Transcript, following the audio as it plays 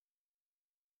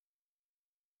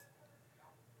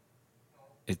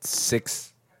It's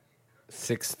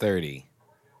 6:30,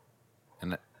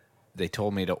 and they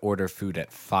told me to order food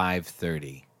at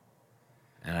 5:30,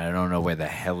 and I don't know where the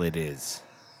hell it is.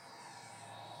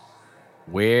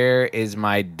 Where is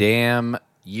my damn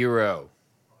Euro?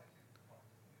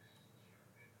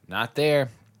 Not there.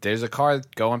 There's a car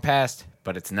going past,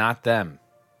 but it's not them.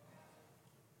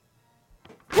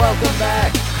 Welcome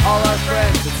back, all our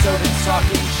friends. It's Tobin's talking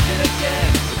shit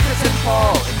again. With Chris and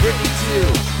Paul and Brittany too.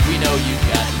 We know you've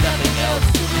got nothing else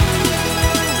to do.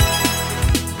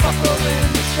 Buckle in,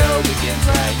 the show begins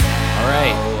right now. All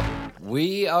right,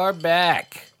 we are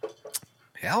back.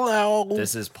 Hello.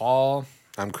 This is Paul.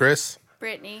 I'm Chris.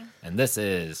 Brittany. And this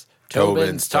is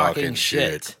Tobin's Talking Talking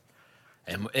Shit. Shit.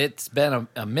 And it's been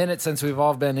a minute since we've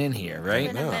all been in here, right?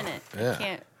 It's been a minute.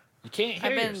 Yeah. You can't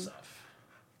hear I've been- yourself.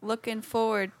 Looking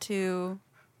forward to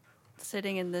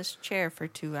sitting in this chair for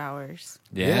 2 hours.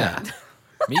 Yeah.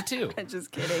 Me too. I'm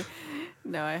just kidding.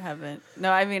 No, I haven't.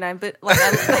 No, I mean, I've been like,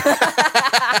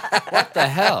 What the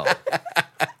hell?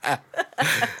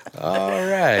 All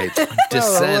right.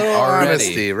 Descent a little already.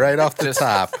 honesty right off the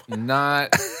top.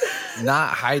 Not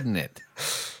hiding it.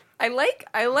 I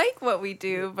like what we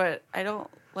do, but I don't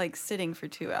like sitting for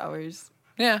 2 hours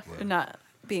Yeah. and not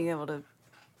being able to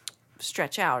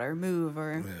stretch out or move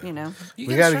or, you know. You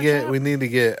We can got to stretch get. out. We need to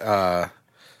get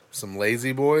some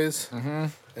lazy boys,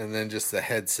 and then just the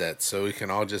headset, so we can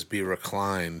all just be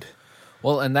reclined.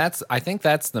 Well, and I think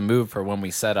that's the move for when we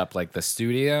set up like the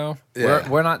studio. Yeah.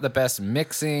 We're not the best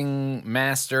mixing,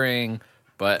 mastering,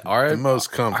 but The most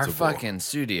our comfortable. fucking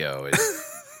studio is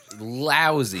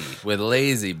lousy with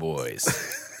lazy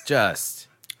boys. Just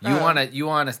you want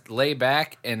to lay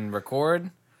back and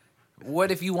record? What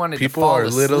if you wanted People to fall are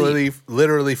asleep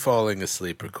literally falling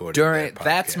asleep recording. during? that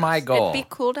That's podcast. my goal. It'd be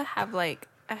cool to have like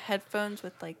a headphones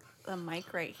with like a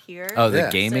mic right here. Oh, the Yeah.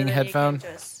 gaming so that you can headphone.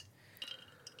 just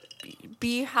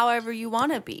be however you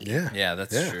want to be. Yeah, Yeah,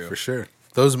 that's true. for sure.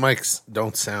 Those mics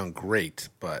don't sound great,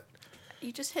 but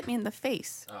You just hit me in the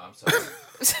face. Oh, I'm sorry.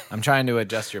 I'm trying to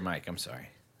adjust your mic. I'm sorry.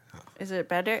 Is it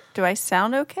better? Do I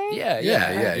sound okay? Yeah.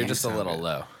 Yeah, You're you just a sound little good.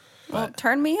 low. Well,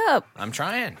 turn me up. I'm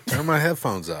trying. turn my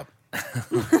headphones up.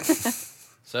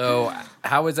 So,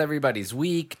 how was everybody's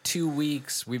week? 2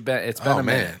 weeks. It's been Oh a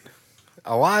minute. man,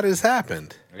 a lot has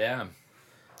happened. Yeah.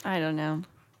 I don't know.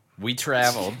 We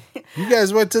traveled. You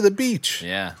guys went to the beach.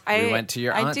 Yeah. I We went to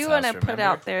your I aunt's do house, want to put remember?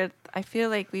 out there. I feel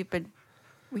like we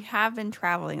have been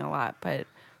traveling a lot, but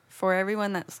for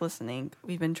everyone that's listening,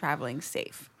 we've been traveling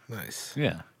safe. Nice.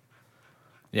 Yeah.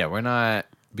 Yeah, we're not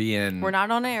being We're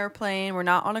not on an airplane. We're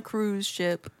not on a cruise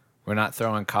ship. we're not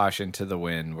throwing caution to the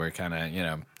wind. We're kind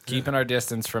of, keeping our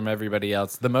distance from everybody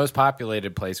else. The most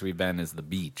populated place we've been is the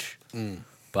beach.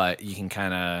 But you can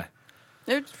kind of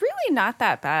It's really not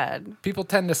that bad. people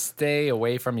tend to stay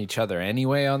away from each other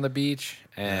anyway on the beach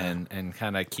and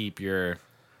kind of keep your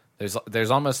there's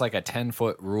almost like a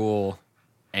 10-foot rule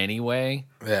anyway.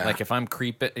 Yeah. Like if I'm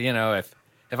creeping,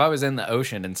 if I was in the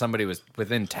ocean and somebody was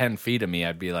within 10 feet of me,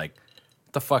 I'd be like,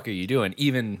 what the fuck are you doing?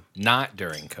 Even not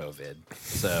during COVID.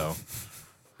 So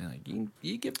like,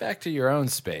 you get back to your own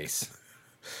space.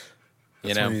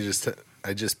 That's when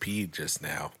I just peed just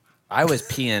now I was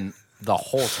peeing the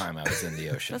whole time I was in the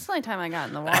ocean. That's the only time I got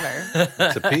in the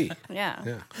water. to pee.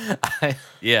 Yeah.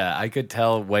 Yeah. I could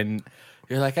tell when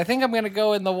you're like, I think I'm gonna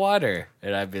go in the water,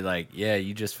 and I'd be like, yeah,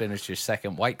 you just finished your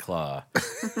second White Claw.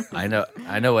 I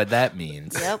know what that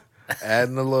means. Yep.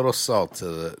 Adding a little salt to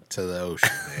the ocean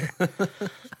there.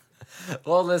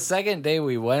 Well, the second day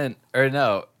we went, or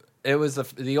no, it was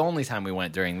the only time we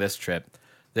went during this trip.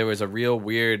 There was a real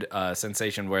weird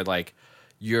sensation where like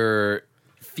your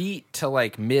feet to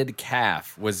like mid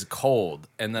calf was cold,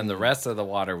 and then the rest of the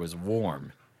water was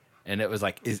warm. And it was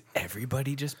like, is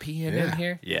everybody just peeing in Yeah.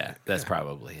 here? Yeah, that's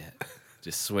probably it.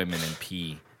 Just swimming in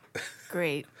pee.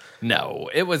 Great. No,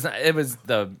 it was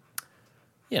the,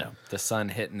 the sun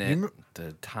hitting it, You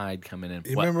the tide coming in.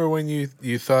 You What? remember when you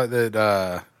thought that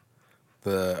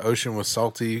the ocean was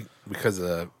salty because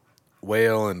of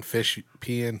whale and fish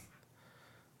peeing?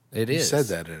 It You is. said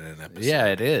that in an episode. Yeah,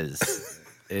 it is.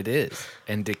 It is.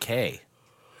 And decay.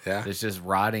 Yeah. There's just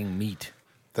rotting meat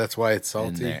That's why it's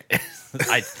in salty. there.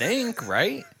 I think,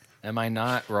 right? Am I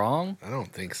not wrong? I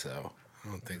don't think so. I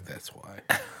don't think that's why.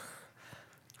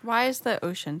 Why is the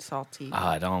ocean salty?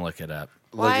 Don't look it up.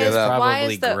 why it is, up. why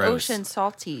Probably is the gross. ocean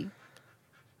salty?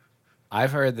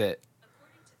 I've heard that.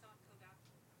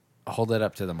 Hold it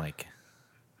up to the mic.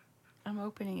 I'm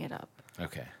opening it up.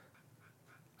 Okay.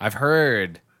 I've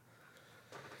heard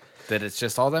that it's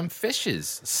just all them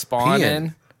fishes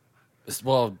spawning.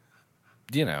 Well,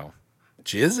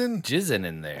 Jizzing? jizzing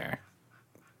in there.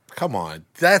 Come on.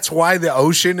 That's why the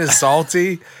ocean is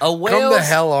salty? A whale. Come the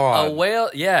hell on. A whale.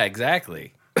 Yeah,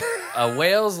 exactly. A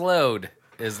whale's load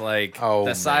is like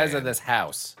the size of this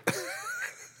house.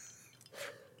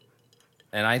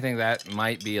 And I think that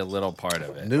might be a little part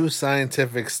of it. New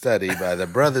scientific study by the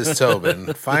brothers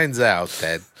Tobin finds out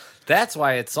that That's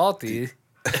why it's salty.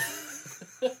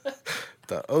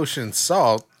 the ocean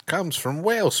salt comes from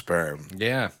whale sperm.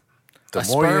 Yeah. The A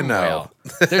more you sperm know. whale.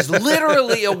 There's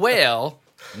literally a whale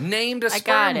named a I sperm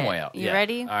got it. whale. You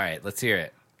ready? All right, let's hear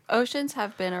it. Oceans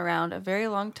have been around a very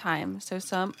long time, so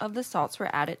some of the salts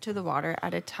were added to the water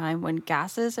at a time when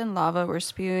gases and lava were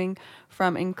spewing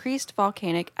from increased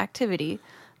volcanic activity.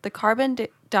 The carbon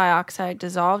dioxide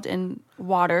dissolved in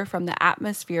water from the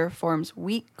atmosphere forms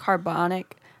weak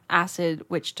carbonic acid,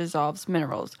 which dissolves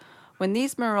minerals. When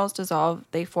these minerals dissolve,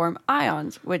 they form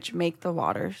ions, which make the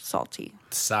water salty.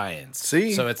 Science.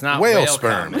 See? So it's not Whale whale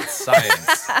sperm. cum, it's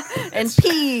science. And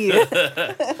pee.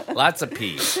 Lots of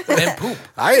pee and poop.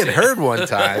 I had heard one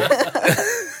time.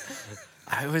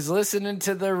 I was listening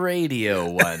to the radio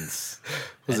once.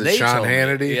 Was and it they Sean told me-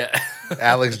 Hannity? Yeah.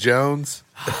 Alex Jones?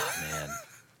 Man.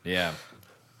 Yeah.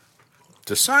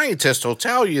 The scientist will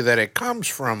tell you that it comes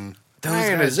from guys-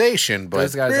 ionization, but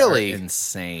Those guys really, are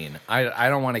insane. I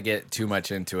don't want to get too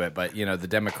much into it, but the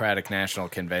Democratic National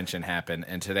Convention happened,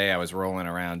 and today I was rolling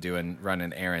around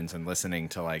running errands and listening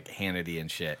to like Hannity and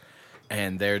shit,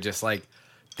 and they're just like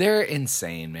they're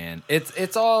insane, man.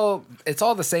 It's all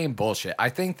the same bullshit. I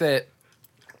think that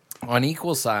on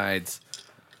equal sides,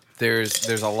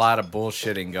 there's a lot of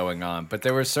bullshitting going on, but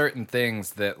there were certain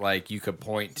things that like you could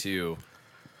point to.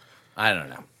 I don't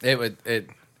know.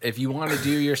 If you want to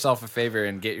do yourself a favor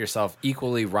and get yourself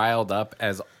equally riled up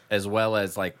as well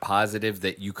as like positive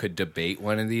that you could debate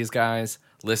one of these guys,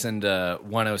 listen to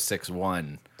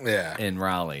 106.1 yeah. in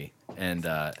Raleigh and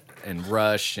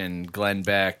Rush and Glenn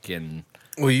Beck and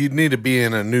Well, you'd need to be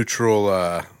in a neutral,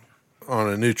 on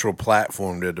a neutral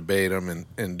platform to debate them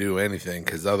and do anything,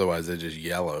 because otherwise they just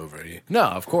yell over you. no,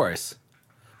 of course.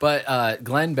 But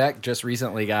Glenn Beck just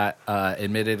recently got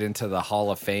admitted into the Hall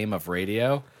of Fame of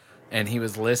radio, and he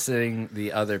was listing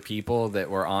the other people that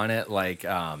were on it, like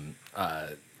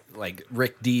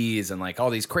Rick Dees and like all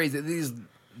these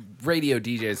radio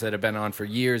DJs that have been on for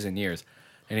years and years.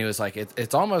 And he was like,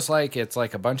 it's almost like it's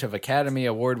like a bunch of Academy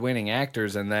Award winning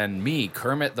actors, and then me,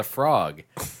 Kermit the Frog.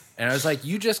 And I was like,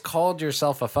 you just called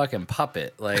yourself a fucking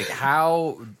puppet. Like,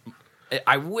 how?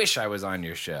 I wish I was on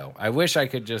your show. I wish I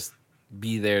could just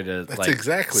be there to That's like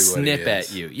exactly what he snip is.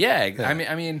 at you. Yeah.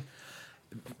 I mean,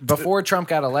 before Trump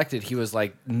got elected, he was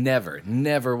like, never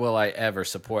will I ever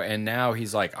support. And now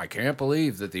he's like, I can't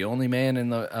believe that the only man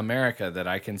in America that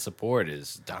I can support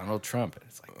is Donald Trump. And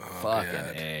it's like, fucking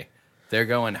God. A. They're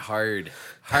going hard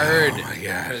my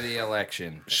God. for the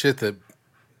election. Shit that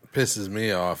pisses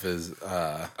me off is,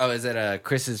 Oh, is it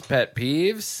Chris's pet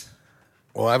peeves?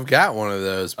 well, I've got one of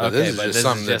those, but this is just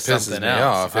something that pisses something me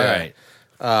else. off. All Yeah. right.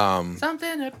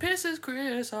 Something that pisses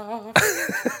Chris off.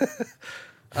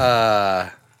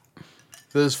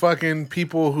 Those fucking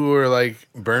people who are like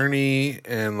Bernie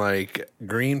and like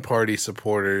Green Party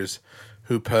supporters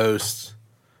who post,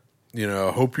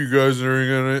 hope you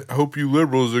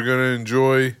liberals are gonna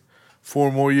enjoy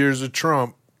 4 more years of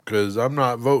Trump because I'm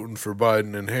not voting for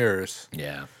Biden and Harris.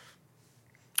 Yeah.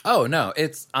 Oh no,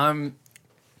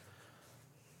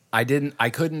 I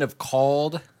couldn't have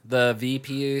called the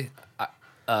VP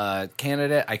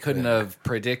candidate. I couldn't have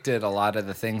predicted a lot of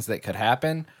the things that could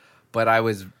happen, but I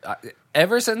was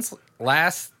ever since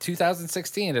last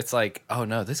 2016. It's like, oh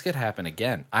no, this could happen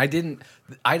again. I didn't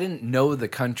know the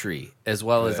country as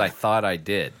well as I thought I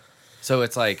did, so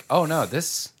it's like, oh no,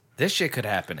 this shit could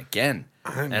happen again,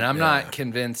 and I'm not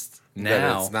convinced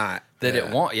now it's not. that Yeah.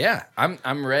 it won't. Yeah,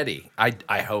 I'm ready.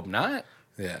 I hope not.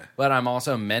 Yeah. But I'm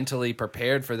also mentally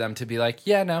prepared for them to be like,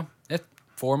 yeah, no, it's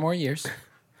 4 more years,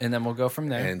 and then we'll go from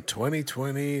there. And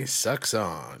 2020 sucks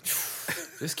on.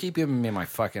 Just keep giving me my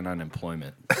fucking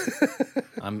unemployment.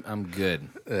 I'm good.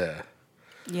 Yeah.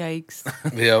 Yikes.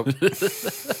 Yep.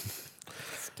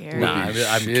 Scary. Nah, I'm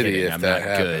shitty kidding. if I'm that not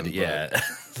happened, good. Yeah.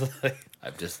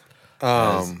 I'm just.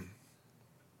 Um,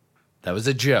 That was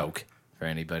a joke for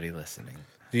anybody listening.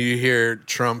 do you hear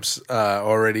Trump's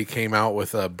already came out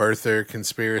with a birther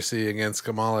conspiracy against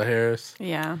Kamala Harris?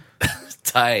 Yeah.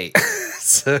 Tight.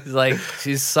 So, Like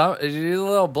she's a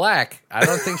little black. I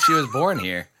don't think she was born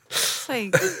here. It's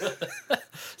like,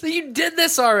 So you did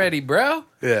this already, bro.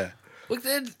 yeah. Look,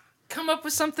 then come up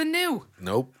with something new.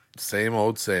 Nope. Same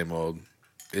old, same old.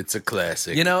 It's a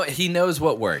classic. You know, he knows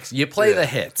what works. You play the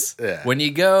hits. Yeah. When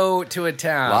you go to a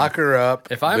town, Lock her up.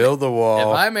 if I'm, build the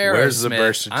wall. If I'm Where's the birth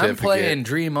Aerosmith, certificate? I'm playing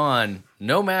Dream On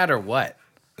no matter what.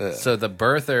 So the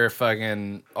birther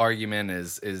fucking argument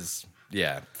is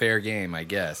fair game, I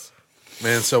guess.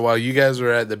 Man, so while you guys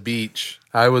were at the beach,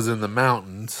 I was in the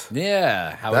mountains.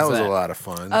 Yeah. How That was was that? a lot of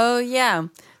fun. Oh yeah.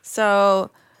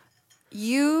 So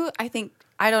no.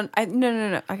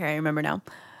 Okay, I remember now.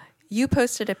 You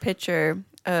posted a picture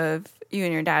of you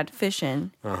and your dad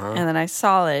fishing, and then I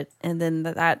saw it, and then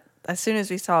that as soon as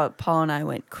we saw it, Paul and I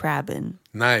went crabbing.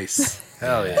 Nice.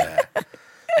 Hell yeah.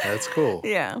 That's cool.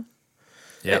 Yeah.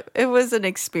 Yep. It was an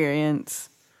experience.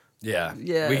 Yeah.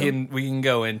 Yeah. We can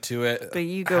go into it. But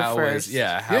you go first.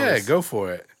 Go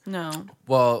for it. No.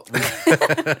 Well,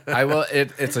 I will.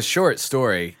 It's a short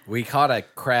story. We caught a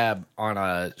crab on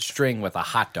a string with a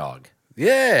hot dog.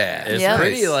 Yeah. It's Yeah.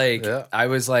 pretty like Yeah. I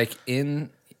was like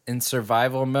in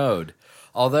survival mode.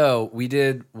 Although we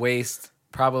did waste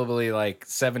probably like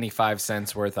 75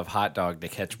 cents worth of hot dog to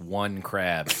catch one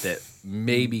crab that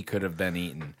maybe could have been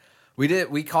eaten.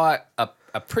 We caught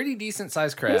a pretty decent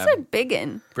sized It was crab. a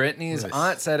biggin. Brittany's Nice.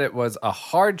 aunt said it was a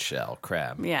hard shell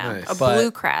crab. Yeah. Nice. A But-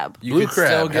 blue crab. You Blue could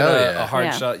still crab, get hell a yeah. hard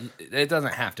Yeah. shell. It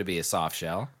doesn't have to be a soft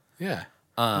shell. Yeah.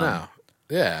 No.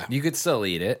 Yeah. You could still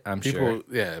eat it, I'm sure. People,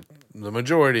 yeah. The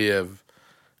majority of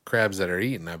crabs that are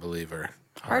eaten, I believe, are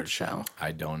Hard shell.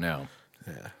 I don't know.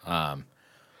 Yeah.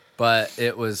 But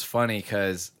it was funny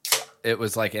because it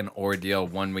was like an ordeal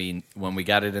when we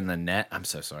got it in the net. I'm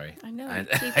so sorry. I know.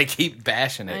 I keep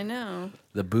bashing it. I know.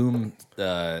 The boom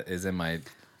is in my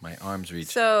arm's reach.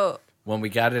 So When we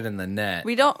got it in the net,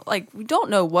 we don't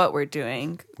know what we're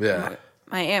doing. Yeah.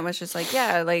 My aunt was just like,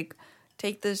 yeah, like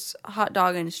take this hot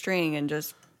dog and string and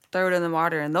just throw it in the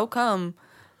water and they'll come.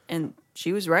 And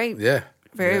she was right. Yeah.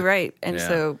 Very Yeah. right. And Yeah.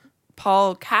 so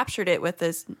Paul captured it with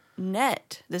this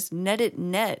netted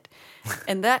net.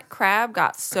 And that crab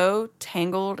got so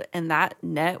tangled in that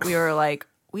net, we were like,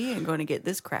 we ain't going to get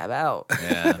this crab out.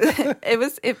 yeah,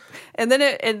 And then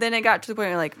it got to the point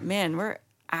where like, man, we're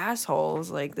assholes.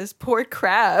 Like this poor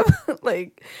crab,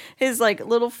 like his like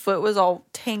little foot was all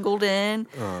tangled in.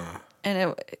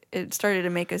 And it started to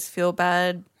make us feel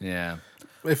bad. yeah.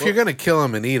 If you're going to kill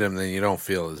them and eat them, then you don't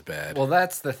feel as bad. Well,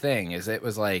 that's the thing. Is it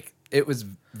was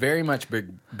very much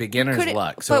beginner's Couldn't-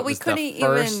 luck. So but it we was the couldn't even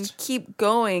first- keep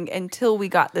going until we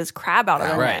got this crab out of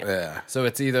the Right. net. Yeah. So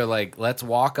it's either like let's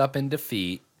walk up in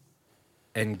defeat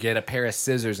and get a pair of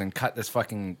scissors and cut this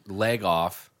fucking leg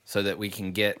off so that we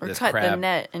can get Or this cut crab, the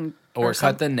net or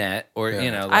cut the net, or Yeah.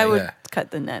 you know, I like, would Yeah. cut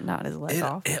the net, not his leg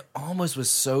off. it almost was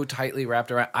so tightly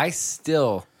wrapped around. I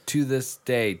still to this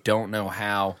day don't know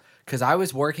how, because I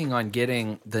was working on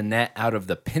getting the net out of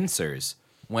the pincers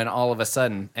when all of a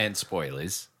sudden, and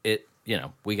spoilers,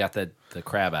 we got the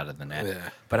crab out of the net. Yeah.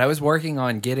 But I was working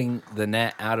on getting the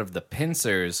net out of the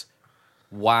pincers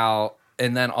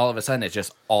and then all of a sudden it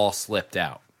just all slipped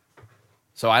out.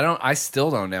 So I still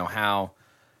don't know how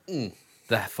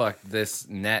the fuck this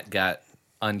net got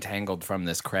untangled from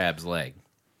this crab's leg.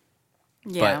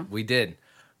 Yeah. But we did.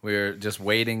 We were just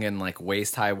waiting in like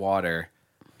waist high water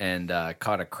and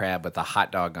caught a crab with a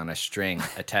hot dog on a string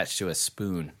attached to a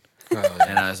spoon.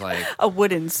 And I was like, A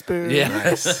wooden spoon. yeah.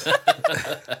 Nice.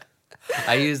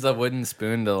 I used the wooden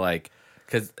spoon to like,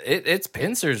 because its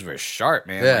pincers were sharp,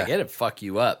 man. Yeah. Like it'd fuck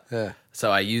you up. Yeah.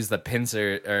 So I used the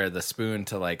pincer or the spoon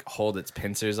to like hold its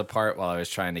pincers apart while I was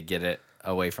trying to get it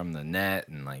away from the net,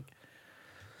 and like,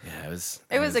 yeah,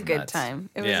 it was a good nuts. time.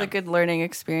 It was Yeah. a good learning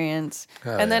experience.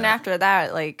 Hell And then yeah. after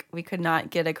that, like we could not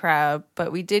get a crab,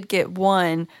 but we did get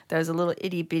one that was a little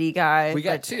itty bitty guy. We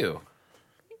got that- two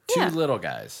Yeah. little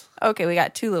guys. Okay, we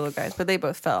got two little guys, but they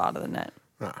both fell out of the net.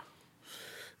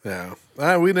 Yeah.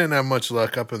 We didn't have much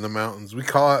luck up in the mountains.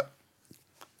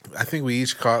 I think we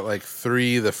each caught like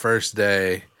 3 the first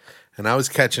day, and I was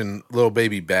catching little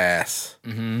baby bass.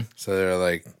 Mm-hmm. So they're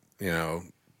like,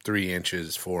 3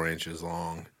 inches, 4 inches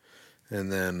long.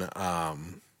 And then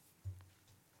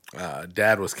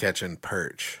Dad was catching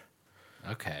perch.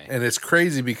 Okay. And it's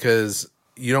crazy because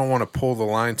you don't want to pull the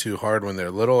line too hard when they're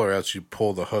little, or else you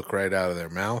pull the hook right out of their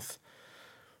mouth.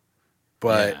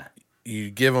 But Yeah.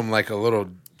 you give them like a little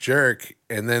jerk,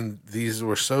 and then these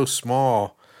were so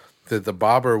small that the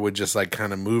bobber would just like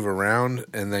kind of move around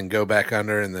and then go back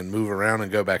under, and then move around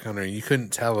and go back under. And you couldn't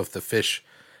tell if the fish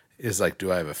is like,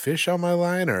 do I have a fish on my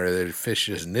line, or are the fish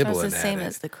just That was nibbling the at same it?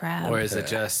 as the crab. Or is it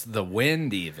just the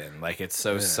wind even? Like it's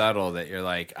so subtle that you're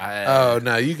like, Oh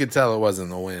no, you could tell it wasn't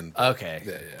the wind. okay.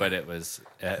 Yeah. But it was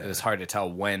hard to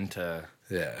tell when to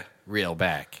Yeah. reel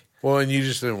back. Well, and you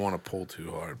just didn't want to pull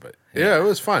too hard, but yeah, it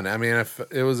was fun. I mean,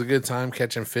 it was a good time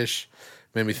catching fish.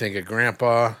 Made me think of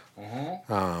Grandpa.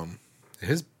 Mm-hmm.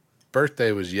 His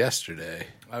birthday was yesterday.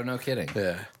 Oh, no kidding.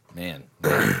 Yeah. Man.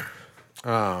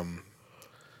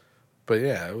 But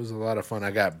yeah, it was a lot of fun.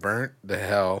 I got burnt to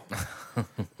hell.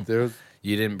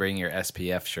 You didn't bring your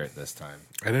SPF shirt this time.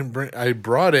 I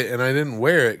brought it and I didn't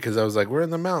wear it because I was like, we're in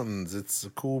the mountains. It's a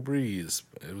cool breeze.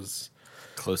 It was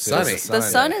Close Sunny. to The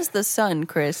sun is the sun,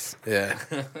 Chris. yeah.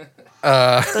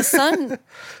 The sun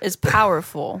is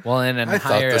powerful. Well, and in I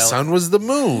thought higher the sun was the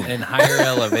moon. in higher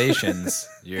elevations,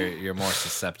 you're more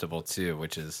susceptible too,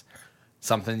 which is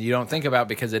something you don't think about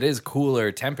because it is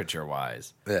cooler temperature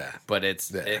wise. Yeah. But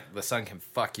Yeah. the sun can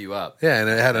fuck you up. Yeah, and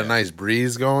it had a nice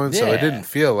breeze going, so Yeah. it didn't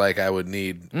feel like I would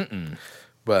need.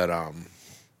 But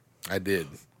I did.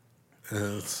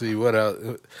 Let's see what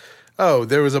else. Oh,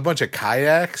 there was a bunch of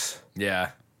kayaks,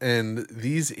 Yeah. and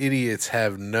these idiots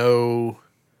have no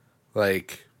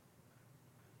like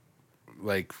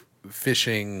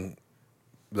fishing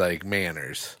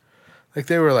manners. Like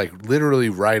they were like literally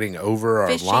riding over our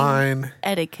Fishing line.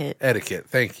 etiquette. Etiquette.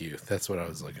 Thank you. That's what I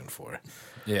was looking for.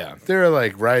 Yeah. They were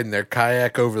like riding their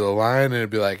kayak over the line, and it'd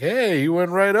be like, "Hey, you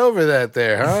went right over that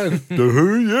there, huh?"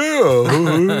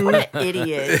 Yeah. What an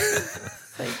idiot.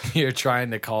 You're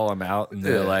trying to call them out, and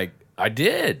they're Yeah. like, I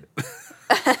did.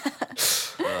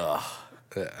 Yeah.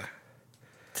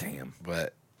 Damn.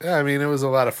 But yeah, I mean, it was a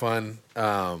lot of fun.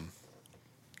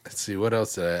 Let's see, what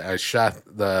else did I shot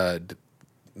the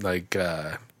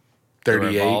 38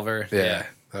 revolver? Yeah, Yeah.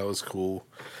 that was cool.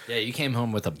 Yeah, you came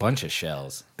home with a bunch of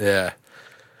shells. Yeah.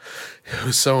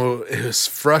 It was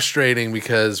frustrating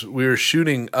because we were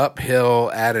shooting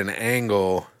uphill at an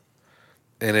angle,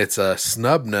 and it's a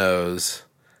snub nose,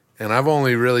 and I've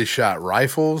only really shot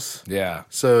rifles. Yeah.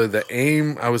 So the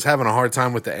aim, I was having a hard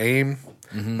time with the aim,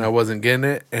 and I wasn't getting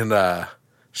it. And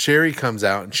Sherry comes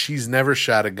out, and she's never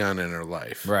shot a gun in her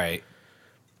life. Right.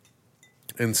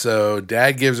 And so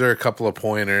Dad gives her a couple of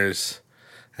pointers,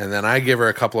 and then I give her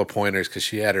a couple of pointers because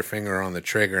she had her finger on the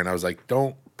trigger, and I was like,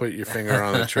 "Don't put your finger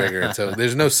on the trigger." And so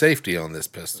there's no safety on this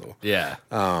pistol. Yeah.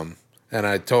 And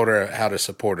I told her how to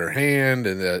support her hand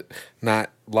and to not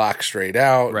lock straight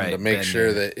out, Right, and to make bend sure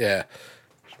in. that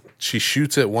she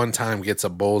shoots it one time, gets a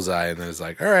bullseye, and then is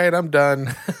like, "All right, I'm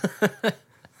done."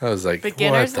 I was like,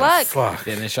 Beginner's what the luck. Fuck?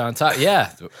 Finish on top.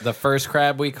 Yeah. The first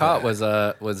crab we caught was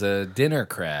a dinner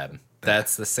crab.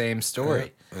 That's the same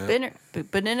story.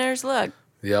 Beginner's luck.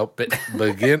 Yep.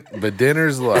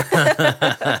 Beginner's luck.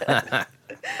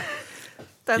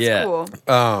 That's Yeah. cool.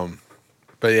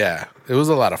 But yeah, it was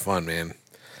a lot of fun, man.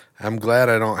 I'm glad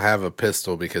I don't have a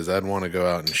pistol because I'd want to go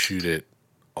out and shoot it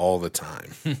all the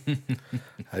time.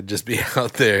 I'd just be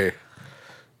out there.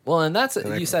 Well, and that's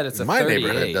you said it's a My 38.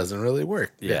 neighborhood doesn't really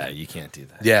work. Yeah, you can't do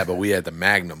that. Yeah, but we had the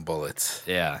Magnum bullets.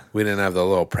 Yeah. We didn't have the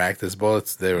little practice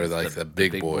bullets. They were like the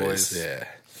big, big boys. boys. Yeah.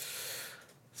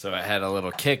 So it had a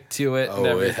little kick to it. and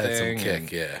Oh, it had some everything,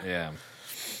 kick, and- yeah.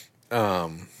 Yeah.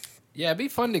 Yeah, it'd be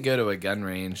fun to go to a gun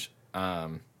range.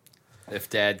 If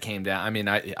Dad came down, I mean,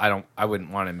 I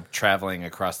wouldn't want him traveling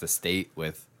across the state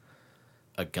with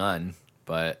a gun,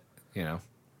 but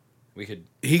we could.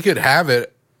 He could have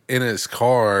it in his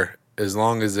car as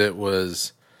long as it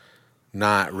was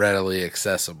not readily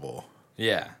accessible.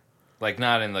 Yeah, like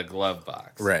not in the glove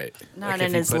box. Right. Not Like in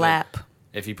if you his put it- lap.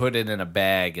 If you put it in a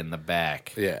bag in the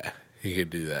back. Yeah, he could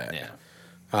do that.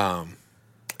 Yeah.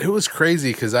 It was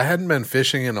crazy because I hadn't been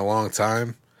fishing in a long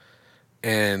time,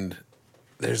 and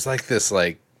there's like this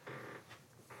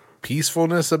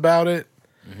peacefulness about it.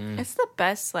 It's the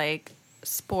best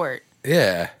sport.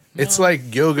 Yeah, it's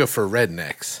like yoga for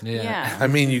rednecks. Yeah. I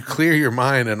mean, you clear your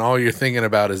mind, and all you're thinking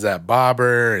about is that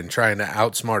bobber and trying to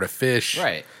outsmart a fish.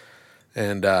 Right.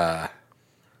 And yeah,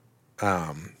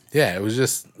 it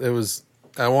was.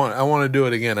 I want to do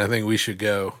it again. I think we should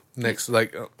go next.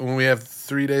 When we have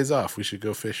 3 days off, we should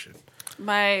go fishing.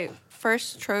 My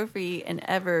first trophy and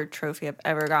ever trophy I've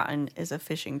ever gotten is a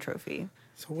fishing trophy.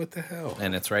 So what the hell?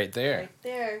 And it's right there.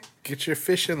 There. Get your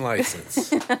fishing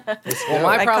license. Well,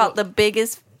 my I problem. caught the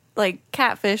biggest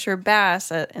catfish or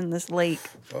bass in this lake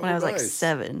when I was nice.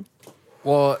 7.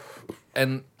 Well,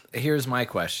 and here's my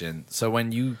question. So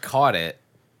when you caught it,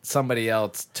 somebody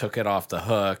else took it off the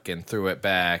hook and threw it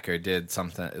back or did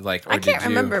something or I did can't you?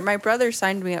 remember. My brother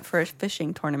signed me up for a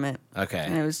fishing tournament. Okay.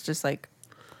 And it was just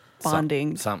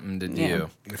bonding. Something to Yeah. do.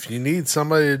 If you need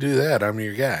somebody to do that, I'm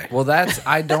your guy. Well,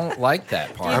 I don't like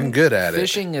that part. I'm good at it.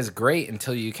 Fishing is great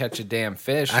until you catch a damn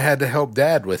fish. I had to help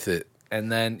Dad with it.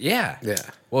 And then, yeah. Yeah.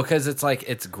 Well, because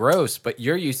it's gross, but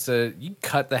you're used to, you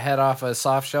cut the head off of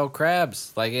soft shell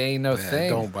crabs. Like, it ain't no Yeah, thing.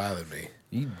 don't bother me.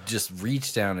 You just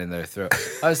reach down in their throat.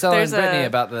 I was telling There's Brittany a-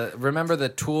 about remember the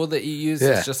tool that you use?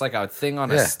 Yeah. It's just like a thing on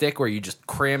Yeah. a stick where you just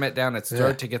cram it down its throat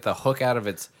Yeah. to get the hook out of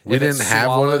its. We if it didn't have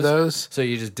one of swallows, those. So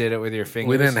you just did it with your fingers.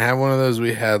 We didn't have one of those.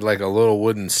 We had like a little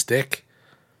wooden stick,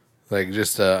 like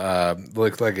just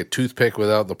looked like a toothpick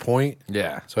without the point.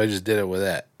 Yeah. So I just did it with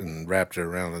that and wrapped it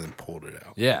around and then pulled it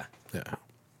out. Yeah.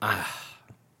 Yeah,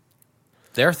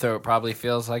 Their throat probably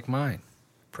feels like mine.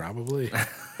 probably.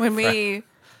 When we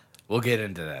We'll get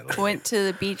into that later. went to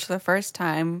the beach the first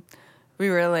time, we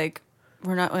were like,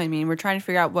 we're trying to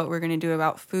figure out what we're going to do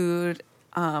about food.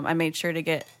 I made sure to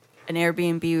get an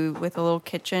Airbnb with a little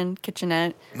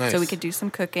kitchenette, Nice. so we could do some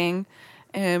cooking.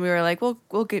 And we were like, we'll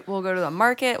go to the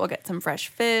market, we'll get some fresh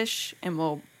fish, and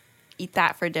we'll eat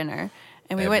that for dinner.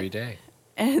 And we Every went, day.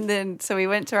 and then so we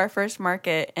went to our first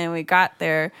market, and we got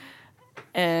there,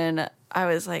 and I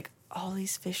was like, all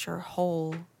these fish are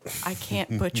whole. I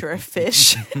can't butcher a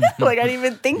fish. Like I didn't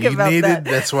even think You about needed. that.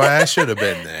 That's why I should have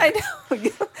been there. I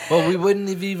know. Well, we wouldn't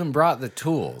have even brought the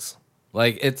tools.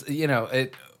 Like it's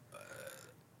it.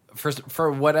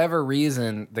 For whatever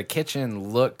reason, the kitchen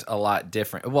looked a lot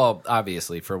different. Well,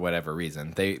 obviously, for whatever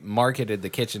reason, they marketed the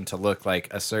kitchen to look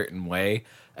like a certain way,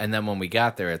 and then when we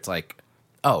got there, it's like,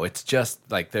 oh, it's just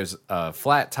like there's a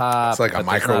flat top. It's like a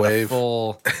but there's not microwave.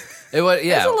 full. It was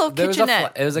yeah. It was a little there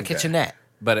kitchenette. It was a Okay. kitchenette,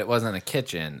 but it wasn't a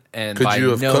kitchen. And Could by you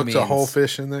have no cooked means, a whole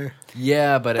fish in there?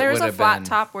 Yeah, but There it was would a have flat been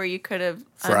top where you could have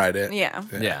Fried it. Yeah.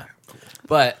 Yeah,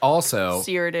 but also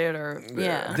Seared it or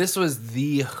yeah. this was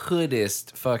the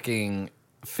hoodest fucking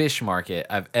fish market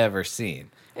I've ever seen.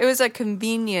 It was a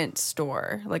convenience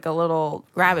store, like a little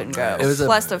grab and go. It was a-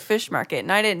 plus a fish market,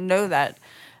 and I didn't know that.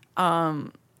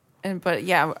 But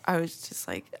yeah, I was just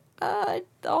like,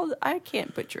 I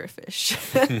can't butcher a fish.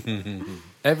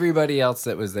 Everybody else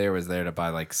that was there to buy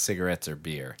like cigarettes or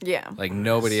beer. Yeah. Like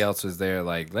nobody else was there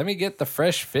like, let me get the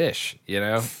fresh fish, you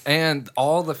know? And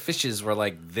all the fishes were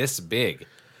like this big.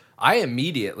 I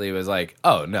immediately was like,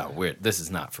 oh no, this is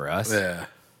not for us. Yeah.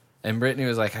 And Brittany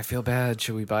was like, I feel bad.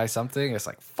 Should we buy something? It's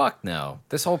like, fuck no.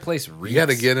 This whole place reeks. You got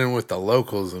to get in with the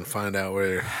locals and find out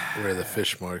where the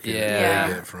fish market Yeah. where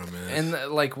they get from is.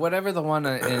 And like whatever the one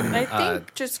in I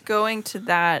think just going to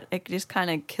that, it just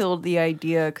kind of killed the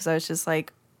idea because I was just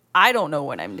like, I don't know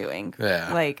what I'm doing.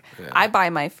 Yeah. Like Yeah. I buy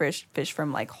my fish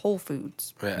from like Whole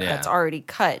Foods. Yeah. That's already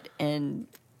cut and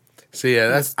So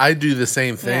yeah, I do the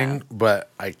same thing, Yeah.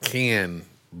 but I can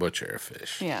butcher a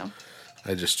fish. yeah.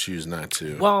 I just choose not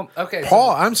to. well, okay. Paul,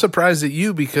 I'm surprised at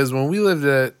you because when we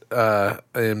lived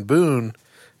in Boone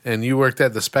and you worked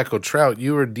at the Speckled Trout,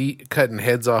 you were cutting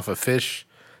heads off of fish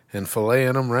and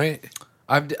filleting them, right?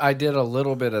 I did a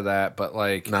little bit of that, but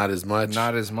like Not as much.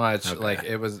 Not as much. Okay. Like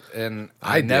it was, and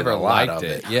I I did never a lot liked of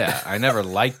it. it. Yeah, I never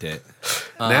liked it.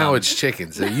 Now it's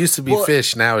chickens. It used to be Well,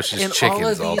 fish. Now it's just And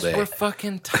chickens all all of these day. were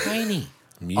fucking tiny.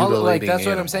 Mutilating like that's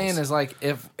what I'm animals. saying is like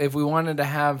if we wanted to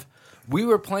have, we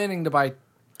were planning to buy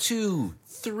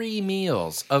 2-3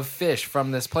 meals of fish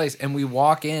from this place, and we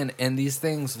walk in and these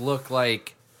things look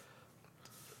like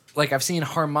I've seen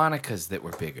harmonicas that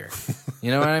were bigger. You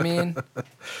know what I mean?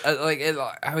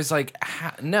 I was like,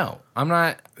 no, I'm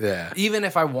not. Yeah. Even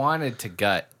if I wanted to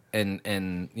gut and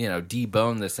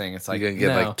debone this thing, it's like You're gonna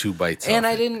get no. like 2 bites. And off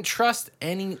I it. didn't trust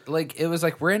any. Like it was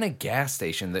like we're in a gas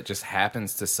station that just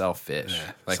happens to sell fish.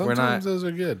 Yeah. Like Sometimes we're not. those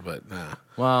are good, but nah.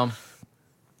 Well,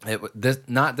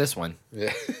 not this one.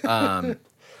 Yeah.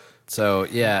 So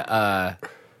yeah,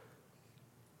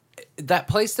 that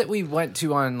place that we went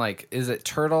to on like, is it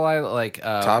Turtle Island? Like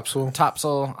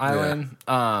Topsail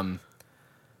Island.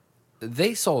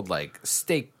 They sold like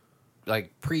steak,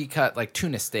 like pre-cut, like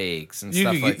tuna steaks and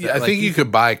stuff like that. I Like, think you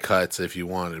could buy cuts if you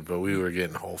wanted, but we were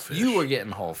getting whole fish. You were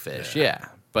getting whole fish, yeah.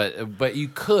 But you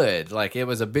could, like, it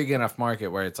was a big enough market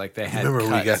where it's like they had. Remember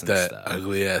we cuts got and that stuff.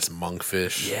 ugly ass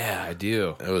monkfish? Yeah, I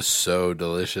do. It was so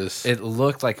delicious. It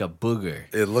looked like a booger,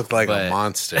 It looked like but- a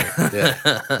monster.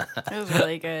 Yeah. It was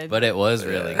really good. but it was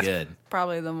really good.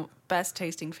 Probably the best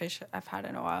tasting fish I've had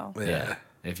in a while. Yeah.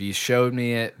 If you showed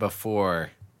me it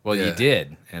before, well, you Yeah.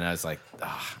 did, and I was like,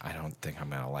 I don't think I'm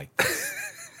gonna like this,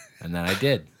 and then I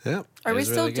did. Yep. Are It we was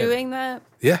still really good. doing that?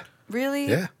 Yeah. Really?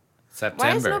 Yeah. September.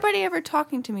 Why is nobody ever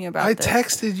talking to me about I this?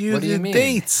 texted you What do the you mean?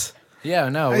 dates. Yeah,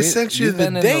 no. I sent you you've the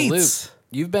been in dates. the loop.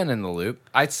 You've been in the loop.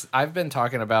 I've been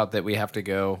talking about that we have to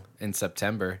go in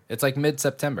September. It's like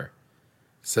mid-September.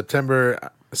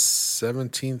 September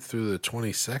 17th through the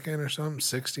 22nd or something?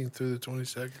 16th through the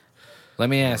 22nd? Let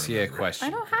me ask you a question. I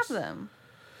don't have them.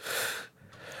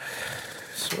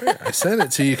 I swear. I sent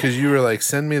it to you because you were like,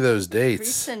 send me those dates.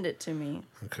 Resend it to me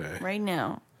Okay. right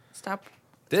now. Stop.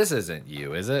 This isn't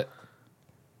you, is it?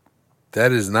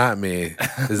 That is not me.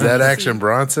 Is that Action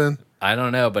Bronson? I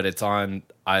don't know, but it's on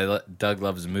Doug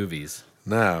Loves Movies.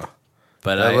 No.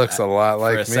 But That looks a lot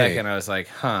like for a me. second, I was like,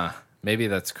 huh, maybe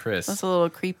that's Chris. That's a little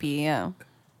creepy, yeah.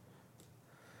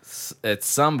 It's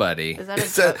somebody. Is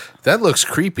that a That looks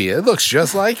creepy. It looks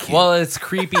just like you. Well, it's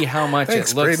creepy how much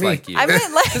Thanks, it looks Brittany. like you. I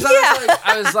mean, like, 'Cause yeah.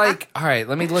 I was like, all right,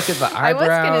 let me look at the I was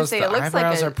eyebrows. gonna say, the it looks like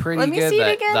eyebrows a- are pretty let me good. see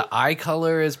it again. The eye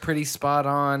color is pretty spot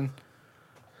on.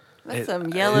 That's some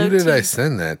yellow Who did I teeth.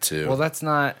 send that to? Well, that's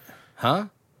not, huh?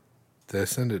 Did I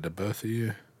send it to both of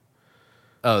you?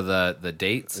 Oh, the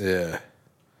dates. Yeah.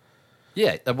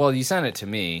 Yeah. Well, you sent it to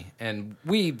me, and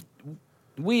we've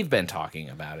been talking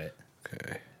about it.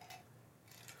 Okay.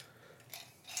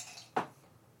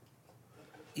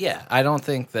 Yeah, I don't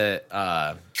think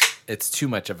that it's too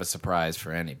much of a surprise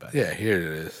for anybody. Yeah, here it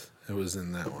is. It was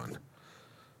in that one.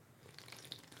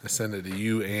 I sent it to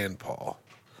you and Paul.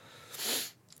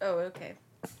 Oh, okay.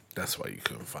 That's why you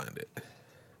couldn't find it.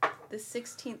 The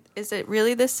 16th. Is it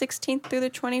really the 16th through the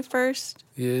 21st?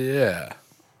 Yeah.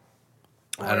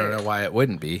 I don't know why it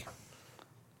wouldn't be.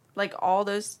 Like all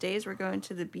those days we're going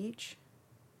to the beach?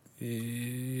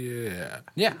 Yeah.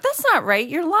 Yeah. That's not right.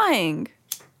 You're lying.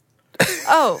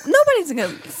 Oh, nobody's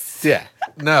going to. Yeah.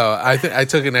 No, I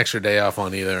took an extra day off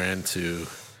on either end to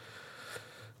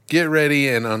get ready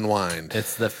and unwind.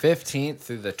 It's the 15th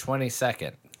through the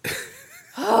 22nd.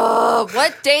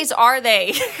 What days are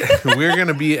they? We're going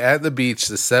to be at the beach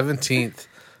the 17th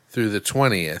through the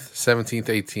 20th, 17th,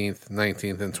 18th,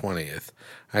 19th, and 20th.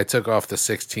 I took off the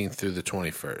 16th through the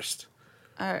 21st.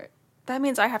 All right. That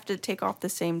means I have to take off the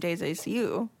same days as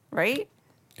you, right?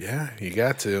 Yeah, you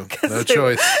got to. No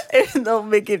choice. They'll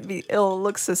make it be. It'll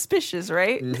look suspicious,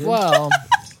 right? Well,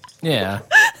 yeah.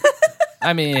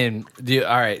 I mean,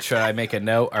 all right, should I make a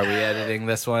note? Are we editing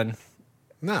this one?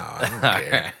 No, I don't All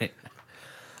care. right.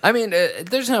 I mean,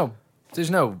 there's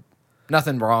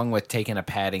nothing wrong with taking a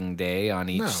padding day on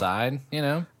each No. side, you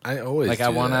know? I always Like do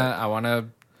I that. want to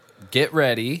get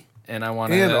ready and I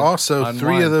want to And also, unwind.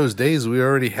 3 of those days we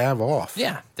already have off.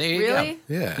 Yeah, there you Really?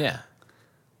 go. Yeah. Yeah.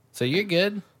 So you're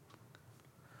good.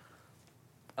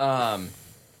 Okay,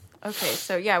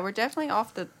 so yeah, we're definitely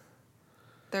off the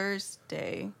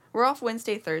Thursday. We're off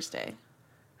Wednesday, Thursday.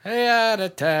 Sorry.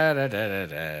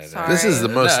 This is the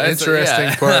most it's- interesting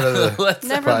yeah. part of the Let's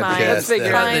Never podcast. mind. Let's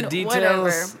figure out the Fine,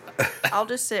 details. Whatever. I'll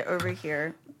just sit over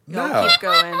here. Y'all No. keep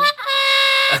going.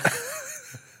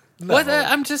 What?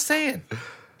 I'm just saying.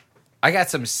 I got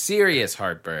some serious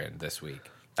heartburn this week.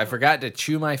 I forgot to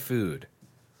chew my food.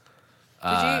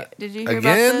 Did you hear again?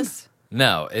 about this?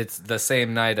 No, it's the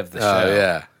same night of the show. Oh,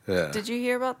 yeah. Yeah. Did you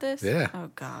hear about this? Yeah. Oh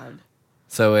God.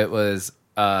 So it was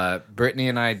Brittany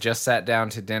and I just sat down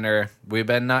to dinner. We've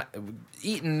been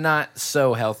eating not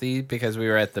so healthy because we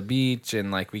were at the beach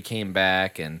and like we came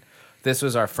back and this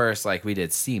was our first like we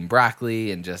did steamed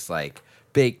broccoli and just like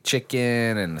baked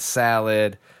chicken and a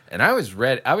salad. And I was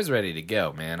ready to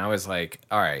go, man. I was like,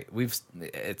 all right,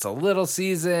 it's a little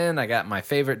season. I got my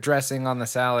favorite dressing on the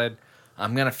salad.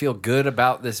 I'm going to feel good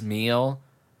about this meal.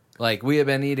 Like we had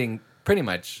been eating pretty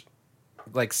much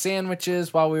like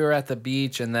sandwiches while we were at the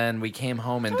beach, and then we came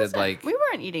home and did like We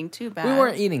weren't eating too bad. we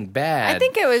weren't eating bad. I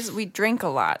think it was we drank a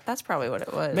lot. That's probably what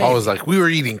it was. I was like, we were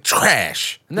eating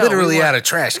trash. No, Literally we weren't. out of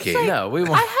trash can. no, we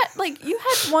weren't. I had like you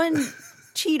had one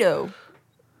Cheeto.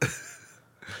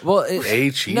 Well,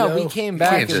 A Cheeto? No, we came You back.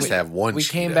 can't and just we, have one We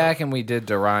came Cheeto. back and we did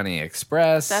Durrani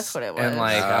Express. That's what it And was.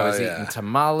 like I Oh, was yeah. eating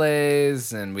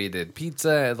tamales and we did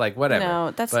pizza, like whatever.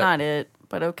 No, that's But not it.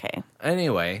 But okay.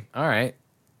 Anyway, all right.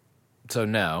 So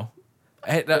no.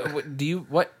 Hey,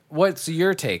 what's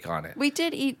your take on it? We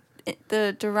did eat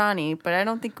the Durrani, but I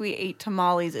don't think we ate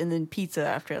tamales and then pizza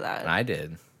after that. I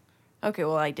did. Okay,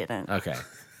 well I didn't. Okay.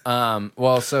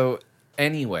 Well, so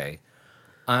anyway,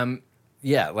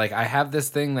 yeah, like I have this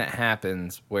thing that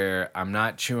happens where I'm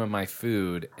not chewing my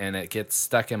food and it gets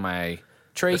stuck in my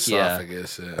trachea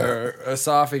Esophagus. Yeah. or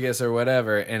esophagus or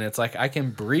whatever, and it's like I can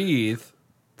breathe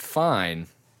fine,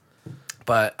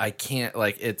 but I can't.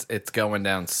 Like it's going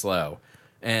down slow,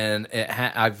 and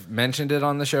I've mentioned it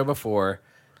on the show before.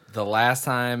 The last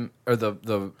time, or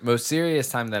the most serious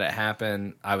time that it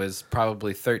happened, I was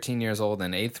probably 13 years old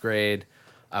in 8th grade.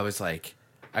 I was like,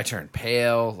 I turned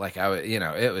pale. Like I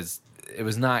was, it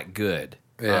was not good.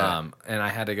 Yeah. And I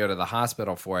had to go to the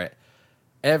hospital for it.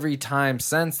 Every time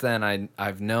since then,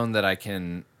 I've known that I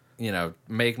can,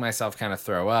 make myself kind of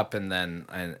throw up, and then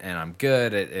and I'm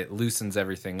good. It loosens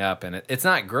everything up, and it's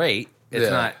not great. It's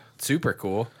Yeah. not super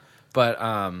cool, but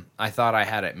I thought I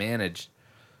had it managed.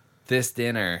 This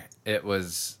dinner, it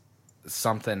was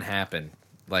something happened.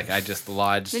 Like I just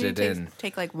lodged Did you it in.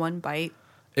 take like one bite?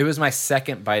 It was my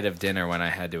second bite of dinner when I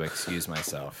had to excuse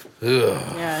myself. Ugh.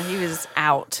 Yeah, he was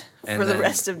out And for the then-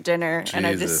 rest of dinner, and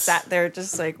I just Jesus. sat there,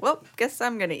 just like, well, guess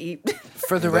I'm gonna eat.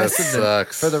 For the That rest of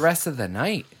sucks. for the rest of the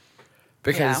night.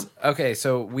 Because Yeah. okay,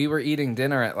 so we were eating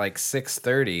dinner at like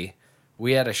 6:30.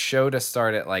 We had a show to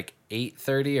start at like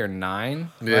 8:30 or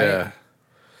 9. Yeah. Right?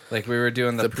 Like we were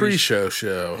doing The pre-show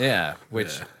show. Yeah,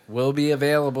 which Yeah. will be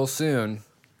available soon.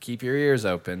 Keep your ears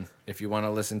open if you want to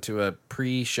listen to a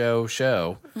pre-show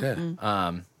show.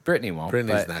 Yeah. Brittany won't.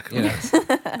 Brittany's but, not you going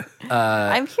know, to.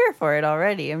 I'm here for it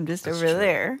already. I'm just over true.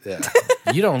 there. Yeah.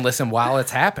 you don't listen while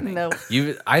it's happening. Nope.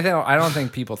 I don't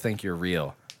think people think you're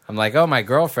real. I'm like, oh, my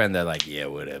girlfriend. They're like, yeah,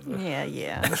 whatever.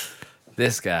 Yeah.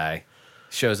 This guy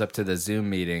shows up to the Zoom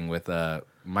meeting with a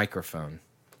microphone.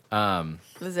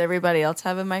 Does everybody else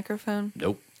have a microphone?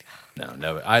 Nope.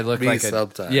 No. I look Me like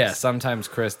sometimes. Yeah, sometimes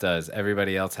Chris does.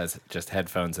 Everybody else has just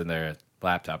headphones in their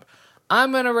laptop.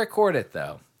 I'm gonna record it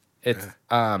though. It's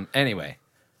anyway.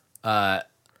 I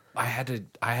had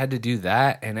to do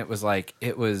that, and it was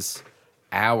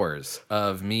hours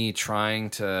of me trying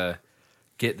to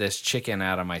get this chicken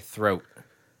out of my throat,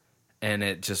 and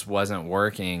it just wasn't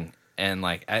working. And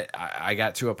like I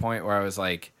got to a point where I was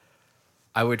like,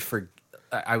 I would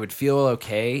feel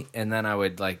okay, and then I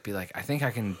would like be like, I think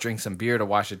I can drink some beer to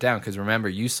wash it down. Because remember,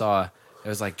 you saw it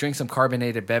was like drink some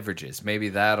carbonated beverages. Maybe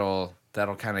that'll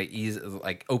kind of ease,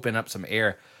 like open up some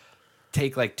air.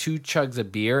 Take like 2 chugs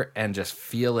of beer and just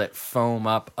feel it foam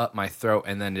up my throat,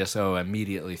 and then just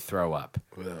immediately throw up.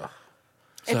 Ugh.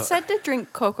 It said to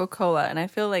drink Coca-Cola, and I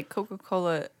feel like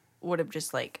Coca-Cola would have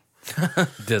just like,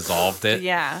 Dissolved it.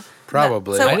 yeah.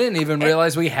 Probably. So- I didn't even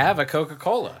realize we have a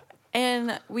Coca-Cola.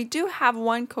 And we do have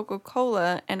one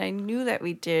Coca-Cola, and I knew that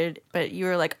we did, but you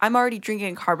were like, I'm already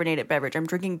drinking a carbonated beverage. I'm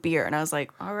drinking beer. And I was like,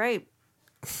 all right,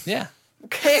 Yeah.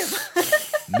 okay.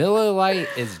 Miller Lite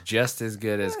is just as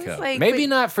good as Coke. like, Maybe but-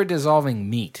 not for dissolving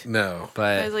meat, No. I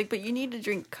but was like, but you need to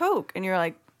drink Coke. And you're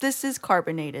like, this is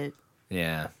carbonated.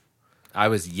 yeah. I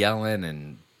was yelling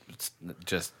and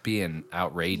just being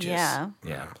outrageous. Yeah.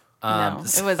 Yeah. No, it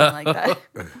wasn't like that.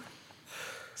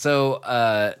 So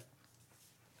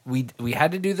we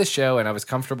had to do the show, and I was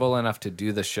comfortable enough to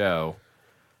do the show,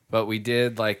 but we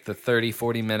did like the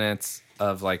 30-40 minutes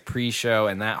of like pre-show,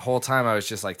 and that whole time I was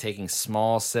just like taking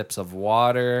small sips of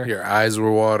water Your eyes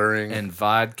were watering. and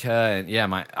vodka, and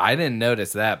yeah, I didn't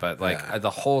notice that, but like Yeah.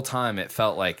 the whole time it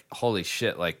felt like holy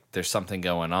shit, like there's something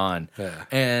going on. Yeah.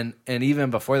 And even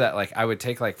before that, like I would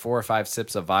take like 4 or 5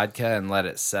 sips of vodka and let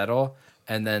it settle,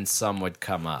 and then some would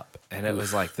come up, and it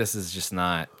was like, this is just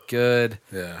not good.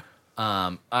 yeah.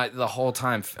 The whole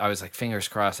time I was like, fingers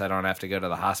crossed I don't have to go to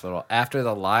the hospital. After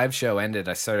the live show ended,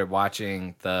 I started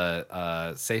watching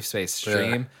the Safe Space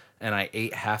stream, and I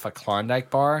ate half a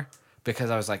Klondike bar because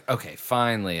I was like, okay,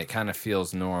 finally, it kind of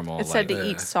feels normal. It said Like, to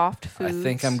eat soft I foods.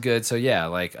 think I'm good. So yeah,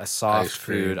 like a soft Ice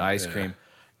cream, food, ice yeah. cream.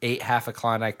 Ate half a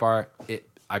Klondike bar.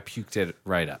 I puked it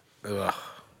right up. Ugh.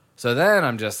 So then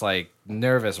I'm just like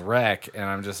nervous wreck, and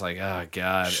I'm just like, oh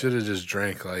god. Should have just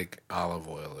drank like olive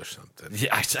oil or something.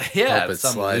 Yeah, Help yeah, it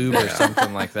some slide lube or down.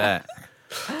 something like that.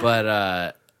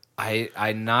 But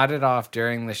I nodded off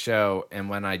during the show, and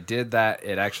when I did that,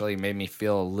 it actually made me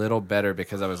feel a little better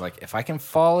because I was like, if I can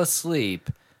fall asleep,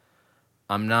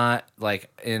 I'm not like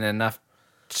in enough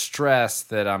stress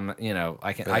that I'm,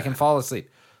 I can fall asleep.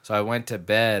 So I went to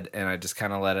bed and I just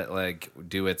kind of let it like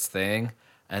do its thing.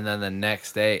 And then the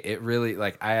next day, it really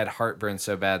like I had heartburn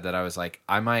so bad that I was like,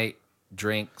 I might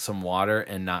drink some water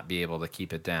and not be able to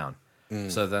keep it down.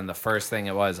 So then the first thing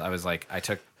I was like, I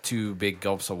took 2 big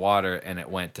gulps of water and it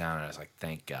went down, and I was like,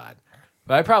 thank God.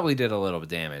 But I probably did a little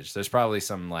damage. There's probably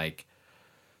some like,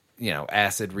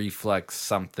 acid reflux,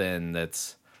 something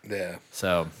that's Yeah.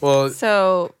 so. Well,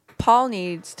 So Paul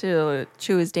needs to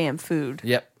chew his damn food.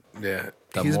 Yep, yeah.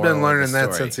 The He's moral been of learning the that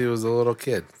story. since he was a little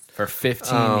kid. for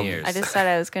 15 years. I just said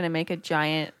I was going to make a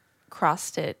giant cross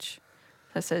stitch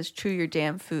that says "Chew your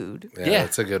damn food." Yeah, Yeah.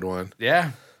 that's a good one.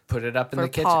 Yeah, put it up in For the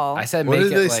kitchen. Paul. I said, What make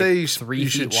did it they like say? You, 3 you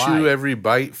feet should wide. chew every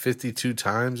bite 52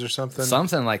 times or something?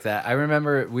 Something like that. I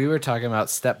remember we were talking about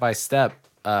Step by Step.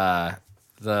 Who's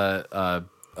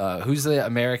the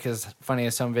America's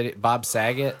Funniest Home Video? Bob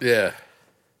Saget. Yeah.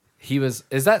 He was.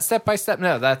 Is that Step by Step?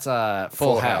 No, that's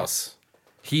Full House.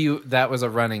 That was a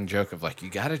running joke of like, you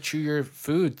got to chew your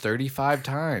food 35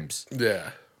 times. Yeah.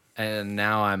 And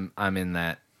now I'm in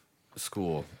that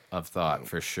school of thought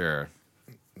for sure.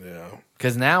 Yeah.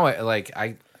 Because now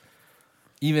I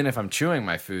even if I'm chewing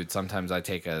my food, sometimes I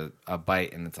take a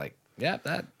bite and it's like, yeah,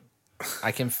 that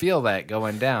I can feel that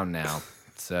going down now.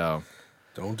 So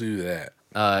Don't do that.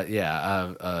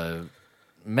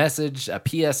 message, a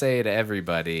PSA to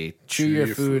everybody: chew your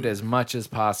food as much as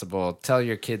possible. Tell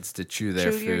your kids to chew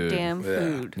their Chew food. your damn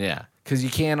food. Yeah, because you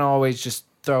can't always just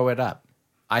throw it up.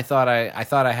 I thought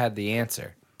I had the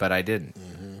answer, but I didn't.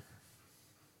 Mm-hmm.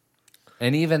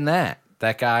 And even that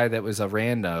guy that was a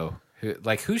rando,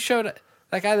 who showed up?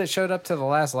 That guy that showed up to the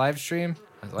last live stream,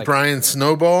 like Brian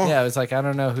Snowball. Yeah, I was like, I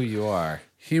don't know who you are.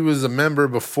 He was a member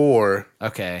before.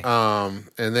 Okay. And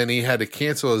then he had to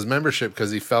cancel his membership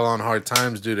because he fell on hard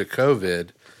times due to COVID,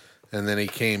 and then he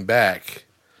came back.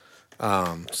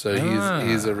 So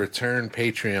he's a return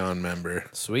Patreon member.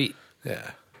 Sweet.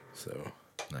 Yeah. So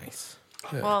nice.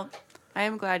 Yeah. Well, I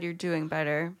am glad you're doing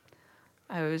better.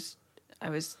 I was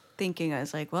thinking, I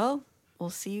was like, well, we'll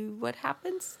see what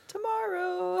happens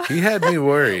tomorrow. He had me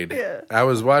worried. Yeah. I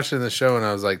was watching the show and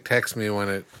I was like, text me when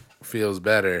it feels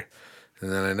better.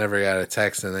 And then I never got a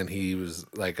text, and then he was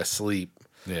like asleep.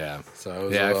 Yeah. So I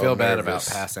was I feel bad nervous.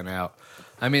 about passing out.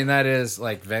 I mean, that is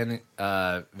like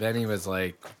Venny was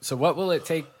like, so what will it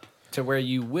take to where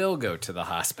you will go to the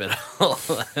hospital?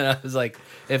 And I was like,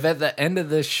 if at the end of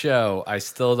this show I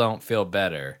still don't feel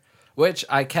better, which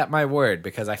I kept my word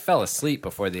because I fell asleep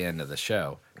before the end of the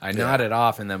show. I nodded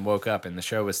off and then woke up and the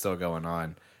show was still going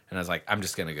on. And I was like, I'm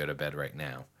just going to go to bed right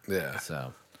now. Yeah.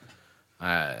 So,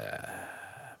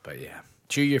 but yeah,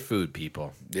 chew your food,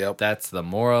 people. Yep. That's the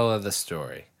moral of the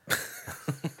story.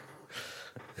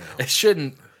 It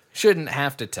shouldn't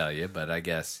have to tell you, but I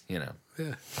guess, you know.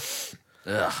 Yeah.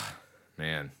 Ugh,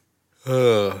 man.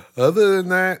 Other than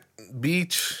that,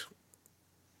 beach,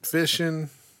 fishing,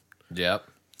 Yep.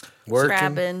 working.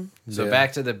 Scrapping. So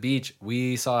back to the beach,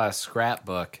 we saw a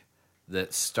scrapbook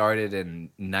that started in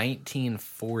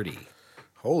 1940.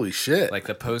 Holy shit. Like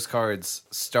the postcards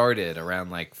started around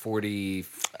like 41,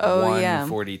 Oh, yeah.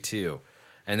 42.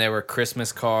 And there were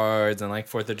Christmas cards and like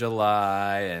 4th of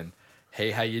July and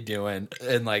hey, how you doing?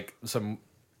 And like some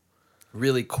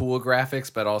really cool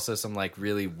graphics, but also some like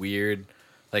really weird,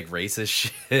 like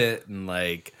racist shit and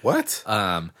like What?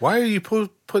 Why are you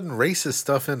putting racist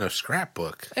stuff in a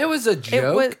scrapbook? it was a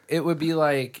joke. was- It would be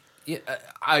like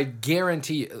I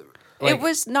guarantee like, It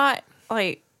was not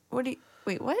like, wait,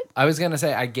 what? I was gonna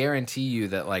say I guarantee you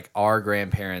that like our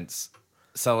grandparents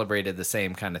celebrated the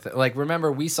same kind of thing. Like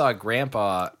remember we saw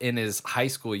Grandpa in his high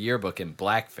school yearbook in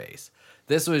blackface.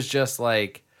 This was just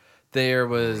like there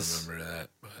was. I remember that.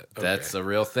 But okay. That's a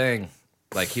real thing.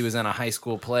 Like he was in a high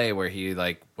school play where he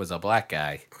like was a black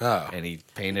guy, and he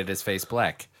painted his face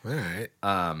black. All right.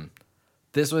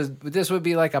 This would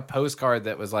be like a postcard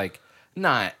that was like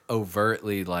not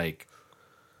overtly like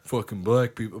fucking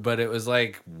black people, but it was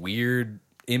like weird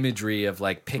imagery of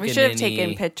like pickaninny. We should have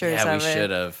taken pictures Yeah, of we it. should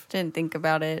have. Didn't think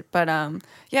about it. But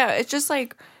yeah, it's just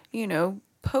like,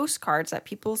 postcards that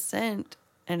people sent.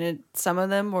 And some of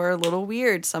them were a little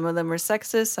weird. Some of them were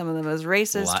sexist. Some of them was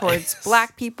racist towards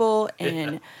black people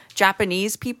and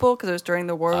Japanese people because it was during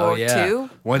the World War II.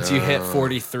 Once you hit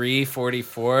 43,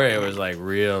 44, it was like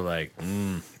real like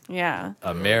Yeah.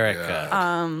 America.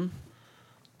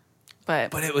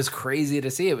 But But it was crazy to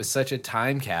see. It was such a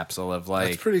time capsule of like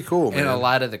That's pretty cool, man. And a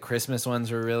lot of the Christmas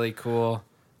ones were really cool.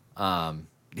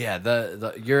 Yeah,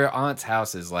 the your aunt's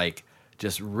house is like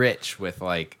just rich with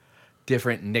like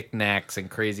different knickknacks and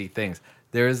crazy things.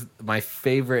 There's my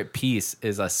favorite piece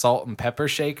is a salt and pepper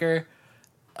shaker.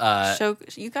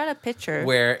 you got a picture.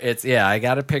 Where it's I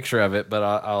got a picture of it, but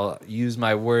I'll use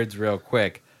my words real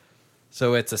quick.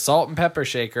 So it's a salt and pepper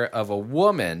shaker of a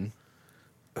woman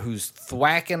who's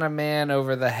thwacking a man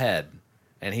over the head,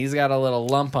 and he's got a little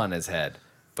lump on his head,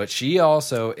 but she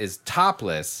also is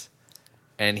topless,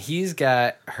 and he's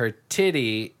got her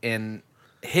titty in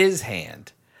his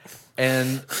hand,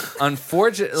 and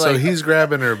unfortunately, So he's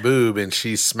grabbing her boob and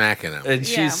she's smacking him. and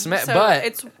Yeah. she's So but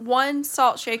it's one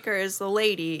salt shaker is the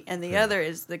lady and the other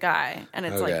is the guy. And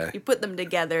it's Okay. like you put them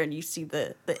together and you see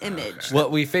the image.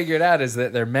 what we figured out is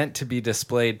that they're meant to be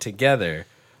displayed together.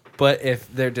 But if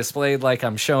they're displayed like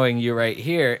I'm showing you right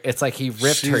here, it's like he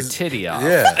ripped her She's- titty off.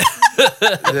 Yeah.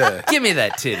 Yeah. Give me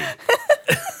that titty.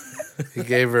 He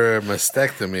gave her a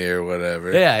mastectomy or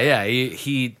whatever. Yeah.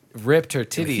 He ripped her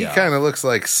titty He off. kind of looks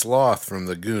like Sloth from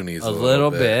the Goonies. A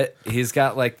little bit. He's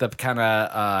got like the kind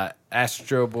of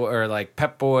Astro Boy or like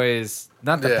Pep Boys,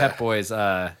 not the Yeah. Pep Boys,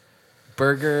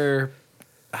 Burger.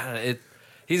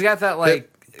 He's got that like.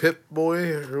 Pip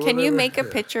Boy or whatever. Can you make a Yeah.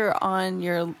 picture on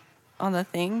the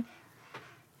thing?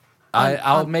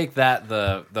 I'll make that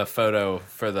the photo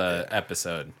for the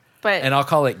episode, But and I'll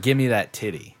call it "Gimme That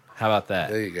Titty." How about that?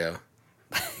 There you go.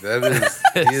 That is,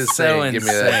 he is So saying, give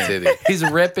me that insane. titty. He's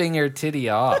ripping your titty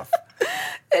off.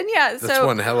 and yeah, That's so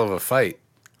one hell of a fight.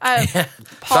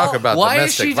 Talk about Why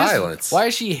is domestic she just- violence. Why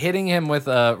is she hitting him with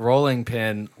a rolling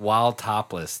pin while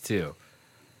topless too?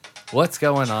 What's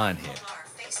going on here?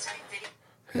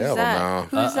 Who's Hell that?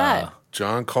 no. Who's that?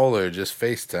 John Kohler just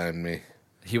FaceTimed me.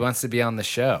 He wants to be on the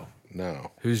show.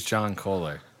 No. Who's John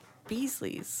Kohler?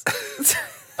 Beasley's.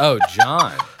 Oh,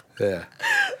 John. Yeah.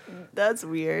 That's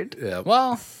weird. Yeah.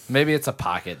 Well, maybe it's a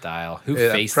pocket dial. Who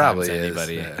Yeah, it FaceTimes probably is,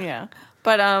 anybody? yeah. Yeah.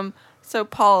 But so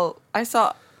Paul, I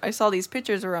saw these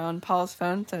pictures around Paul's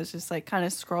phone, so I was just like kind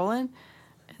of scrolling,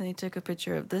 and they took a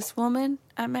picture of this woman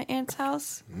at my aunt's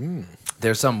house.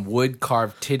 There's some wood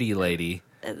carved titty lady.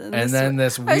 And then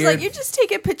this I was like, weird- you just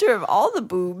take a picture of all the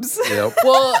boobs. Yep.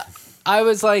 Well, I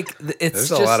was like, it's There's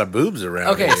just a lot of boobs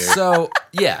around okay. here. So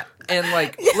yeah, and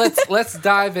like let's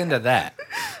dive into that.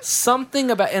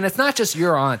 Something about, and it's not just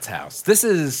your aunt's house.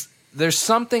 There's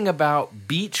something about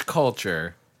beach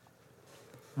culture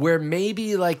where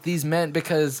maybe like these men,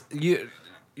 because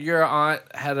your aunt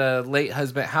had a late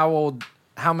husband.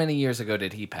 How many years ago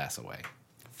did he pass away?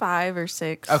 5 or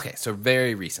 6. Okay, so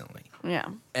very recently. Yeah.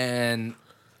 And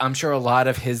I'm sure a lot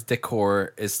of his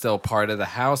decor is still part of the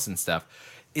house and stuff.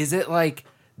 Is it like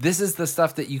this is the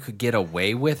stuff that you could get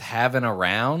away with having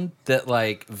around that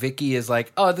like Vicky is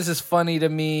like, oh, this is funny to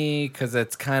me because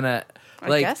it's kind of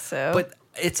like, I guess so. But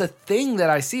it's a thing that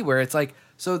I see where it's like,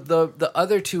 so the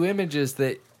other two images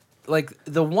that like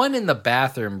the one in the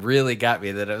bathroom really got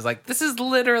me, that I was like, this is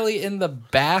literally in the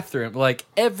bathroom. Like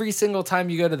every single time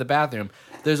you go to the bathroom,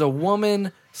 there's a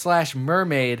woman /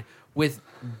 mermaid with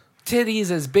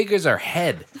titties as big as her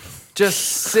head, just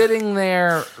sitting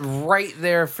there, right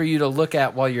there for you to look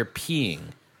at while you're peeing,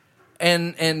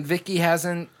 and Vicky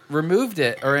hasn't removed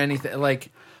it or anything.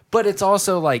 Like, but it's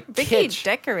also like Vicky kitsch.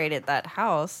 decorated that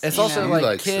house. It's you also know? He like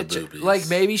likes the kitsch. boobies. Like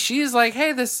maybe she's like,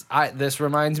 hey, this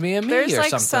reminds me of me There's or like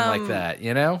something like some- that.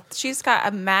 You know? She's got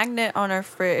a magnet on her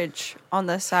fridge on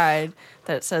the side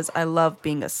that says, I love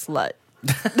being a slut.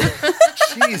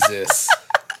 Jesus.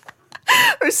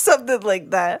 Or something like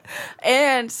that.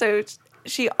 And so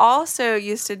she also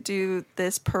used to do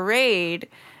this parade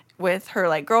with her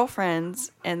like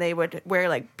girlfriends, and they would wear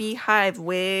like beehive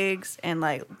wigs and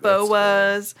like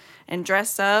boas and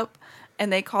dress up,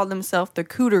 and they called themselves the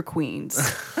Cooter Queens.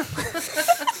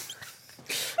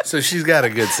 So she's got a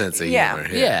good sense of Yeah.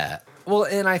 humor. Yeah. Well,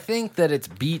 and I think that it's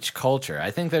beach culture.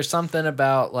 I think there's something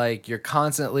about like you're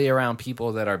constantly around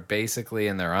people that are basically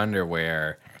in their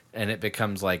underwear, and it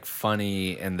becomes like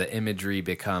funny, and the imagery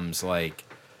becomes like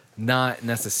not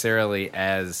necessarily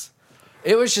as.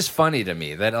 It was just funny to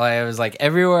me that I was like,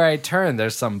 everywhere I turn,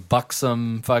 there's some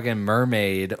buxom fucking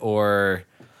mermaid,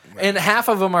 and half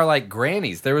of them are like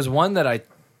grannies. There was one that I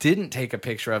didn't take a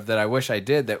picture of that I wish I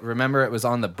did. That remember it was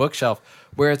on the bookshelf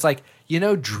where it's like, you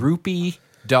know, Droopy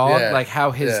Dog, Yeah, like how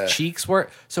his yeah. cheeks were.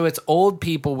 So it's old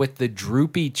people with the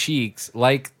droopy cheeks,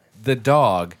 like the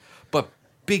dog, but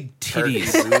big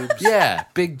titties. Perky boobs. Yeah,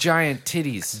 big giant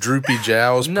titties. Droopy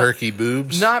jowls, No, perky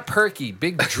boobs. Not perky,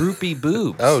 big droopy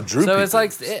boobs. Oh, droopy So it's like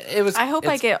boobs. it was. I hope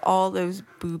I it's- get all those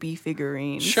booby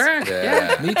figurines. Sure.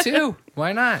 Yeah. Yeah, me too.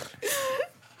 Why not?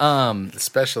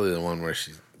 Especially the one where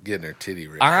she's getting her titty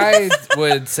ripped. I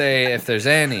would say if there's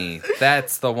any,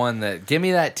 that's the one that give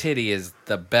me that titty is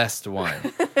the best one.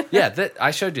 Yeah, that I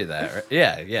showed you that. Right?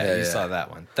 Yeah, you yeah. saw that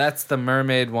one. That's the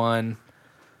mermaid one.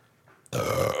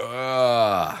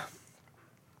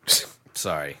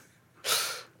 Sorry.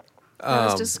 That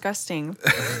was disgusting.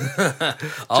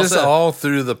 Just Also, all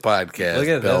through the podcast. look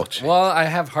at belch. that. Well, I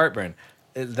have heartburn.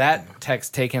 That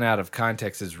text taken out of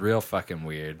context is real fucking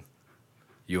weird.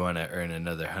 You want to earn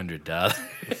another $100?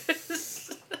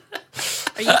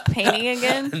 Are you painting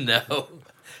again? No.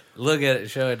 Look at it.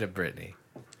 Show it to Brittany.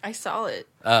 I saw it.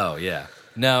 Oh yeah.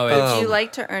 No, it's Would you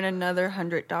like to earn another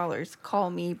 $100? Call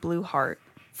me Blue Heart.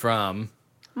 from.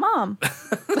 Mom.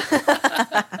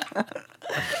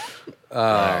 All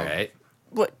right.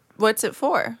 What's it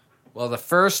for? Well, the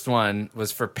first one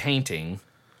was for painting,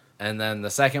 and then the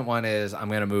second one is I'm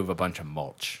gonna move a bunch of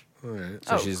mulch. All right.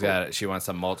 So Oh, she's cool. she wants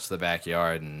to mulch the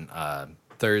backyard, and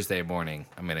Thursday morning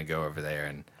I'm gonna go over there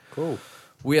and Cool.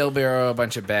 wheelbarrow a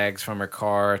bunch of bags from her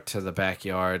car to the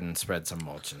backyard and spread some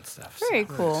mulch and stuff. So, Very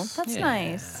cool. That's yeah,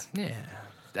 nice. Yeah,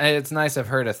 and it's nice of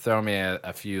her to throw me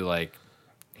a few like,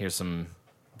 here's some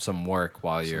work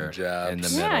while you're jobs. in the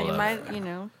middle. Yeah, you of,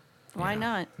 might, why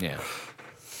not? Yeah.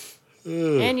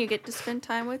 And you get to spend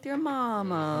time with your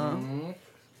mama.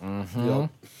 Yep.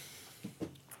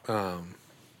 Yeah.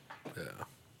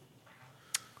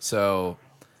 So,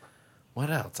 what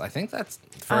else? I think that's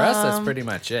for us. That's pretty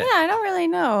much it. Yeah, I don't really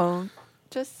know.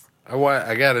 Just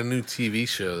I got a new TV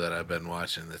show that I've been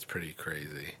watching that's pretty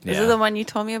crazy. Is Yeah. it the one you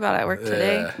told me about at work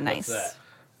today? Yeah. Nice.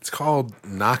 What's It's called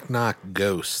Knock Knock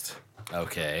Ghost.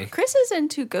 Okay. Chris is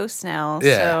into ghosts now,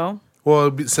 Yeah. so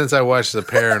Well, since I watched the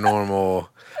paranormal,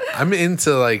 I'm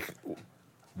into like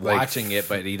Watching it,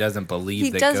 but he doesn't believe He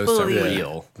that does ghosts believe. are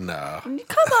real. no.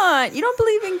 come on. You don't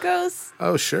believe in ghosts?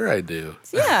 Oh, sure I do.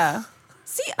 Yeah.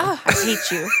 See, I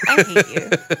hate you. I hate you.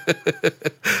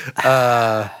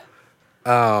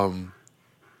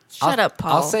 Shut up,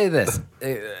 Paul. I'll say this: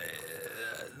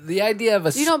 the idea of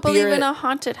a you don't believe in a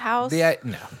haunted house?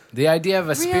 the idea of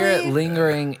a spirit Really?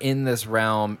 lingering in this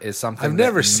realm is something I've that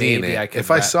never seen maybe it. I could If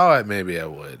I wrap- saw it, maybe I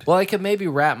would. well, I could maybe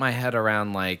wrap my head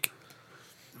around like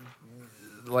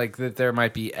that there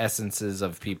might be essences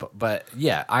of people, but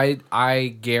yeah, I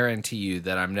guarantee you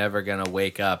that I'm never gonna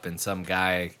wake up and some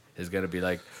guy is gonna be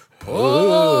like,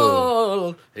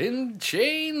 Paul in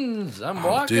chains. I'm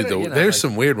walking. Dude, there's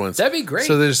some weird ones. That'd be great.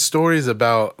 So there's stories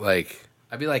about like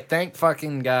I'd be like, thank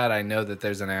fucking God, I know that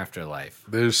there's an afterlife.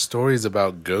 there's stories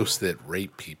about ghosts that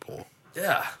rape people.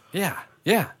 Yeah.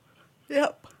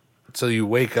 Yep. So you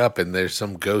wake up and there's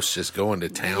some ghost just going to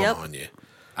town Yep. on you.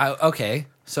 Okay,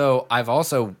 so I've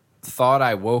also thought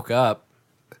I woke up.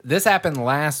 This happened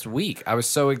last week. I was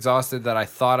so exhausted that I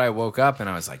thought I woke up and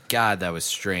I was like, God, that was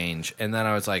strange. And then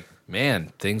I was like,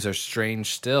 man, things are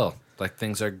strange still. Like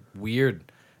things are weird.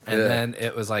 And Yeah. then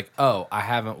it was like, oh, I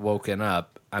haven't woken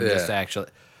up. I'm Yeah. just actually.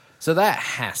 So that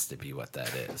has to be what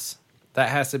that is. That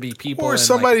has to be people Or in,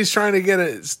 somebody's trying to get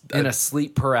in a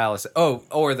sleep paralysis. Oh,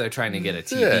 or they're trying to get a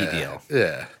TV deal.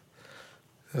 Yeah.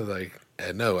 They're like,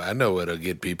 I know what'll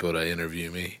get people to interview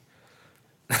me.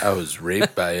 I was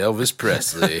raped by Elvis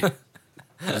Presley.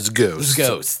 It's ghost.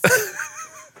 Ghost.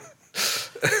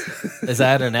 Is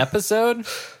that an episode?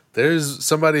 There's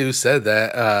somebody who said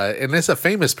that, and it's a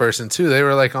famous person too. They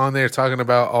were like on there talking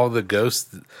about all the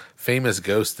famous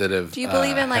ghosts that have. Do you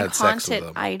believe in like had sex with haunted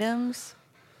them. items?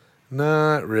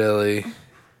 Not really.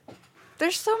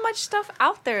 There's so much stuff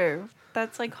out there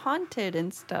that's like haunted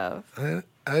and stuff.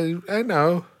 I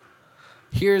know.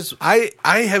 Here's I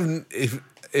have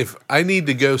if I need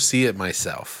to go see it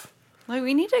myself. Like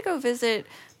we need to go visit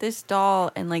this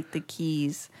doll and like the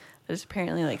keys. There's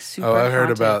apparently like super. Oh, I heard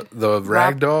haunted. about the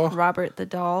rag doll. Robert the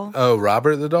doll. Oh,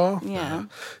 Robert the doll. Yeah.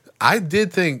 I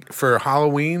did think for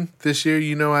Halloween this year.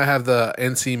 You know, I have the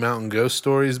NC Mountain Ghost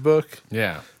Stories book.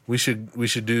 yeah. We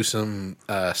should do some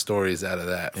stories out of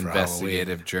that. For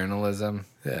Investigative journalism.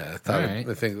 Halloween.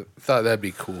 Yeah, I thought that'd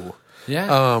be cool.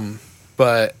 Yeah.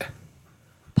 But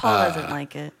Paul doesn't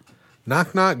like it.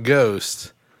 Knock Knock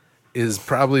Ghost is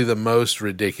probably the most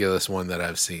ridiculous one that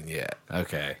I've seen yet.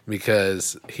 Okay.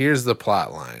 Because here's the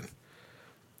plot line.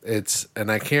 And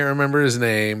I can't remember his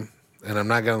name, and I'm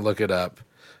not going to look it up,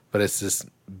 but it's this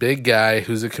big guy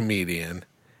who's a comedian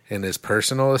and his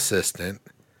personal assistant,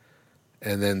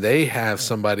 and then they have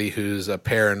somebody who's a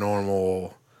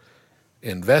paranormal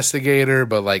investigator,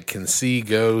 but like can see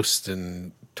ghosts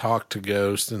and talk to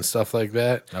ghosts and stuff like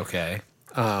that. Okay.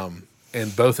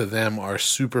 And both of them are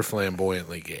super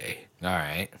flamboyantly gay. All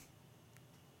right.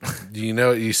 Do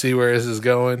you see where this is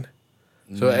going?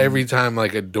 So every time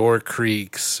like a door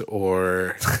creaks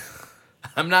or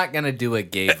I'm not gonna do a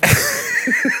gay voice.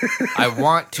 I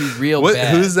want to real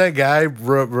bad. who's that guy?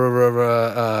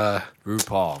 RuPaul.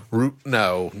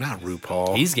 No, not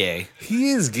RuPaul. He's gay. He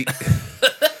is gay.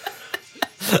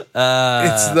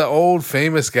 It's the old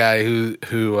famous guy who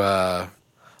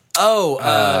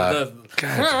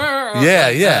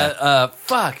yeah.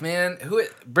 Fuck, man.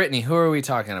 Brittany, who are we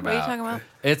talking about? What are you talking about?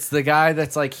 It's the guy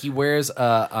that's like he wears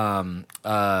like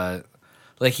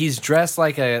he's dressed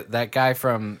like that guy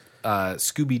from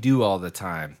Scooby Doo all the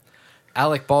time.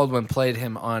 Alec Baldwin played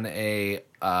him on a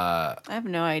I have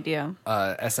no idea.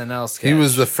 SNL sketch. He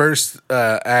was the first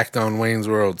act on Wayne's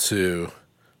World 2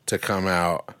 to come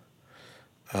out.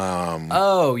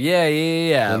 Oh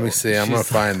yeah. Let me see. I'm gonna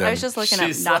find him. I was just looking up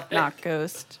she's Knock like- Knock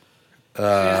Ghost. He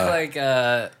was like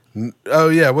Oh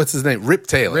yeah, what's his name? Rip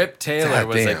Taylor. Rip Taylor God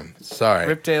was damn. Sorry.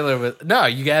 Rip Taylor was no.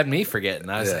 You had me forgetting.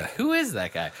 I was Yeah. like, who is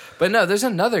that guy? But no, there's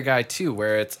another guy too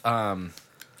where it's I'm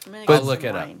gonna But- get I'll look some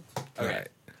it up. wine. okay.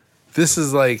 This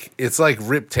is like it's like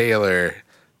Rip Taylor.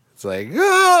 It's like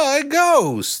a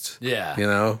ghost. Yeah. You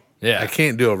know. Yeah. I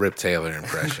can't do a Rip Taylor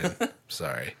impression.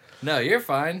 Sorry. No, you're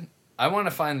fine. I want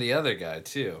to find the other guy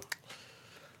too.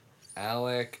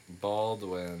 Alec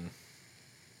Baldwin.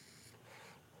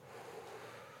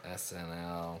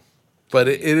 SNL. But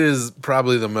it is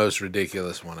probably the most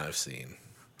ridiculous one I've seen.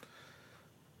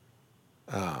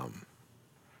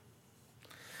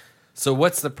 So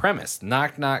what's the premise?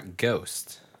 Knock knock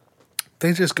ghost.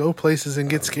 They just go places and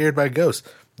get scared by ghosts.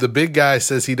 The big guy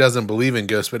says he doesn't believe in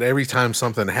ghosts, but every time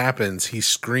something happens, he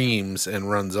screams and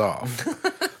runs off.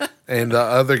 and the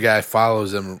other guy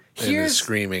follows him and Here's- is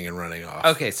screaming and running off.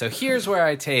 Okay, so here's where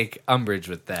I take umbrage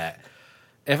with that.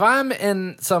 If I'm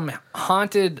in some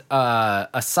haunted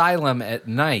asylum at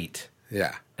night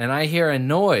Yeah. and I hear a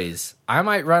noise, I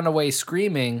might run away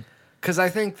screaming because I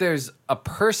think there's a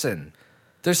person.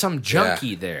 There's some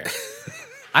junkie there.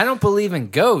 I don't believe in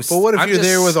ghosts. But what if I'm you're just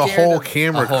there with a scared whole of-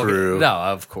 camera crew? No,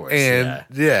 of course. And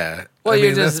yeah. I you're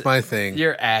mean, that's my thing.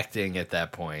 You're acting at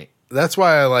that point. That's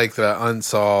why I like the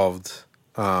unsolved,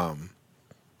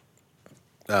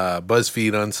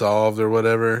 BuzzFeed Unsolved or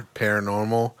whatever,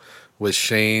 paranormal, with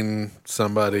Shane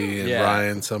somebody and Yeah.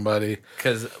 Ryan somebody.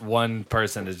 Because one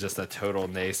person is just a total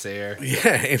naysayer.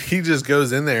 Yeah, and he just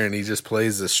goes in there and he just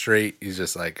plays the straight. He's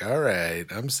just like, all right,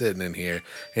 I'm sitting in here.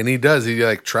 And he does. He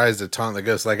like tries to taunt the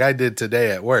ghost like I did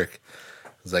today at work.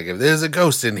 It's like, if there's a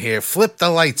ghost in here, flip the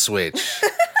light switch.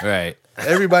 Right.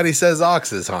 Everybody says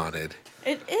Ox is haunted.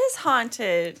 It is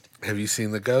haunted. Have you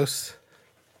seen the ghost?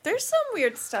 There's some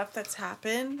weird stuff that's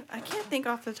happened. I can't think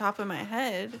off the top of my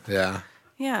head. Yeah.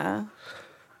 Yeah.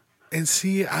 And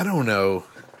see, I don't know.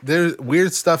 There's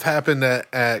weird stuff happened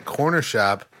at Corner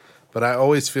Shop, but I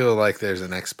always feel like there's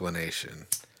an explanation.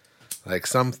 Like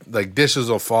some dishes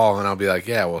will fall, and I'll be like,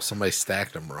 "Yeah, well, somebody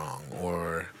stacked them wrong,"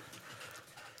 or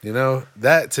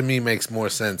that to me makes more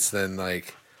sense than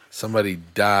like somebody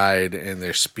died and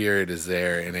their spirit is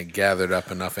there and it gathered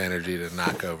up enough energy to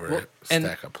knock over a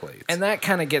stack of plates. And that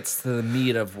kind of gets to the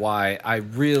meat of why I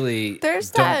really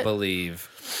There's don't that- believe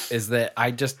is that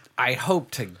I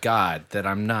hope to God that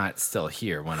I'm not still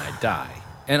here when I die.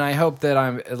 And I hope that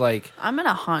I'm like, I'm going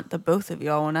to haunt the both of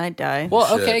y'all when I die. well,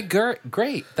 Should. okay,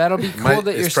 great. That'll be cool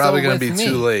that you're it's probably still gonna with be me.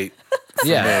 too late.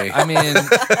 Yeah, me. I mean,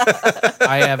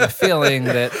 I have a feeling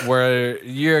that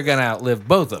you're gonna outlive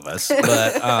both of us,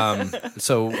 but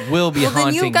so we'll be well, then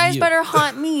haunting you guys better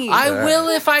haunt me. I will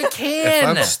if I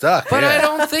can. If I'm stuck, but I yeah.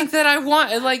 don't think that I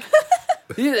want. Like,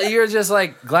 you're just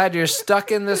like glad you're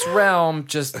stuck in this realm,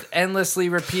 just endlessly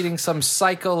repeating some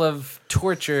cycle of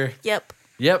torture. Yep.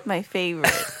 Yep. My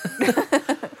favorite.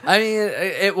 I mean,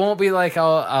 it won't be like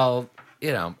I'll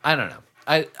I don't know.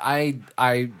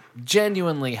 I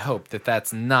genuinely hope that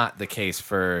that's not the case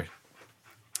for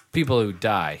people who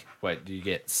die. What, do you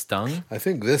get stung? I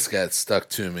think this got stuck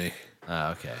to me.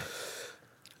 Oh, okay.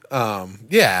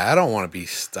 Yeah, I don't want to be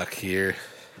stuck here.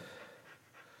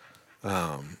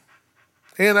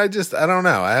 And I don't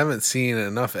know. I haven't seen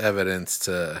enough evidence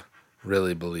to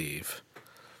really believe.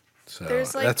 So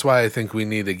There's, like, that's why I think we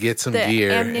need to get some The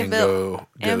gear and go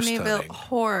ghost Amityville hunting.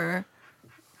 Horror.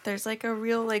 There's like a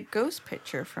real like ghost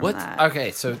picture from What's that.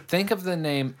 okay? So think of the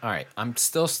name. All right, I'm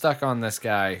still stuck on this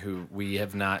guy who we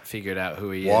have not figured out who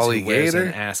he Wally is. Who wears Gator?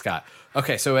 an ascot.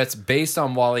 Okay, so it's based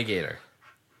on Wally Gator.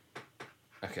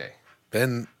 Okay,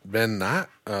 Ben not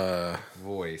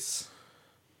voice.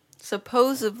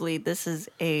 Supposedly, this is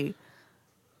a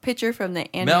picture from the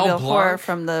Mel Amityville Horror Blanc?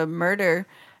 from the murder,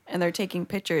 and they're taking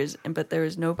pictures, but there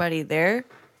was nobody there.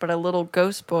 But a little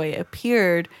ghost boy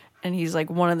appeared, and he's like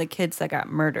one of the kids that got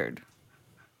murdered.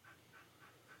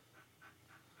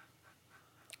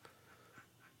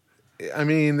 I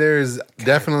mean, there's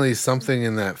definitely something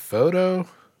in that photo.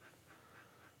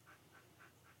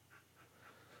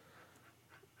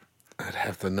 I'd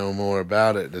have to know more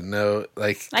about it to know,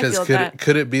 like, I because feel that.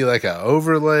 could it be like an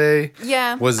overlay?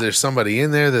 Yeah. Was there somebody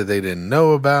in there that they didn't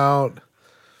know about?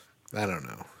 I don't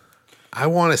know. I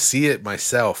want to see it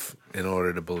myself in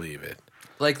order to believe it.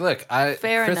 Like, look,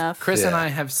 Fair enough. Chris and Yeah. I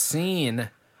have seen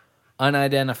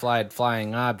unidentified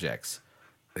flying objects.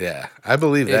 Yeah, I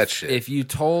believe that shit. If you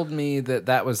told me that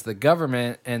that was the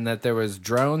government and that there was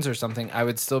drones or something, I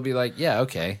would still be like, yeah,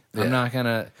 okay. Yeah. I'm not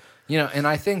gonna, and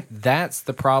I think that's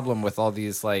the problem with all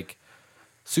these like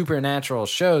supernatural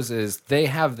shows is they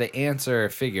have the answer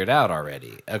figured out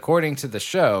already. According to the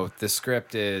show, the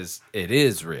script is it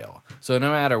is real. So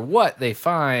no matter what they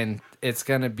find, it's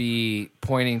gonna be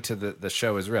pointing to the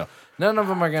show is real. None of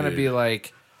them are gonna be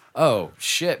like, oh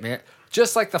shit, man.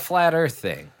 Just like the flat Earth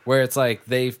thing, where it's like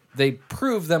they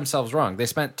prove themselves wrong. They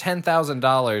spent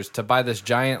 $10,000 to buy this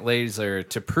giant laser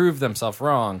to prove themselves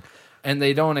wrong, and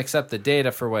they don't accept the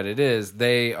data for what it is.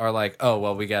 They are like, oh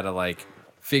well, we got to like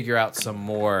figure out some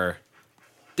more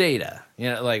data.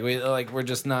 We're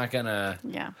just not gonna.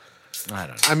 Yeah. I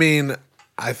don't know. I mean,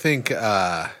 I think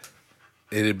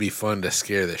it'd be fun to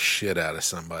scare the shit out of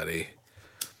somebody,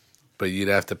 but you'd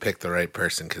have to pick the right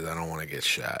person because I don't want to get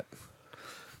shot.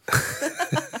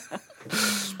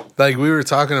 Like we were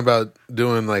talking about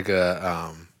doing like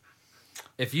a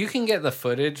If you can get the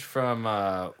footage from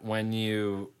when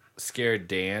you scared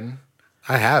Dan,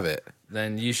 I have it.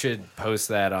 then you should post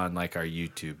that on like our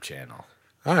YouTube channel.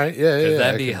 All right, yeah. 'Cause I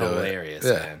that'd be can do it. hilarious,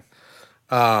 Yeah. man.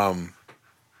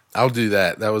 I'll do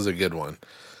that. That was a good one.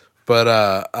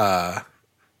 But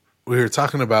we were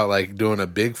talking about like doing a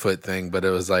Bigfoot thing, but it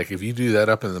was like if you do that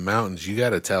up in the mountains, you got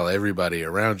to tell everybody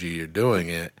around you you're doing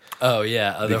it. Oh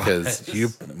yeah, Because you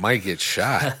might get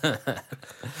shot.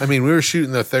 I mean, we were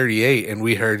shooting the 38 and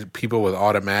we heard people with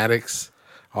automatics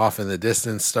off in the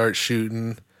distance start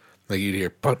shooting. Like you'd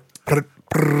hear,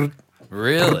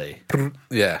 really.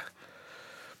 yeah,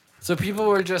 So people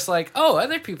were just like, "Oh,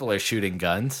 other people are shooting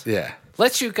guns. yeah,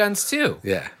 Let's shoot guns too."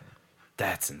 yeah,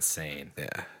 That's insane.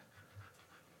 yeah.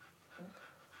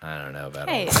 I don't know about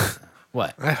Hey. all that.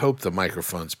 What? I hope the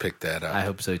microphones pick that up. I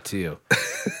hope so too.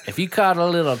 If you caught a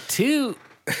little toot,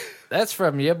 that's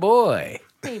from your boy.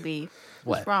 Baby.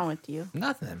 What? What's wrong with you?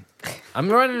 Nothing. I'm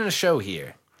running a show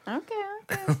here. Okay.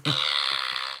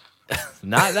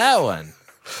 Not that one.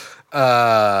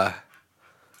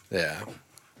 Yeah.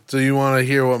 So you want to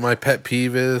hear what my pet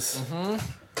peeve is? Mm-hmm.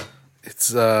 It's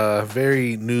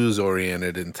very news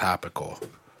oriented and topical.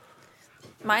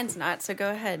 Mine's not, so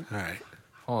go ahead. All right.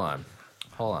 Hold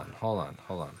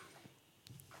on.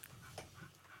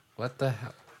 What the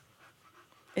hell?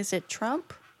 Is it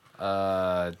Trump?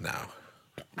 No.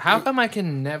 How come I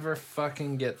can never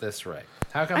fucking get this right?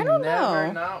 How come I don't never,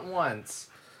 know. not once,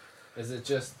 is it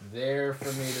just there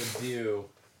for me to do,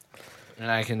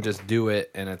 and I can just do it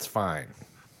and it's fine?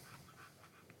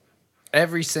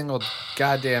 Every single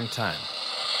goddamn time.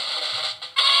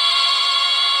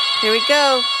 Here we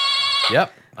go.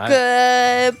 Yep.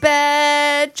 Good,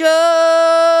 bad jokes.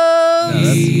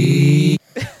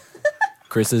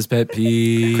 Chris's pet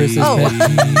peeve. Chris's Oh. pet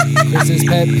peeve. Chris's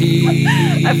pet peeve.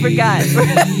 I forgot.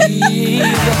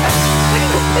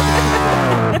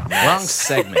 Wrong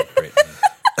segment, Brittany.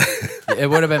 It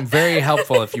would have been very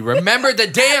helpful if you remembered the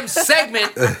damn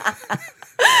segment. I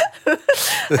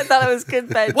thought it was good,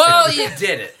 bad Well, you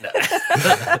did it. No.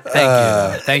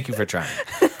 Thank you. Thank you for trying.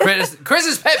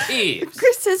 Chris's pet peeves.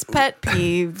 Chris's pet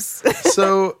peeves.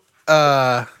 So,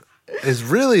 it's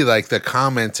really like the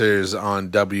commenters on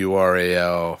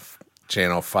WRAL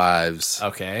Channel 5's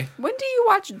Okay. When do you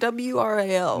watch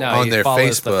WRAL? No, on he their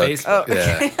follows the Facebook. Oh,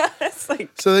 Yeah. okay. It's like,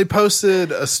 So they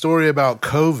posted a story about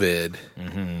COVID,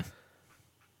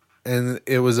 and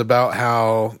it was about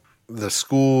how the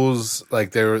schools,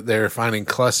 like they were finding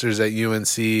clusters at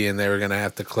UNC, and they were going to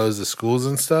have to close the schools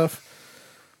and stuff.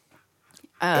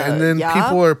 And then yeah.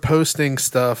 people are posting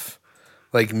stuff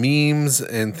like memes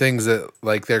and things that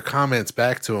like their comments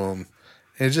back to them.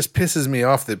 And it just pisses me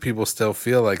off that people still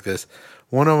feel like this.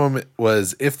 One of them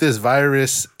was, if this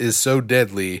virus is so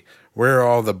deadly, where are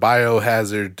all the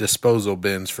biohazard disposal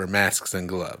bins for masks and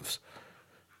gloves?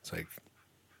 It's like,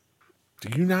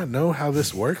 do you not know how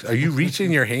this works? Are you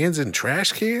reaching your hands in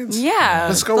trash cans? Yeah,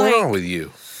 What's going like- on with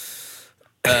you?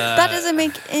 that doesn't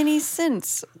make any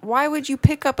sense. Why would you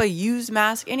pick up a used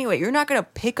mask anyway? You're not going to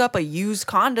pick up a used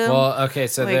condom. Well, okay,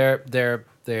 so Like-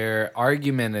 their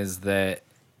argument is that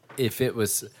if it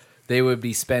was, they would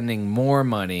be spending more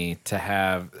money to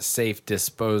have safe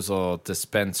disposal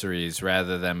dispensaries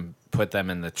rather than put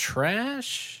them in the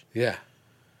trash. Yeah.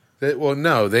 Well,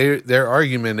 no, their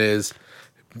argument is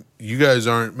you guys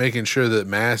aren't making sure that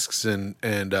masks and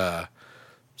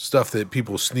stuff that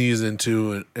people sneeze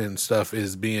into and stuff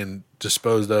is being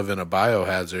disposed of in a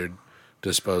biohazard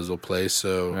disposal place.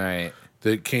 So Right.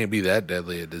 it can't be that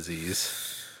deadly a disease.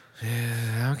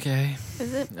 Okay.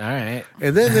 Is it? All right.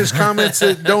 And then there's comments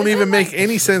that don't even make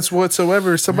any sense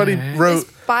whatsoever. Somebody Alright. wrote,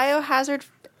 Is biohazard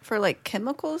for like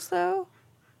chemicals though?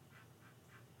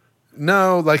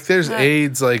 no, like there's Huh.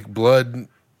 AIDS, like blood.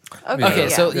 Okay,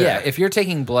 so Yeah. yeah, if you're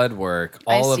taking blood work,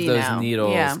 all of see those now.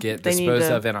 needles Yeah, get they need disposed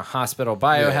to- of in a hospital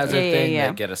biohazard Yeah, yeah, thing yeah.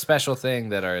 that get a special thing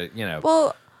that are,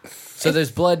 Well, so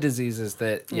there's blood diseases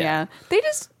that, yeah. They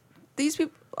just, these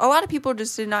people, a lot of people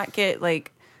just did not get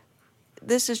like,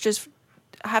 this is just,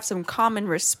 have some common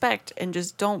respect and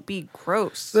just don't be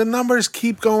gross. The numbers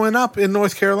keep going up in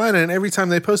North Carolina, and every time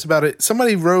they post about it,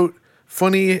 somebody wrote,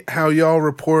 funny how y'all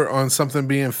report on something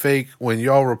being fake when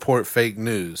y'all report fake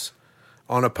news.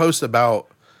 On a post about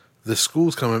the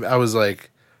schools coming, I was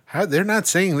like, how, they're not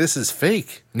saying this is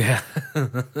fake. Yeah.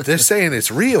 They're saying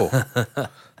it's real.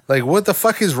 Like, what the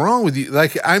fuck is wrong with you?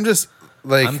 Like, I'm just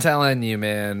like, I'm telling you,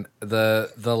 man, the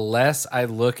less I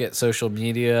look at social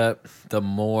media, the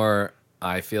more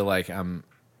I feel like I'm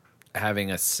having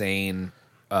a sane,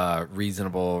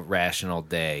 reasonable, rational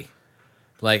day.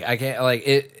 Like I can't like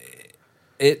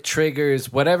it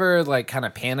triggers whatever like kind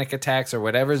of panic attacks or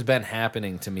whatever's been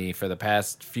happening to me for the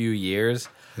past few years.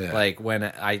 Yeah. Like when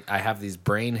I have these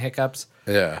brain hiccups.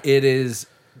 yeah. It is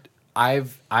I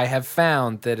have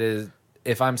found that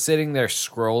if I'm sitting there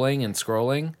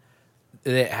scrolling,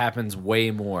 it happens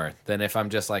way more than if I'm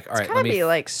just like, all right, It's gotta be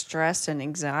like stress and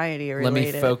anxiety let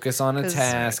related. me focus on a 'Cause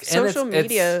task. Social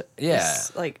media yeah.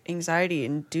 is like anxiety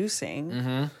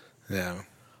inducing. Yeah.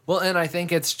 Well, and I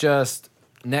think it's just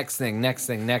next thing.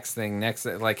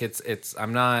 Like it's.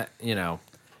 I'm not.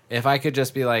 If I could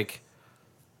just be like,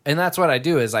 and that's what I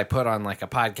do is I put on like a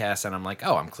podcast and I'm like,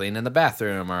 oh, I'm cleaning the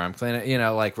bathroom or I'm cleaning.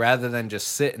 Like rather than just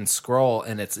sit and scroll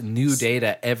and it's new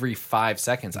data every 5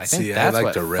 seconds. I think that's like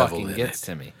what to revel fucking in gets it.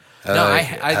 to me.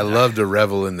 I love to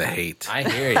revel in the hate. I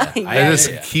hear you. I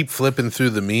just keep flipping through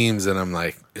the memes and I'm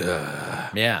like,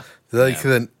 ugh. Yeah.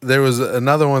 Then there was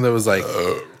another one that was like,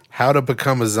 how to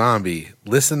become a zombie.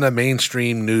 Listen to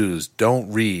mainstream news.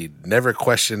 Don't read. Never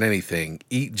question anything.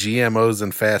 Eat GMOs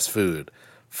and fast food.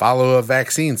 Follow a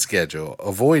vaccine schedule.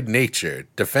 Avoid nature.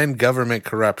 Defend government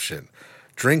corruption.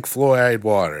 Drink fluoride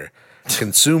water.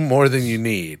 Consume more than you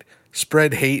need.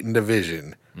 Spread hate and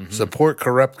division. Support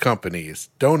corrupt companies.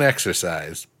 Don't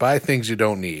exercise. Buy things you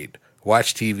don't need.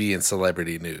 Watch TV and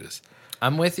celebrity news.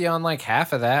 I'm with you on like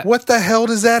half of that. What the hell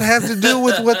does that have to do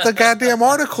with what the goddamn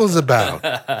article's about?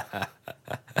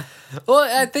 Well,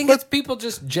 I think it's people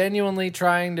just genuinely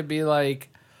trying to be like,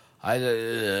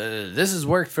 this has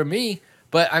worked for me.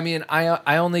 But I mean,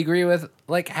 I only agree with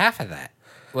like half of that.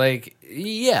 Like,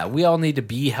 yeah, we all need to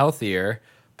be healthier.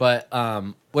 But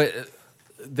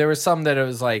there was some that it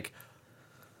was like,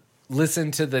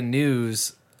 listen to the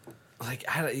news. Like,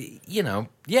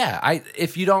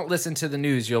 if you don't listen to the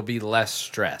news, you'll be less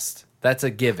stressed. That's a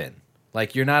given.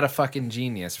 Like, you're not a fucking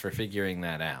genius for figuring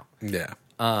that out. Yeah.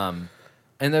 And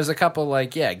there's a couple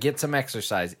like, get some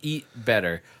exercise, eat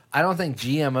better. I don't think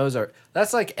GMOs are.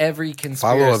 That's like every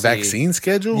conspiracy. Follow a vaccine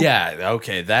schedule? Yeah,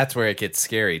 okay, that's where it gets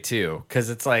scary too, because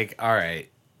it's like, all right,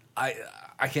 I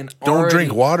can Don't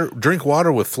drink water. Drink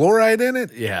water with fluoride in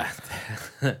it? Yeah.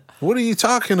 What are you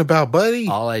talking about, buddy?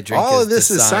 All I drink All is of this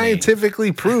is Dasani.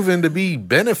 scientifically proven to be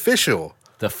beneficial.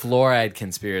 The fluoride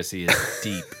conspiracy is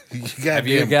deep. Have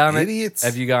you gone idiots?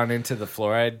 Have you gone into the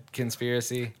fluoride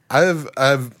conspiracy? I've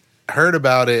heard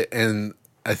about it, and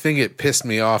I think it pissed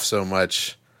me off so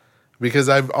much because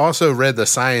I've also read the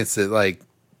science that like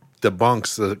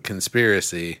debunks the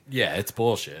conspiracy. Yeah, it's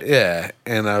bullshit. Yeah,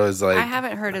 and I was like, I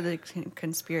haven't heard of the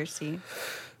conspiracy.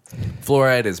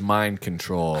 Fluoride is mind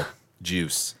control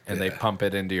juice, and they pump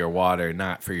it into your water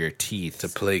not for your teeth to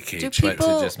placate Do you. but to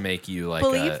people just make you like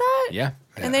believe that? Yeah.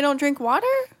 And they don't drink water?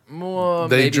 Well,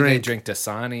 They maybe drink- they drink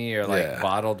Dasani or like Yeah.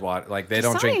 bottled water. Like they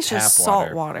don't drink Dasani's tap just water.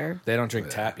 salt water. They don't drink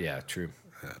tap. Yeah, true.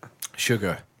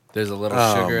 Sugar. There's a little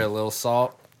Um, sugar, a little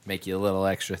salt, make you a little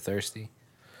extra thirsty.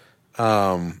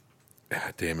 God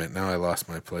damn it! Now I lost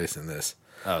my place in this.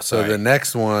 Oh, So sorry. the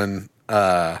next one,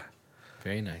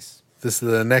 Very nice. this is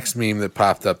the next meme that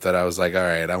popped up that I was like, all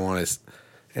right, I want to.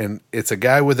 And it's a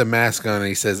guy with a mask on, and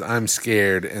he says, "I'm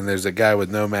scared." And there's a guy with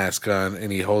no mask on,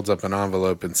 and he holds up an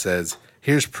envelope and says,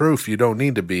 "Here's proof you don't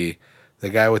need to be." The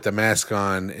guy with the mask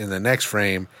on in the next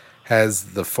frame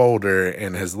has the folder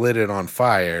and has lit it on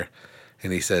fire,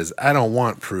 and he says, "I don't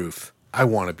want proof. I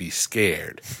want to be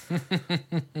scared."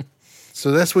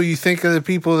 So that's what you think of the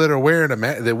people that are wearing a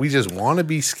mask, that we just want to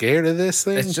be scared of this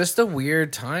thing? It's just a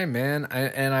weird time, man.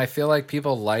 And I feel like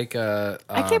people like I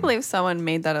can't believe someone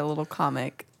made that a little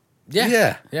comic.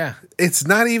 Yeah. It's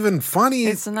not even funny.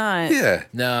 It's not. Yeah.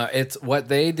 No, it's what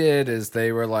they did is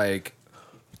they were like,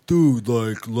 dude,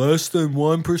 like less than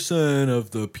 1%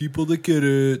 of the people that get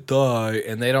it die.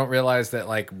 And they don't realize that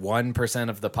like 1%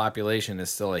 of the population is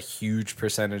still a huge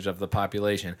percentage of the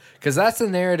population. Because that's the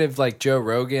narrative like Joe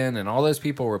Rogan and all those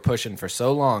people were pushing for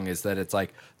so long, is that it's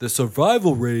like the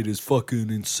survival rate is fucking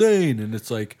insane. And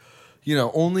it's like,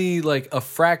 only like a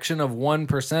fraction of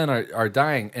 1% are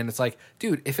dying. And it's like,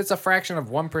 dude, if it's a fraction of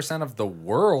 1% of the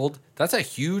world, that's a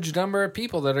huge number of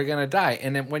people that are going to die.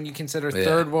 And then when you consider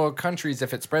third world countries,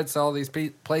 if it spreads to all these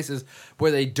places where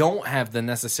they don't have the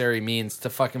necessary means to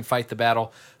fucking fight the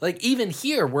battle, like even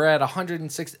here, we're at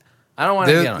 160. I don't want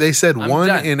to be on it. They said I'm one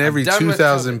done. in I'm every done with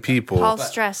 2,000 COVID. people. Paul's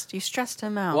stressed. You stressed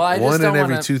him out. Well, I just One don't in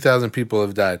every wanna- 2,000 people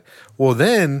have died. Well,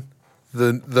 then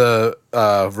the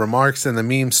remarks and the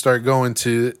memes start going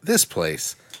to this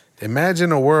place.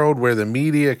 Imagine a world where the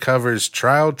media covers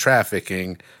child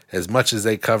trafficking as much as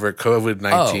they cover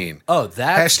COVID-19. Oh,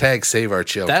 that's Hashtag save our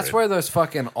children. That's where those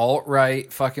fucking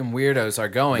alt-right fucking weirdos are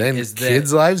going. then is that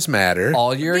kids' lives matter.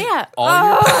 all your Yeah.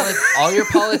 all your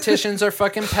politicians are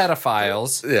fucking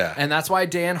pedophiles. Yeah. And that's why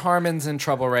Dan Harmon's in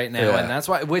trouble right now. Yeah. And that's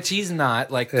why, which he's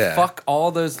not. Like, Yeah. fuck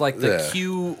all those, like, the Yeah.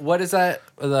 Q, what is that?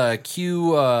 The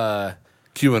Q,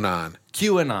 QAnon.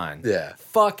 QAnon. Yeah.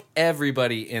 Fuck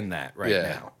everybody in that right Yeah.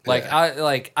 now. Like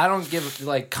Yeah. I don't give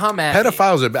come at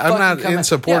Pedophiles me. are. I'm not Fucking come in at-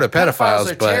 support of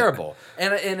pedophiles, are but terrible.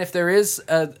 And if there is,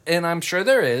 and I'm sure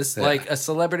there is, like a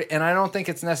celebrity, and I don't think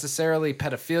it's necessarily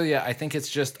pedophilia. I think it's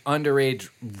just underage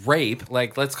rape.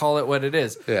 Like let's call it what it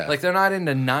is. Yeah. Like they're not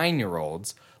into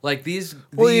 9-year-olds. Like these.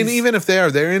 well, and these- even if they are,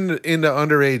 they're into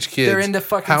underage kids. they're into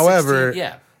fucking. However, 16,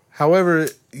 yeah. However,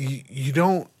 you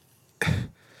don't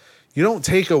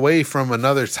take away from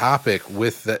another topic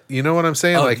with that. You know what I'm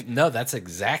saying? Oh, like no, that's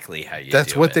exactly how you.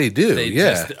 That's do what it. they do,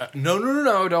 yeah. Just,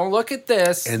 no, don't look at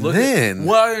this. And Look then-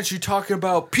 why aren't you talking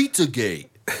about Pizzagate?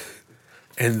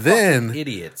 and then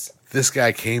Idiots. this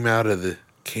guy came out of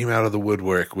the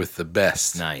woodwork with the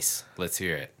best. Nice. Let's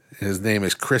hear it. His name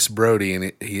is Chris Brody,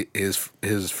 and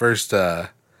his first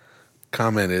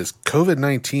comment is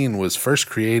COVID-19 was first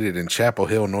created in Chapel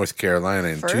Hill, North Carolina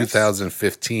in First?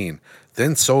 2015,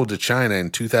 then sold to China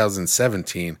in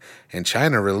 2017, and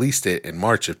China released it in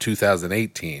March of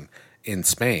 2018 in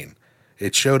Spain.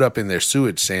 It showed up in their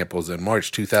sewage samples in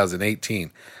March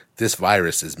 2018. This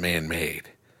virus is man-made.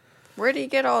 Where do you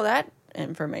get all that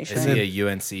information? Is he a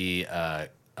UNC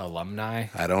alumni?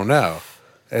 I don't know.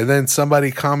 And then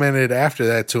somebody commented after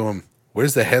that to him,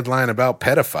 "Where's the headline about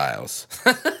pedophiles?"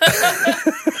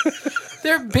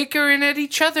 They're bickering at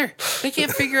each other. They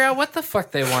can't figure out what the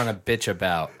fuck they want to bitch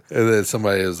about. And then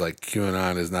somebody was like,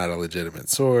 QAnon is not a legitimate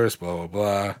source, blah, blah,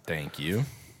 blah. Thank you.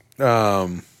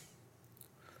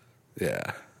 Yeah.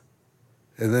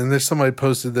 And then there's somebody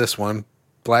posted this one,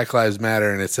 Black Lives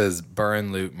Matter, and it says,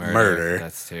 Burn, loot, murder. Murder.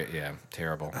 That's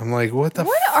terrible. I'm like, what the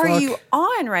What fuck? are you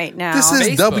on right now? This is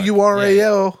Facebook.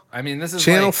 WRAL, I mean, this is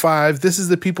Channel like, 5. This is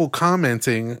the people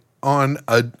commenting on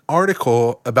an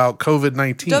article about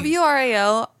COVID-19.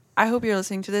 WRAL. I hope you're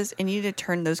listening to this and you need to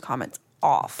turn those comments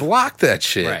off. Block that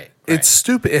shit. Right. It's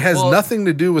stupid. It has Well, nothing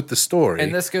to do with the story.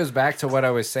 And this goes back to what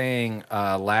I was saying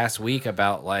last week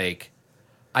about like,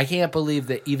 I can't believe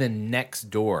that even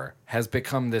Nextdoor has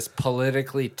become this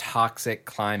politically toxic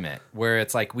climate where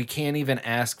it's like we can't even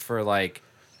ask for like,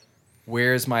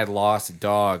 where's my lost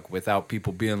dog without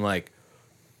people being like,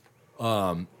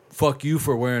 fuck you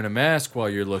for wearing a mask while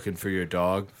you're looking for your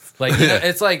dog. Like, you know,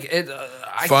 it's like it.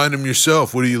 I Find them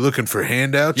yourself. What are you looking for?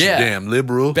 Handouts? Yeah. You damn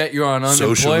liberal. bet you're on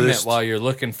unemployment Socialist. while you're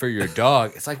looking for your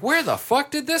dog. It's like, where the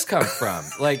fuck did this come from?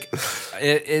 Like,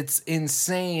 it's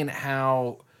insane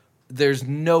how there's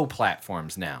no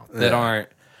platforms now that aren't.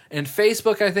 And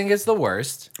Facebook, I think, is the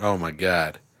worst. Oh my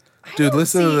god, I dude! don't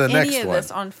Listen to see the any next of one.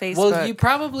 this on Facebook. Well, you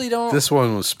probably don't. This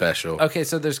one was special. Okay,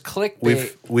 so there's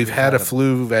clickbait. We've had a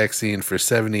flu vaccine for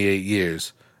 78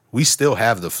 years. We still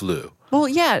have the flu. Well,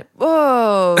 yeah.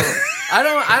 Whoa.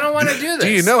 I don't want to do this. Do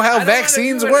you know how I don't wanna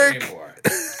vaccines do it work? anymore.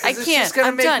 I It's can't. just gonna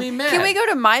I'm make done. me mad. Can we go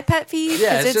to my pet peeve?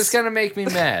 Yeah, 'Cause it's just gonna make me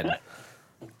mad.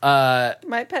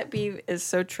 My pet peeve is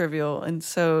so trivial and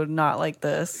so not like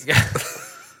this.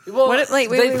 Well, What if- like,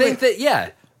 wait, they wait, think wait. that yeah.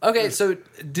 Okay, so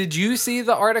did you see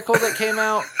the article that came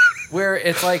out where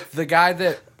it's like the guy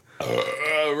that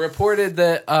reported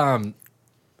that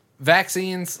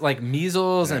vaccines like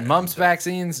measles and mumps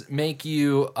vaccines make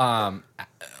you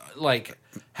like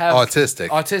have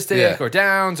Autistic. Yeah. or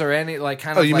Downs or any like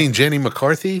kind Oh, of. you like, mean Jenny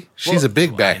McCarthy? She's a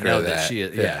big I backer know of that. she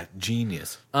is, yeah,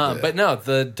 genius. But no,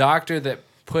 the doctor that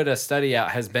put a study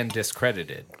out has been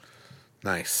discredited.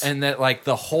 Nice. And that like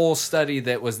the whole study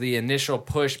that was the initial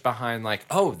push behind like,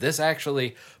 oh, this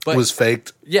actually but was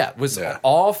faked. yeah, was Yeah.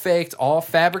 all faked, all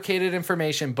fabricated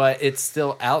information, but it's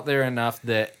still out there enough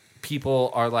that people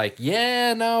are like,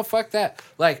 yeah, no, fuck that.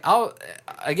 Like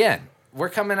we're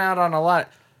coming out on a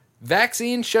lot.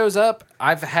 Vaccine shows up.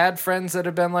 I've had friends that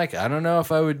have been like, I don't know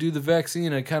if I would do the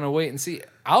vaccine. I kind of wait and see.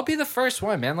 I'll be the first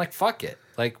one, man. Like, fuck it.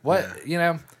 Like, what, you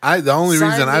know? The only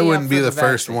Sign reason I me wouldn't up be for the the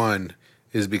first vaccine. one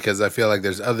is because I feel like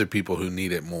there's other people who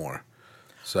need it more.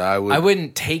 So I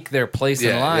wouldn't take their place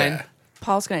in line. Yeah.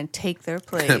 Paul's going to take their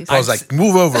place. Paul's like,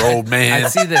 move over, old man.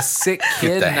 I'd see this sick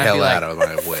kid the and I'd hell be like, out of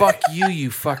my way. fuck you, you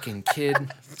fucking kid.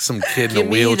 Some kid in Give a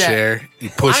me that. wheelchair. You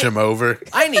push him over.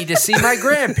 I need to see my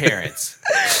grandparents.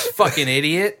 Fucking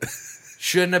idiot.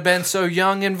 Shouldn't have been so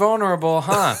young and vulnerable,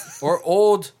 huh? Or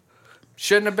old.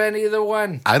 Shouldn't have been either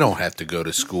one. I don't have to go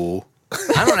to school.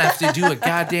 I don't have to do a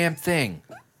goddamn thing.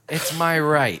 It's my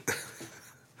right.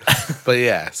 But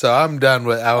yeah, so I'm done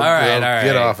with. I'll right.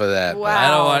 get off of that. Wow. I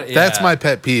don't want. That's yeah. my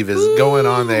pet peeve is going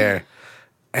on there,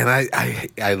 and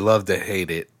I love to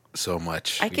hate it so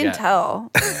much. I can got-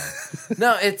 tell.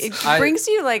 No, it's It I- brings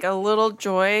you like a little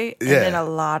joy and Yeah. then a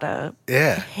lot of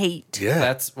yeah, hate. yeah.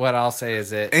 That's what I'll say.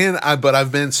 Is it? But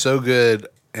I've been so good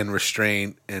and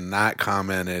restrained and not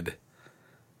commented.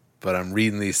 But I'm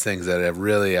reading these things that have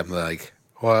really, I'm like,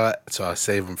 Well, so I'll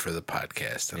save them for the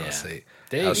podcast, and Yeah. I'll say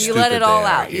There how you go. You let it stupid all they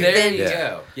are. out. Yeah. There Then- you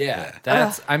go. Yeah,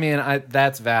 that's. I mean,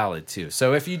 that's valid too.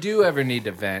 So if you do ever need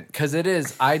to vent, because it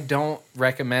is, I don't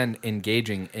recommend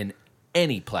engaging in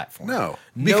any platform. No,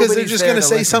 because they're Nobody's just there going to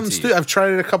say listen something to you. stupid. I've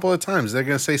tried it a couple of times. They're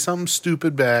going to say something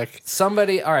stupid back.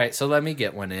 Somebody, all right, so let me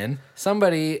get one in.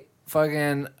 Somebody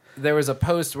fucking, there was a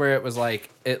post where it was like,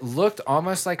 it looked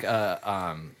almost like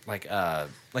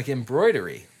like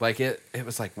embroidery. Like it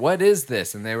was like, what is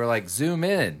this? And they were like, zoom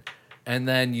in. And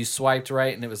then you swiped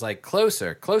right and it was like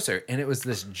closer. And it was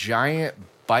this giant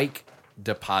bike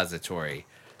depository.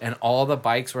 And all the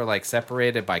bikes were like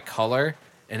separated by color.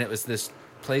 And it was this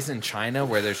place in China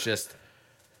where there's just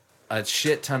a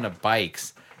shit ton of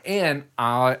bikes. And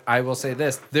I will say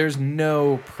this, there's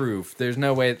no proof. There's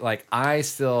no way, like, I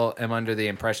still am under the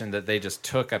impression that they just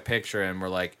took a picture and were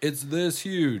like, it's this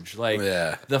huge. Like,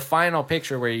 Yeah. the final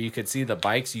picture where you could see the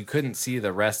bikes, you couldn't see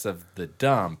the rest of the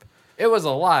dump. It was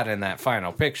a lot in that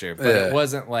final picture, but Yeah. it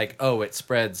wasn't like, oh, it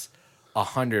spreads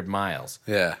 100 miles.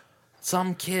 Yeah.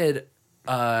 Some kid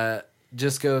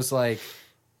just goes like,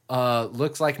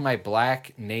 looks like my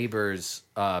black neighbor's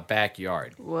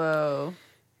backyard. Whoa.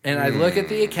 And I look at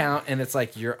the account and it's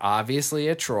like, you're obviously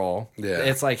a troll. Yeah.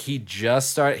 It's like he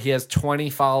just started, he has 20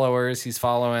 followers. He's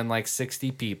following like 60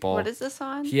 people. What is this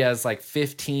on? He has like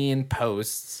 15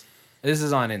 posts. This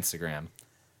is on Instagram.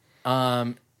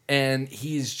 And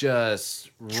he's just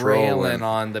Trolling. railing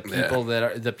on the people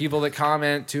the people that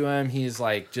comment to him. He's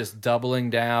like just doubling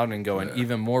down and going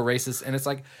even more racist. And it's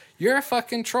like, you're a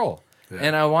fucking troll.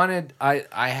 Yeah. And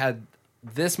I had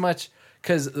this much,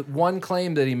 because one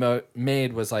claim that he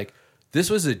made was like, this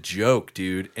was a joke,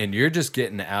 dude, and you're just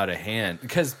getting out of hand.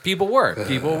 Because people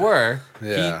were.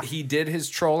 Yeah. He did his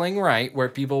trolling right, where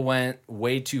people went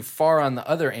way too far on the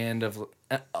other end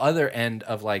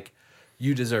of like,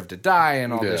 you deserve to die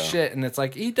and all this Yeah. shit. And it's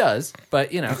like, he does,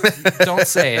 but you know, don't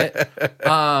say it.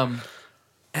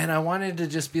 And I wanted to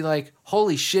just be like,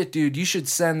 holy shit, dude, you should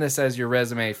send this as your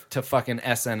resume to fucking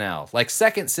SNL. Like,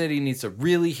 Second City needs to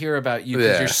really hear about you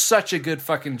because Yeah. you're such a good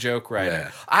fucking joke writer.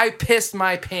 Yeah. I pissed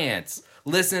my pants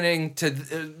listening to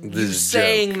you This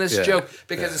saying joke. this Yeah. joke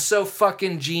because Yeah. it's so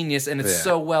fucking genius and it's Yeah.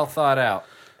 so well thought out.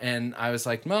 And I was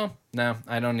like, well, no,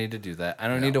 I don't need to do that. I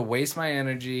don't need to waste my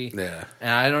energy. Yeah.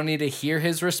 And I don't need to hear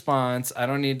his response. I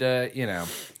don't need to, you know.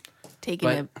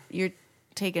 You're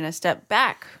taking a step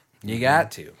back. You got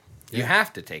to. You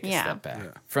have to take a Yeah. step back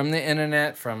from the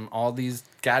internet, from all these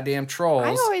goddamn trolls. I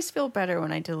always feel better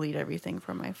when I delete everything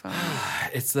from my phone.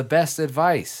 It's the best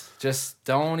advice. Just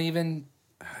don't even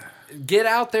get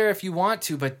out there if you want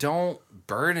to, but don't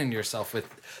burden yourself with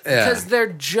because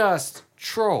they're just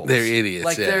trolls. They're idiots,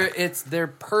 Like yeah. they're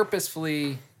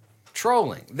purposefully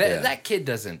trolling. That kid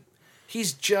doesn't.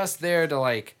 He's just there to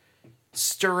like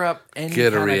stir up any Get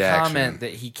a kind of reaction. comment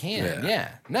that he can. Yeah. Yeah.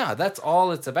 No, that's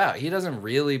all it's about. He doesn't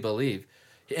really believe.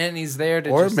 And he's there to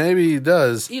Or just, maybe he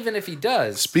does. even if he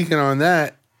does. Speaking on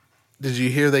that, did you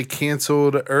hear they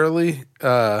canceled early?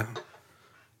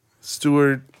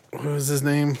 Stuart, what was his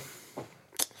name?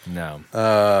 No.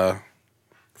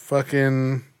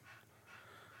 Fucking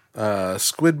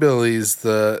Squidbillies,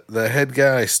 the head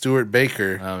guy, Stuart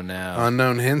Baker, Oh no.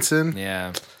 Unknown Henson.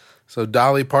 Yeah. So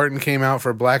Dolly Parton came out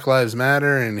for Black Lives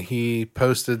Matter, and he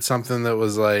posted something that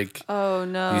was like, Oh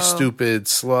no. "You stupid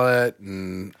slut,"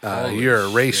 and Holy "You're a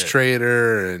race shit.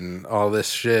 traitor," and all this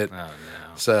shit. Oh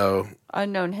no. So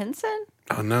Unknown Henson?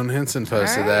 Unknown Henson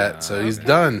posted Alright. that, so he's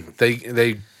done.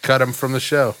 They cut him from the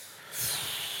show.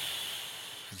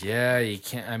 Yeah, you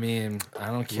can't. I mean, I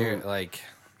don't care. Like,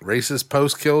 Racist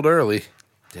post killed early.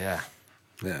 yeah.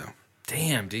 Yeah.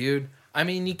 Damn, dude. I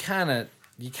mean, you kind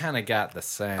of got the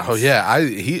sense. Oh yeah.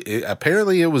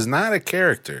 Apparently it was not a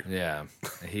character. Yeah.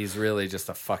 He's really just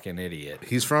a fucking idiot.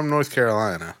 He's from North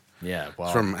Carolina. Yeah. Well,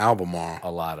 He's from Albemarle.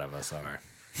 a lot of us are.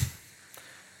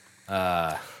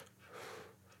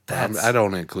 I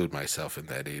don't include myself in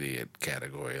that idiot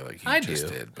category like you I just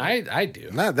do. did. but I do.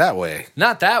 not that way.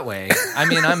 Not that way. I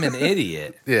mean, I'm an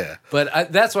idiot. Yeah.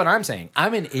 But that's what I'm saying.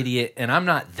 I'm an idiot, and I'm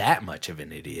not that much of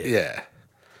an idiot. Yeah.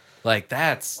 Like,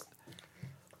 that's...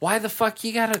 Why the fuck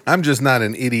you gotta... I'm just not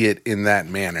an idiot in that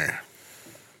manner.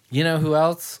 You know who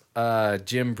else?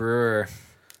 Jim Brewer.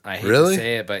 I hate Really? to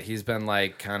say it, but he's been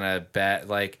like kind of bad.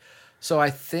 Like, so I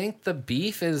think the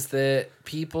beef is that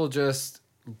people just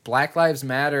Black Lives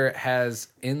Matter has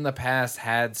in the past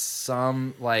had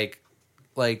some like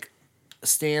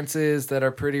stances that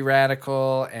are pretty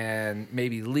radical and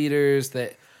maybe leaders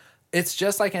that it's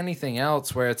just like anything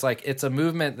else where it's like it's a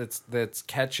movement that's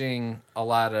catching a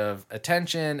lot of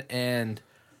attention and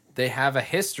they have a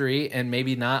history, and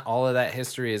maybe not all of that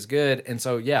history is good. And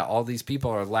so, yeah, all these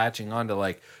people are latching on to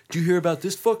like, do you hear about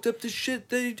this fucked up this shit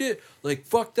that he did? Like,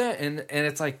 fuck that. And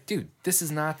it's like, dude, this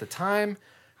is not the time.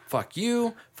 Fuck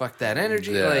you. Fuck that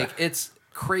energy. Yeah. Like, it's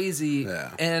crazy.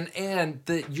 Yeah. And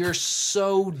that you're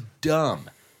so dumb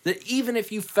that even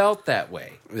if you felt that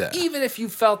way, even if you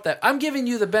felt that, I'm giving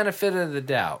you the benefit of the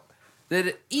doubt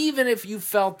that even if you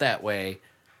felt that way,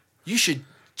 you should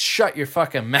shut your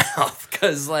fucking mouth,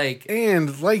 because like,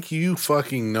 and like you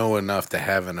fucking know enough to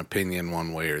have an opinion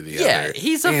one way or the other. yeah,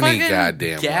 he's a any fucking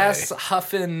goddamn gas way.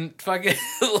 huffing fucking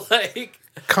like.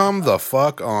 Come the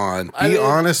fuck on. Be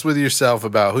honest with yourself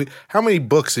about how many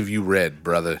books have you read,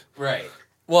 brother? Right.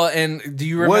 Well, and do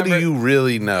you remember What do you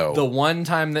really know? the one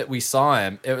time that we saw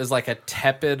him? It was like a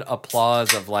tepid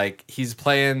applause of like he's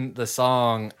playing the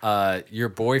song "Your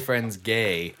Boyfriend's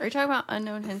Gay." Are you talking about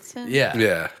Unknown Henson? Yeah.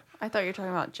 yeah. I thought you were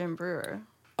talking about Jim Brewer.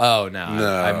 Oh no,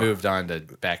 No. I moved on to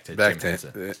back to Jim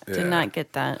Henson. Did not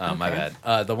get that. Oh, my Okay.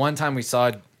 bad. The one time we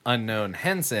saw Unknown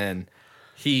Henson,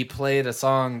 he played a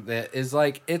song that is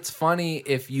like, it's funny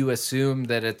if you assume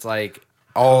that it's like,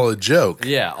 All a joke.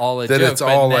 yeah, all a That joke. it's but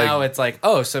all now like- it's like,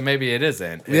 oh, so maybe it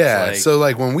isn't. It's Yeah, like- so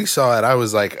like when we saw it, I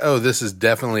was like, "Oh, this is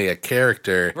definitely a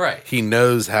character. Right. He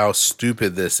knows how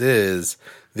stupid this is,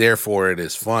 therefore it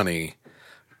is funny."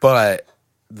 But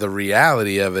the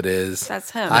reality of it is,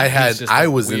 That's him. He's just I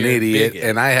a was an weird idiot, bigot.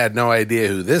 and I had no idea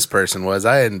who this person was.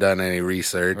 I hadn't done any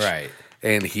research, Right.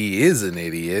 And he is an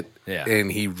idiot, Yeah.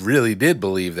 and he really did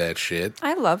believe that shit.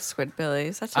 I love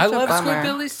Squidbillies. That's such I a love bummer.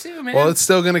 Squidbillies too, man. Well, it's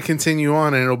still going to continue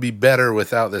on, and it'll be better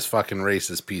without this fucking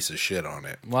racist piece of shit on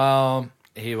it. Well,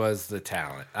 he was the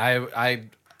talent. I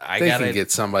They gotta can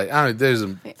get somebody. I don't, there's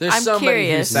There's I'm somebody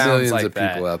curious. who sounds millions like of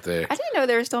that. people out there. I didn't know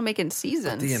they were still making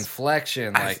seasons. The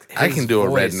inflection, like I his can do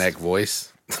voice, a redneck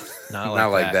voice. Not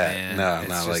Not like that. man. No, It's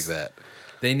not like just- that.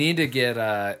 They need to get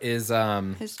His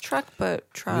truck boat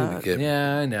truck. Get-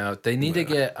 yeah, I know. They need to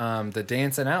get the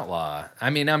Dancing Outlaw. I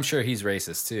mean, I'm sure he's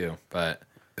racist too, but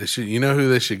They should, you know who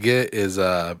they should get is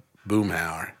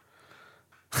Boomhauer.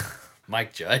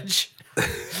 Mike Judge.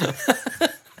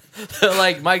 They're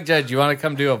like, Mike Judge, you want to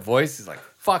come do a voice? He's like,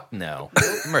 fuck no.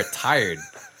 I'm retired.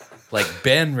 Like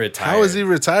Ben retired. How is he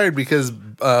retired? Because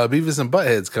Beavis and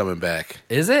Butthead's coming back.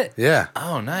 Is it? Yeah.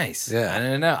 Oh, nice. Yeah. I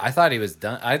didn't know. I thought he was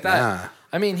done. I thought. Nah.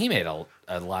 I mean, he made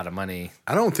a lot of money.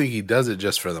 I don't think he does it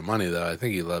just for the money, though. I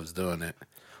think he loves doing it.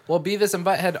 Well, Beavis and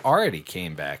Butthead already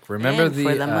came back. Remember And the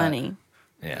for the money.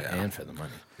 Yeah, and for the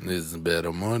money. Needs a bit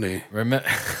of money. Remember.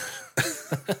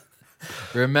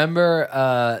 Remember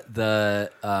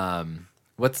the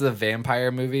what's the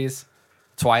vampire movies?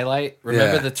 Twilight.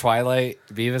 Remember Yeah. the Twilight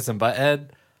Beavis and Butthead?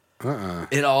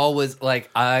 It all was like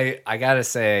I gotta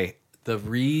say the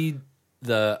redo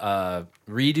of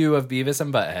Beavis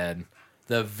and Butthead.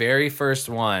 The very first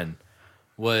one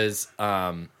was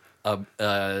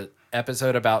a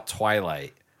episode about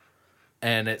Twilight,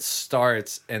 and it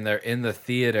starts and they're in the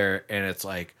theater and it's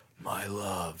like, my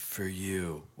love for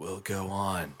you will go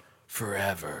on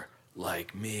forever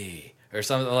like me, or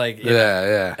something like, you know.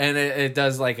 Yeah. And it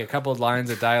does like a couple of lines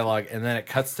of dialogue, and then it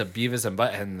cuts to Beavis and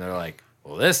Butthead, and they're like,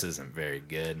 well, this isn't very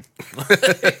good.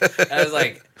 I was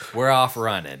like, we're off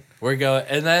running. We're going.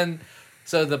 And then,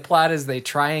 so the plot is they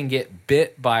try and get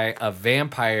bit by a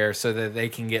vampire so that they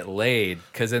can get laid.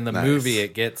 Because in the Nice. movie,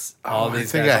 it gets all I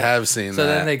these think guys. I have seen So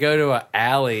that. then they go to an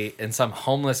alley, and some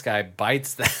homeless guy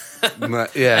bites them. Yeah, and then I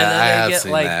they have get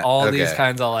seen like that. all Okay. these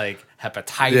kinds of like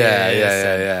hepatitis.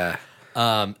 Yeah.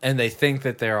 And they think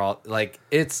that they're all like,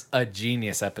 it's a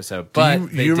genius episode. But you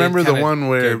they did remember the kinda one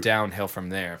where- go downhill from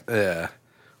there? Yeah.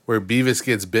 Where Beavis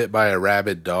gets bit by a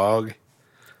rabid dog,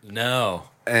 No.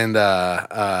 and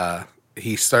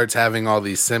he starts having all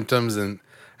these symptoms, and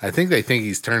I think they think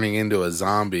he's turning into a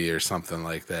zombie or something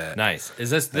like that. Nice. Is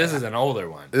this is an older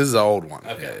one? This is an old one.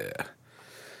 Okay.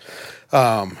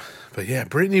 Yeah. But yeah,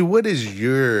 Brittany, what is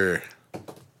your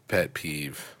pet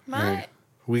peeve? My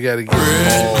We got to get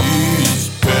Paul.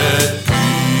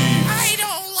 I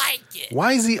don't like it.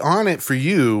 Why is he on it for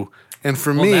you? And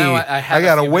for me, now I had I a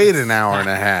got to few wait minutes. an hour and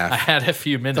a I half. had a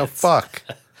few The minutes. fuck?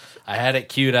 I had it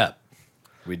queued up.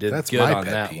 We did That's good my on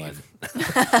pet that peeve. one.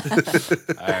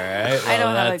 All right. I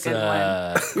don't have a that's, good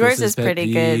one. Yours Chris's is pet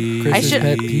pretty peeve. good. I Chris's should.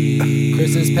 pet peeve.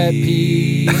 Chris's pet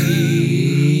peeve.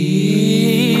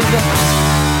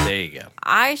 There you go.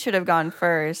 I should have gone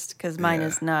first because mine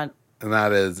is not.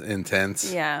 Not as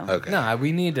intense. Yeah. Okay. No,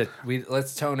 we need to.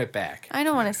 Let's tone it back. I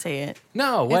don't want to say it.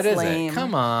 No, what It's is lame. it?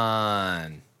 Come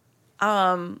on.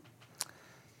 No.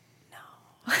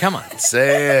 Come on.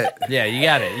 Say it. Yeah, you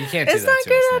got it. You can't do It's that not to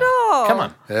good us at now. all. Come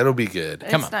on. That'll be good.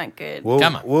 Come It's on. not good. We'll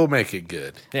Come on. we'll make it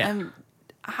good. Yeah.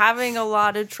 having a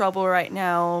lot of trouble right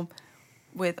now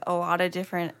with a lot of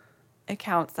different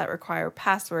accounts that require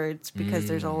passwords because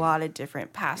there's a lot of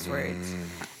different passwords.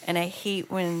 And I hate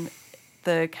when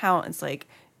the account is like,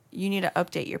 you need to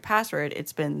update your password.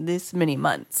 It's been this many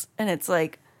months. And it's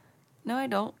like, no, I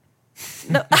don't.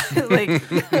 No, like,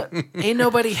 Ain't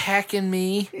nobody hacking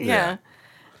me. yeah.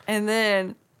 And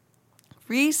then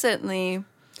recently,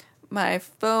 my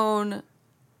phone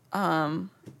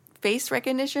face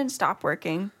recognition stopped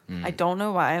working. I don't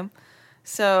know why.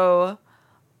 So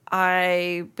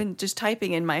I've been just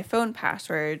typing in my phone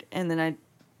password, and then I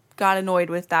got annoyed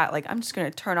with that. Like, I'm just going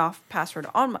to turn off password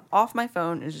off my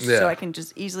phone just so I can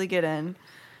just easily get in.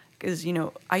 Because, you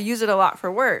know, I use it a lot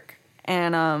for work.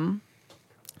 And,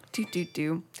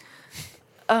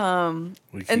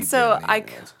 and so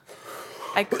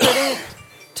I couldn't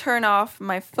turn off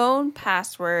my phone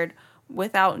password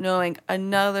without knowing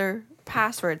another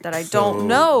password that I don't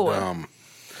know. Dumb.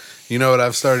 You know what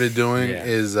I've started doing Yeah.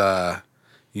 is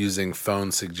using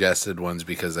phone suggested ones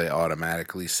because they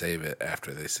automatically save it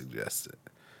after they suggest it.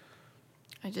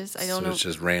 I don't So know. it's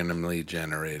just randomly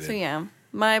generated. So yeah,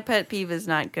 my pet peeve is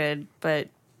not good, but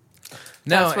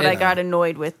No, that's what I got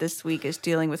annoyed with this week is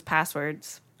dealing with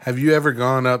passwords. Have you ever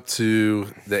gone up to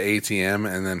the ATM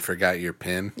and then forgot your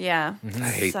PIN? Yeah, I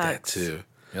hate that sucks. too.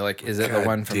 You're like, is it God the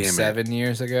one from damn it. 7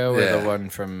 years ago or Yeah. the one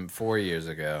from 4 years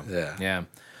ago? Yeah.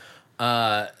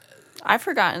 Yeah. I've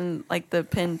forgotten like the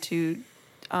pin to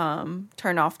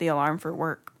turn off the alarm for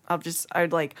work.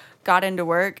 I'd like got into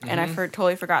work and I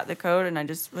totally forgot the code and I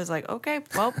just was like, okay,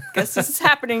 well, guess this is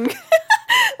happening.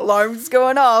 Alarm's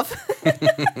going off.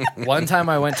 One time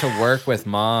I went to work with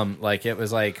mom, like it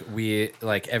was like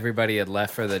everybody had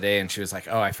left for the day and she was like,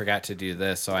 oh, I forgot to do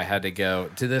this. So I had to go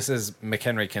to this is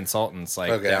McHenry Consultants, like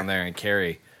Okay. down there in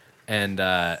Cary.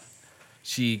 And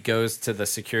she goes to the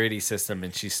security system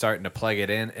and she's starting to plug it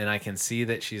in. And I can see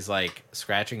that she's like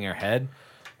scratching her head.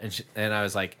 And I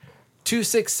was like,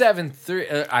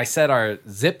 2673. I said our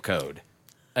zip code.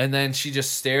 And then she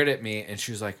just stared at me and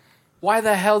she was like, why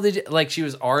the hell did you, like, she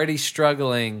was already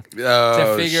struggling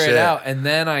to figure it out. And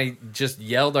then I just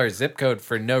yelled our zip code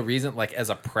for no reason, like as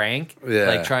a prank, Yeah.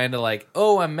 like trying to like,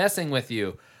 oh, I'm messing with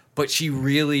you. But she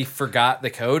really forgot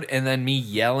the code. And then me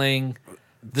yelling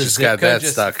the Just zip got code that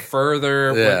just stuck.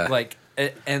 further, Yeah. with, like,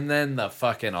 and then the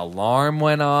fucking alarm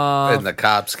went off. And the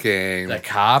cops came. The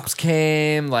cops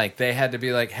came, like they had to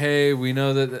be like, "Hey, we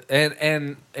know that,"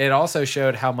 and it also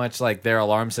showed how much like their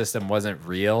alarm system wasn't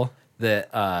real.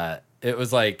 That it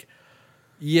was like,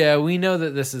 yeah, we know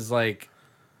that this is like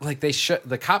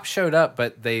the cops showed up,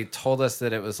 but they told us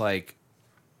that it was like,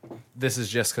 this is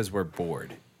just because we're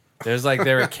bored. There's like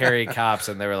they were Cary cops,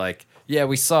 and they were like, yeah,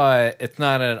 we saw it. It's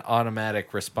not an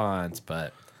automatic response,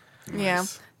 but Yeah.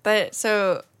 But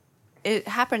so it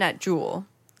happened at Jewel.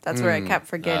 That's where I kept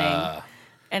forgetting.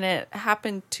 And it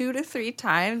happened 2 to 3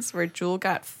 times where Jewel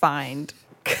got fined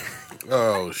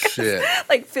Oh shit!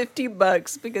 like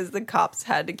 $50 because the cops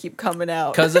had to keep coming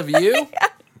out. because of you,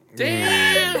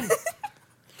 damn.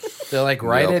 They're like,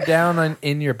 write Yep. it down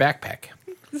in your backpack.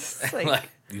 It's like,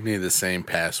 You need the same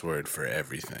password for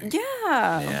everything.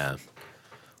 yeah. Yeah.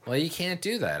 Well, you can't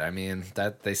do that. I mean,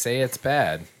 that they say it's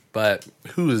bad, but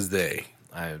Who is they?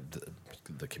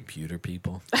 the computer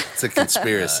people. It's a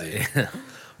conspiracy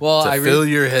Well, to I fill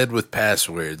your head with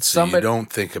passwords so Somebody- you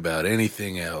don't think about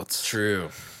anything else. true.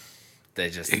 They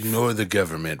just Ignore the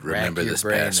government. Remember your this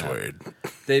brain up. password.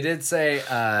 They did say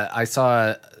I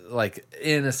saw like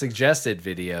in a suggested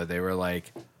video. They were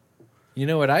like, you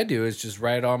know what I do is just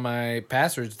write all my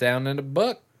passwords down in a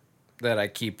book that I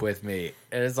keep with me.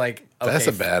 And it's like, okay, That's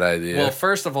a bad idea. Well,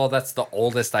 first of all, that's the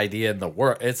oldest idea in the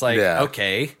world. It's like, Yeah.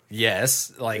 okay,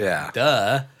 yes, like, Yeah.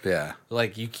 duh. yeah,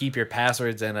 Like you keep your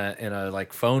passwords in a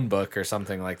like phone book or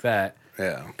something like that.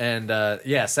 yeah. And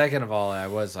yeah, second of all, I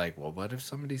was like, well, what if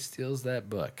somebody steals that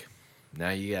book?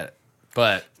 Now you got it.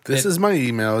 But This is my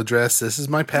email address. This is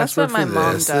my That's password what my for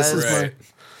mom this. This is does. Right.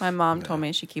 My mom told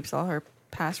me she keeps all her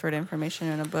password information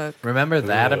in a book. remember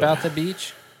that Ugh. about the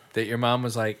beach? That your mom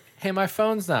was like, hey, my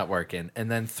phone's not working. And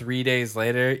then 3 days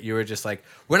later, you were just like,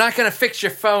 we're not going to fix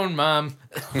your phone, Mom.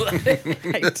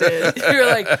 I did. You were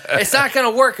like, it's not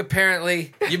going to work,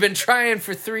 apparently. You've been trying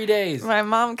for 3 days. My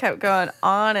mom kept going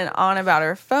on and on about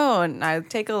her phone. And I would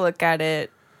take a look at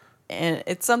it, and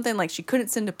it's something like she couldn't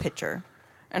send a picture.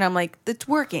 And I'm like, it's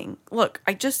working. Look,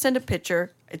 I just sent a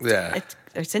picture. I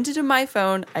sent it to my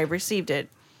phone. I received it.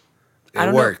 I It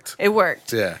don't worked. know. It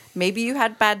worked. Yeah. Maybe you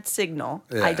had bad signal.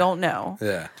 Yeah. I don't know.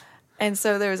 Yeah. And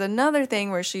so there was another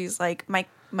thing where she's like, my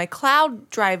my cloud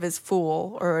drive is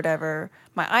full or whatever.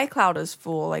 My iCloud is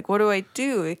full. Like, what do I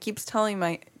do? It keeps telling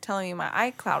me my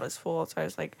iCloud is full. So I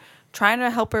was like trying to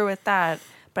help her with that.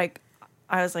 But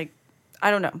I was like, I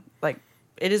don't know. Like,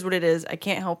 it is what it is. I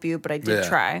can't help you, but I did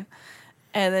try.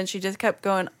 And then she just kept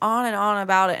going on and on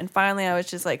about it. And finally I was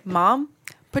just like, Mom,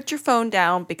 put your phone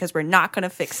down because we're not going to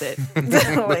fix it.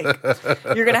 Like,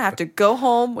 you're going to have to go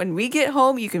home. When we get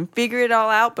home, you can figure it all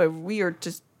out. But we are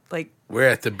just like... We're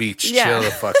at the beach. Yeah. Chill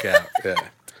the fuck out. Yeah.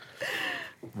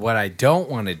 What I don't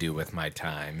want to do with my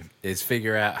time is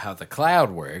figure out how the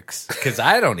cloud works because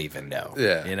I don't even know.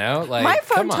 Yeah. You know? Like, my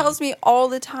phone come on. tells me all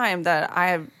the time that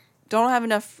don't have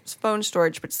enough phone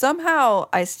storage, but somehow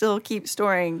I still keep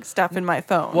storing stuff in my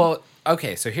phone. Well,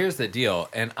 okay, so here's the deal,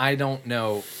 and I don't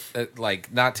know,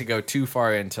 like, not to go too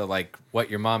far into, like, what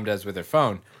your mom does with her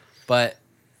phone, but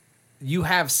you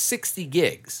have 60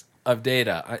 gigs of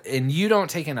data, and you don't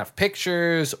take enough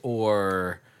pictures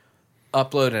or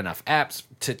upload enough apps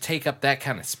to take up that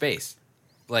kind of space.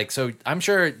 Like, so I'm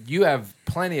sure you have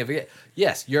plenty of it.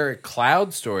 Yes, your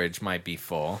cloud storage might be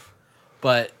full,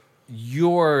 but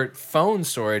your phone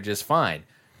storage is fine.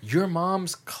 Your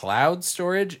mom's cloud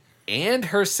storage and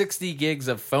her 60 gigs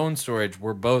of phone storage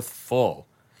were both full.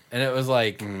 And it was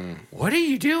like, what are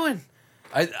you doing?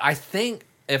 I think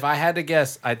if I had to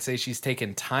guess, I'd say she's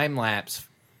taken time-lapse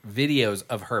videos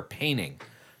of her painting.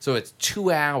 So it's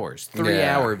 2 hours,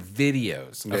 3-hour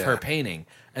videos of her painting.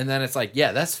 And then it's like,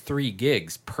 yeah, that's 3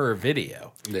 gigs per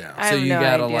video. Yeah. I So have you no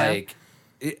gotta idea. like,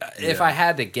 if I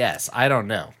had to guess, I don't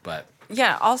know, but...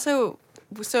 Yeah, also,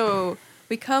 so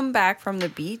we come back from the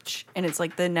beach and it's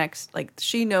like the next, like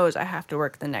she knows I have to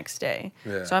work the next day.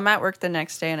 Yeah. So I'm at work the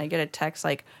next day and I get a text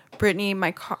like, Brittany,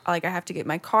 my car, like I have to get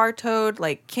my car towed.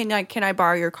 Like, can I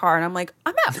borrow your car? And I'm like,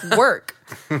 I'm at work.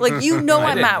 Like, you know,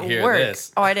 I I'm didn't at hear work.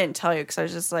 this. Oh, I didn't tell you because I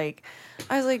was like,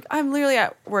 I'm literally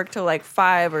at work till like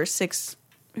 5 or 6,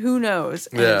 who knows?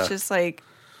 And Yeah. it's just like,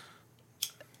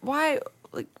 why,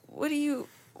 like, what do you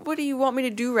want me to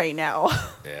do right now?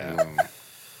 Yeah.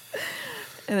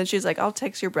 And then she's like, I'll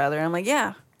text your brother. And I'm like,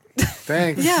 yeah.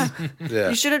 Thanks. Yeah. Yeah.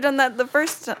 You should have done that the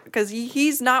first time because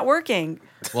he's not working.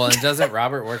 Well, and doesn't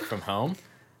Robert work from home?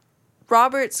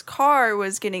 Robert's car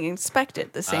was getting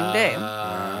inspected the same day.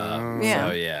 Yeah.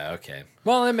 So, yeah, okay.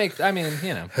 Well, it makes, I mean,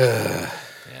 you know. Yeah.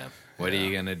 What are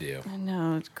you going to do? I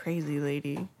know, it's crazy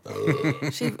lady.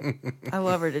 I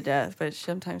love her to death, but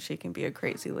sometimes she can be a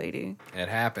crazy lady. It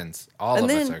happens. All of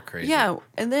us are crazy. Yeah,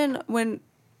 and then when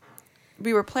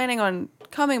we were planning on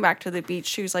coming back to the beach,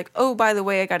 she was like, oh, by the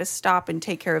way, I got to stop and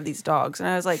take care of these dogs. And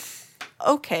I was like,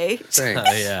 okay.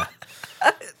 Thanks. Yeah.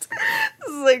 I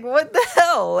was like, what the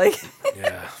hell? Like,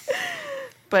 Yeah.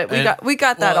 but we And-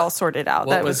 got that well, all sorted out.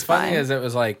 What That was was funny fine. is it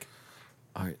was like,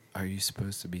 are you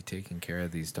supposed to be taking care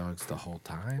of these dogs the whole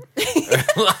time?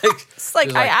 Like, It's like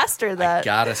she was I asked her I that.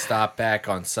 gotta stop back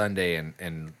on Sunday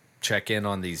and check in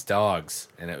on these dogs,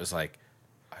 and it was like,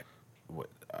 what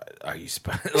are you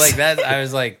supposed like that? I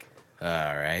was like, all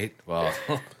right, well,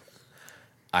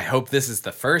 I hope this is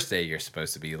the first day you're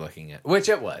supposed to be looking at, which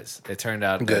it was. It turned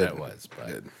out Good. that it was, but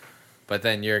Good. but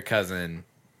then your cousin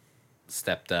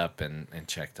stepped up and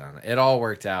checked on it. It all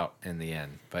worked out in the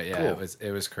end, but yeah, Cool.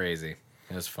 it was crazy.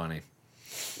 It was funny.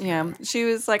 Yeah, she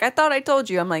was like, I thought I told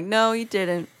you. I'm like, no, you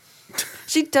didn't.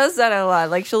 She does that a lot.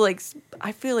 Like, she'll like,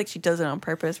 I feel like she does it on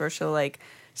purpose, where she'll like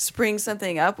spring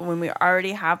something up when we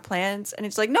already have plans, and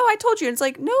it's like, no, I told you. And it's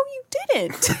like, no, you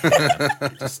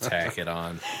didn't. Just tack it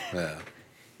on. Yeah.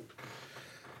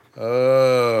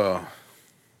 Oh.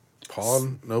 Paul,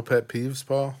 no pet peeves,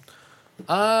 Paul?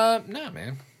 No,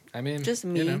 man. I mean, Just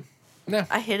me. You know, no.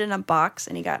 I hid in a box,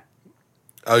 and he got.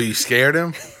 Oh, you scared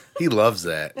him? He loves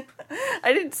that.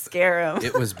 I didn't scare him.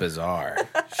 It was bizarre.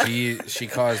 She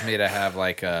caused me to have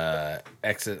like a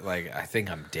exit. Like, I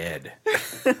think I'm dead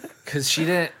because she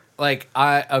didn't like.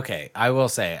 I will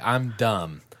say I'm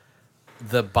dumb.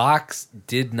 The box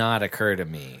did not occur to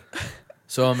me.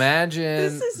 So imagine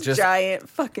This is just giant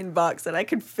fucking box that I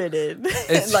could fit in it's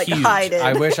and like huge. hide in.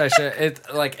 I wish I should. It's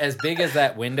like as big as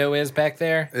that window is back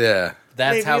there. Yeah.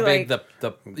 That's Maybe, how big like-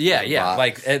 the yeah box.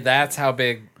 like that's how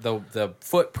big the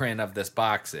footprint of this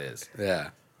box is.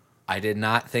 Yeah. I did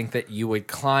not think that you would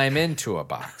climb into a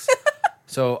box.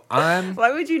 So I'm,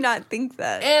 Why would you not think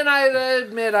that? and I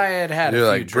admit I had You're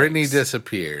a few like, Brittany drinks.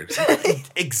 disappeared.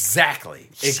 Exactly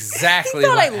He what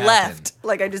thought I happened. left.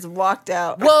 Like I just walked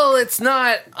out. Well, it's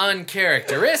not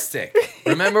uncharacteristic.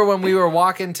 Remember when we were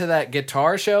walking to that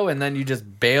guitar show and then you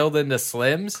just bailed into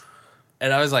Slim's?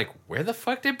 And I was like, where the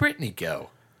fuck did Brittany go?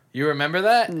 You remember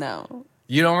that? No.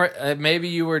 You don't. Maybe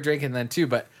you were drinking then too,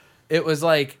 but it was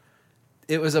like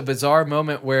it was a bizarre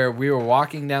moment where we were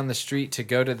walking down the street to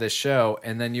go to the show,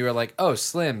 and then you were like, "Oh,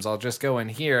 Slims, I'll just go in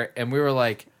here," and we were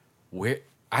like, "Where?"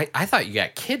 I thought you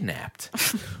got kidnapped.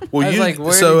 Well, I was you like,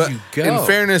 where so did you go? in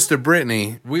fairness to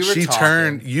Brittany, We were she talking.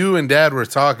 turned. You and Dad were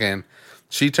talking.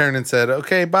 She turned and said,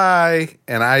 "Okay, bye,"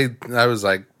 and I was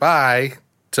like, "Bye."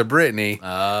 To Brittany,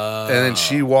 and then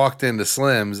she walked into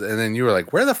Slim's, and then you were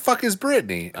like, "Where the fuck is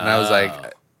Brittany?" And I was like,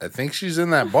 "I think she's in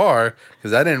that bar,"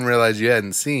 because I didn't realize you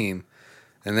hadn't seen.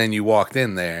 And then you walked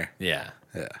in there. Yeah.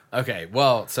 Yeah. Okay.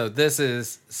 Well, so this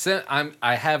is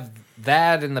I have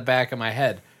that in the back of my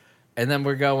head, and then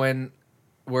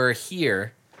we're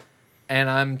here, and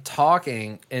I'm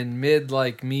talking in mid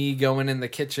like me going in the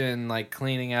kitchen like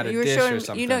cleaning out a You were dish showing, or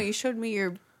something. you showed me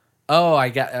your. Oh, I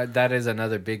got that is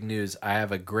another big news. I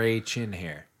have a gray chin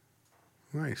hair.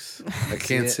 Nice. I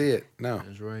can't see it. No,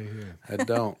 It's right here. I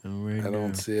don't. Right I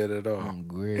don't see it at all.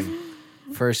 Gray.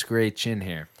 First gray chin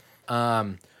hair.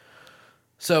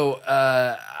 So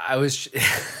I was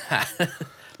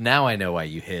now I know why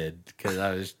you hid, because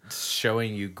I was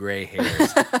showing you gray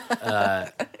hairs.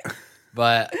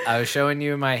 But I was showing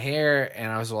you my hair, and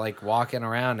I was like walking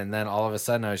around, and then all of a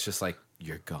sudden I was just like,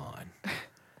 "You're gone."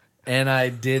 And I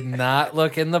did not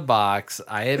look in the box.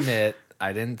 I admit,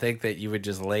 I didn't think that you would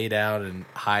just lay down and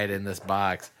hide in this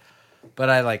box. But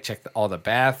I like checked all the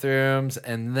bathrooms,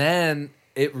 and then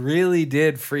it really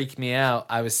did freak me out.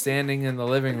 I was standing in the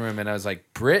living room, and I was like,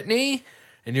 "Brittany?"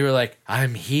 And you were like,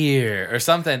 "I'm here," or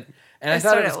something. And I thought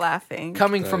it started was laughing.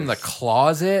 coming from the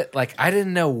closet. Like, I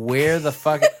didn't know where the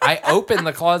fuck. I opened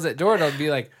the closet door to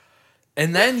be like,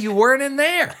 and then you weren't in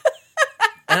there.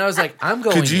 And I was like, I'm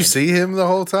going. Could you see him the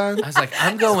whole time? I was like,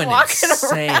 I'm going walking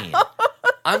insane.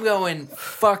 I'm going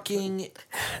fucking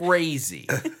crazy.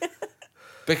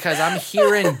 Because I'm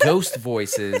hearing ghost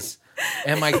voices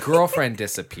and my girlfriend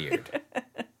disappeared.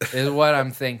 Is what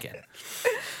I'm thinking.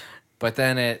 But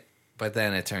then it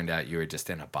turned out you were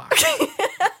just in a box.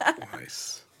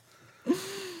 Nice.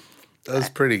 That was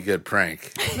a pretty good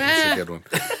prank. That's a good one.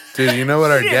 Dude, you know what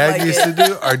our dad like used to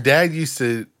do? Our dad used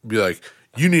to be like,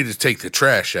 "You need to take the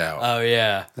trash out." Oh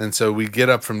yeah. And so we'd get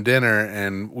up from dinner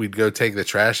and we'd go take the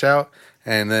trash out.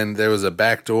 And then there was a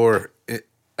back door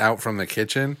out from the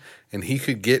kitchen. And he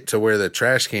could get to where the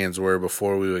trash cans were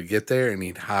before we would get there. And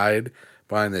he'd hide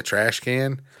behind the trash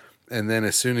can. And then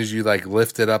as soon as you like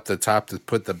lifted up the top to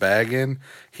put the bag in,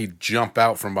 he'd jump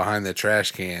out from behind the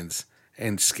trash cans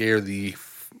and scare the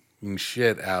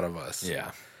shit out of us.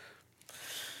 Yeah.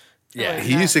 Yeah.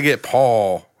 He used to get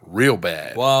Paul real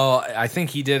bad. Well, I think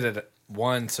he did it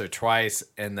once or twice,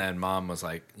 and then Mom was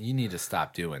like, "You need to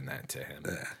stop doing that to him."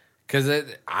 Because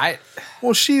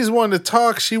Well, she's one to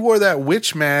talk. She wore that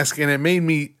witch mask, and it made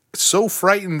me so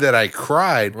frightened that I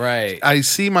cried. Right. I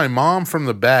see my mom from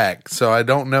the back, so I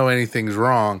don't know anything's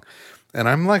wrong. And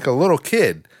I'm like a little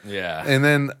kid. yeah. And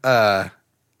then I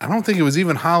don't think it was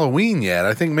even Halloween yet.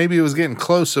 I think maybe it was getting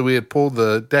close, so we had pulled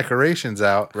the decorations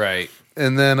out. Right.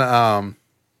 And then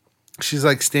she's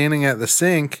like standing at the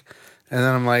sink, and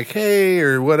then I'm like, "Hey,"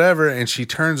 or whatever, and she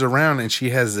turns around and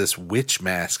she has this witch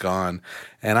mask on,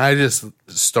 and I just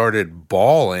started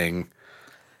bawling.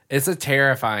 It's a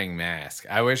terrifying mask.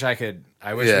 I wish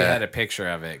we had a picture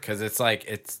of it, because it's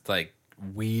like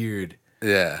weird.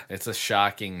 Yeah. It's a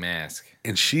shocking mask.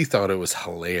 And she thought it was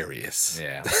hilarious.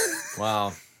 Yeah.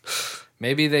 Well,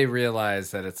 maybe they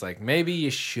realized that it's like, maybe you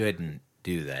shouldn't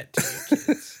do that to your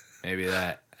kids. Maybe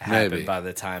that happened Maybe. by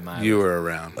the time You were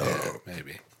around. Yeah,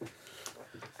 maybe.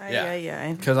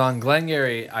 Yeah. Because on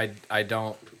Glengarry, I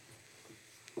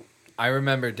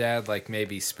remember Dad like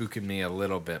maybe spooking me a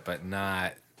little bit, but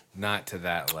not to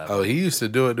that level. Oh, he used to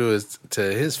do it to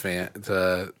his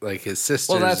to like his sisters.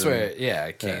 Well, that's and- where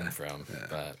it came from.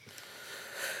 But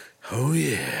Oh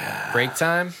yeah. break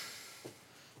time,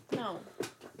 No.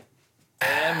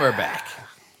 and we're back.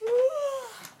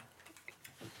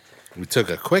 We took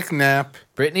a quick nap,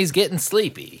 Brittany's getting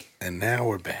sleepy. and now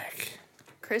we're back.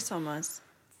 Chris almost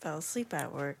fell asleep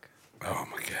at work. Oh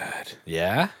my god.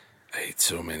 Yeah, I ate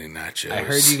so many nachos. I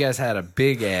heard you guys had a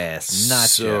big ass nacho.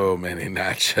 So many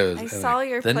nachos. I saw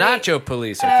your The plate. nacho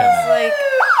police are I was coming. like,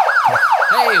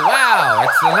 Hey, wow,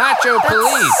 it's the nacho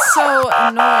police. so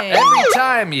annoying. Every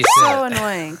time you say So it.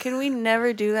 annoying. Can we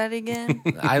never do that again?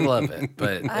 I love it,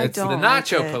 but I it's the don't like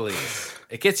nacho it. police.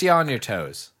 It gets you on your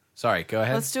toes. Sorry, go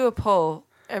ahead. Let's do a poll.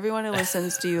 Everyone who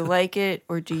listens, do you like it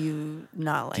or do you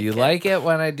not like it? Do you like it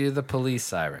when I do the police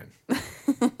siren?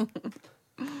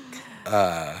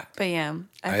 But yeah,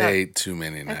 I thought, ate too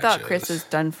many nachos. I thought Chris was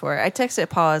done for. I texted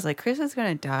Paul. I was like, Chris is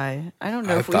gonna die. I don't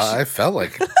know if we should. I felt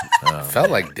like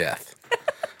death.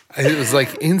 It was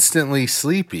like instantly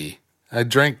sleepy. I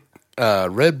drank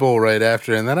Red Bull right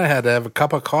after, and then I had to have a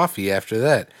cup of coffee after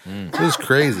that. It was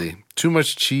crazy. Too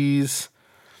much cheese.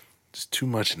 Just too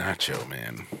much nacho,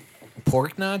 man.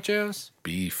 Pork nachos?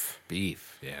 Beef.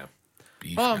 Beef, yeah.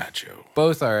 Beef Well, nacho.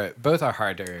 Both are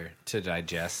harder to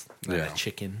digest than Yeah. a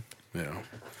chicken, Yeah.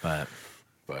 but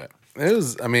But it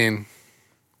was, I mean,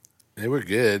 they were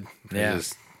good. Yeah. It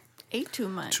was Ate too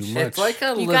much. too much. it's like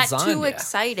a You lasagna. got too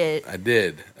excited. I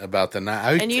did about the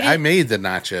And you I didn't- made the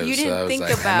nachos, you so didn't I was think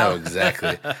like, I know about-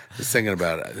 exactly. I was thinking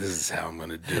about it. This is how I'm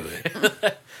going to do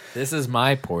it. This is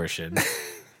my portion.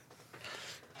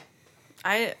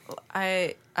 I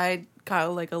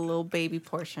got like a little baby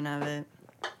portion of it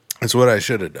That's what I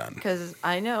should have done. because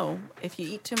I know if you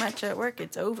eat too much at work,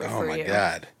 it's over Oh for my you.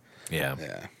 god. Yeah.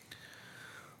 Yeah.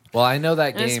 Well, I know that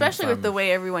And game. especially with from- the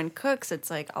way everyone cooks, it's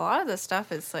like a lot of the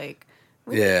stuff is like,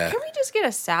 Yeah. Can we just get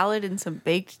a salad and some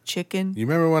baked chicken? You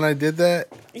remember when I did that?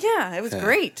 Yeah, it was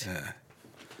great.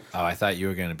 Oh, I thought you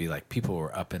were going to be like, people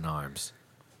were up in arms.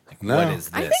 Like, No. what is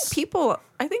this?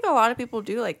 I think a lot of people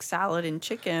do like salad and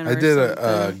chicken. I or did a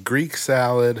something. Greek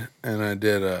salad and I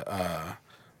did a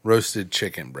roasted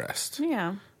chicken breast.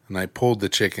 Yeah. And I pulled the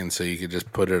chicken so you could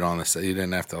just put it on the side. You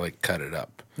didn't have to like cut it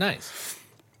up. Nice.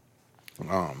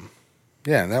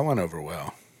 Yeah, that went over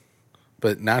well.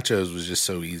 But nachos was just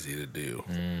so easy to do.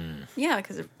 Yeah,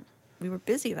 because we were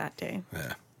busy that day.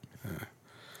 Yeah.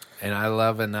 And I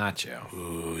love a nacho.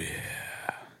 Oh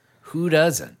yeah. Who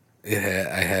doesn't? I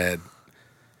had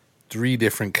 3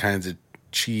 different kinds of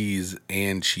cheese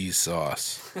and cheese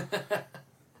sauce.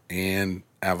 And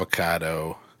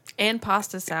avocado And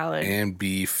pasta salad. and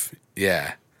beef.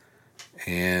 Yeah.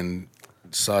 And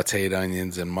sauteed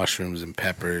onions and mushrooms and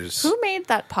peppers. Who made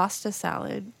that pasta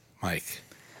salad? Mike,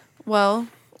 Well,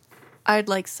 I'd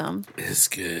like some. it's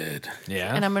good.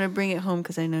 Yeah. And I'm going to bring it home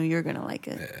because I know you're going to like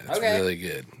it. It's Okay. really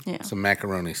good. Yeah. Some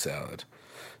macaroni salad.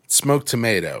 Smoked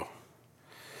tomato.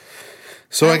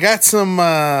 So I got some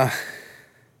I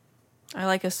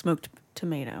like a smoked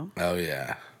tomato. oh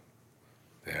yeah.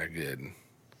 They're good.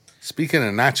 Speaking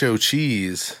of nacho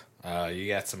cheese, You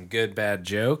got some good, bad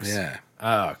jokes? yeah.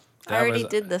 Oh, I already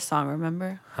did this song,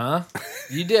 remember? Huh?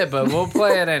 You did, but we'll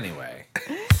play it anyway.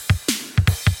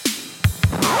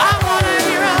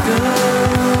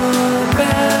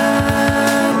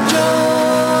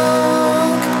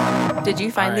 Did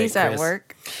you find All right, these at Chris.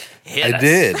 work? I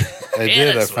did. I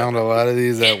did. I us found a lot of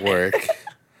these at work.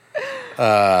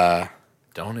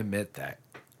 Don't admit that.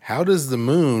 How does the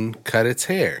moon cut its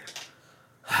hair?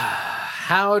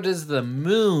 How does the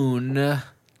moon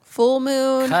Full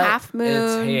moon, cut half moon,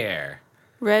 its hair?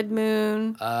 red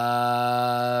moon,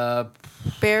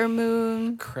 bare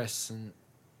moon. Crescent.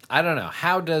 I don't know.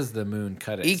 How does the moon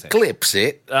cut its hair? Eclipse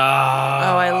it. Oh,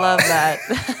 I love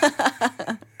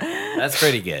that. That's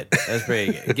pretty good. That's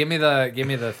pretty good. Give me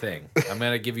the thing. I'm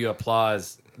gonna give you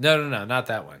applause. No, not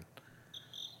that one.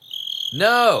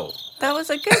 No. That was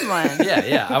a good one.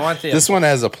 Yeah. I want the. This one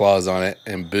has applause on it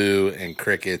and boo and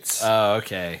crickets. Oh,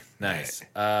 okay. Nice.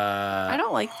 I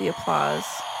don't like the applause.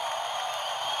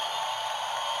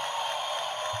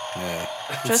 Yeah.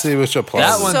 Let's Just- see which applause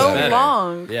That is one's so better.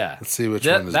 long. Yeah. Let's see which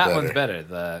that, one is that better. one's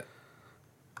better.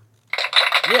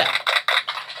 Yeah.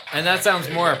 And that sounds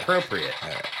more appropriate.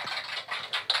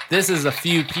 This is a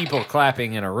few people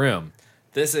clapping in a room.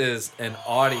 This is an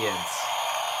audience.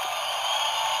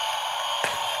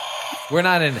 We're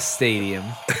not in a stadium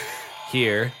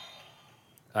here.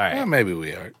 All Well, right. maybe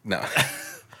we are. No.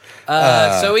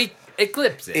 So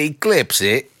eclipse it. Eclipse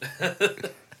it.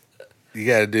 You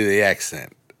got to do the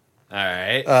accent. All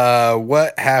right.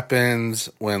 What happens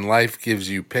when life gives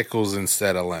you pickles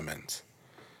instead of lemons?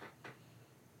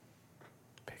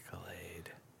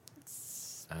 Pickle-aid.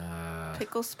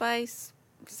 Pickle spice,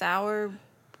 sour,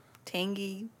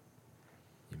 tangy.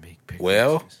 You make pickle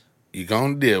Well, juice. you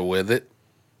going to deal with it.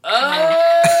 Oh!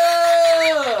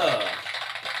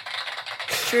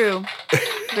 True.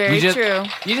 Very You just- true.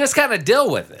 You just kind of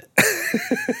deal with it.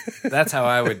 That's how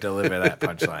I would deliver that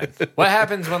punchline. What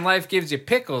happens when life gives you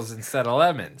pickles instead of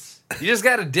lemons? You just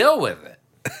got to deal with it.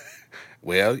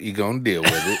 Well, you going to deal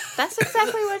with it. That's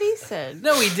exactly what he said.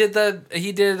 No, he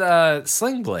did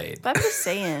Sling Blade. But I'm just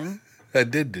saying. I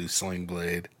did do Sling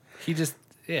Blade. He just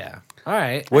yeah. All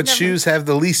right. What never- shoes have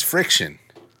the least friction?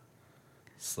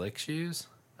 Slick shoes?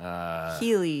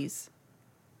 Heelys.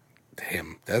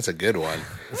 Damn, that's a good one.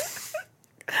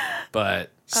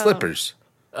 But Slippers.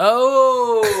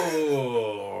 oh.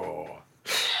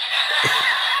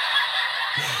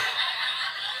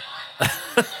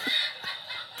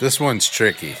 This one's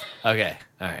tricky. Okay.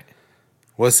 All right.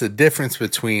 What's the difference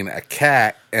between a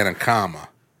cat and a comma?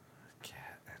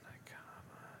 Cat and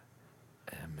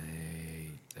a comma.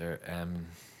 They're M.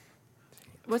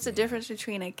 What's the difference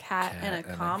between a cat and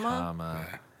a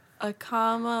comma? A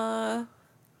comma.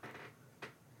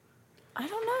 I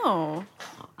don't know.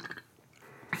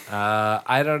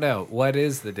 I don't know. What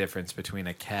is the difference between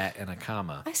a cat and a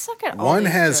comma? I suck at all One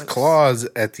these has jokes. claws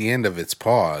at the end of its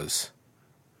paws.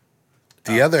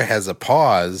 The other has a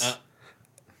pause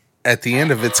at the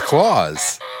end of its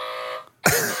claws.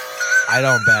 I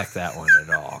don't back that one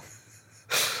at all.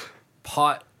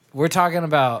 We're talking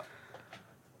about.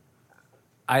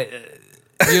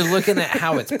 You're looking at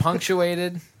how it's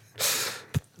punctuated.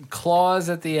 Claws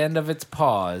at the end of its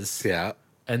paws. Yeah.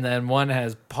 And then one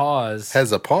has paws.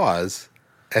 Has a pause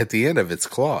at the end of its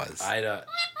claws. I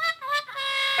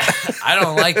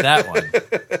don't like that one.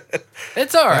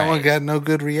 It's all That one right. got no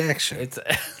good reaction. It's.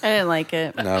 I didn't like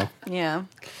it. No. All Yeah.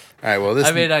 right. Well, this.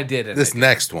 I mean, I did it. This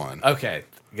next one. Okay,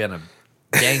 gonna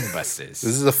gangbusters. This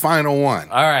is the final one.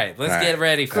 All right, let's All right. get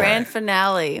ready for Grand it.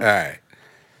 finale. All right.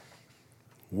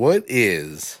 What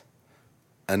is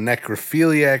a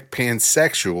necrophiliac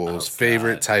pansexual's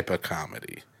favorite type of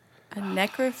comedy? A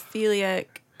necrophiliac.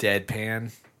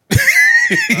 Deadpan.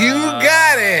 You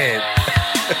got it.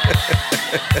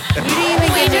 You didn't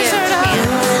even give me a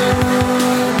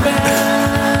chance.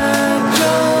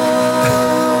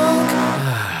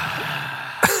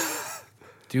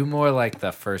 Do more like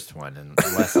the first one and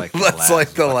less like the That's last like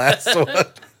the one. last one.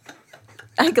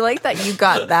 I like that you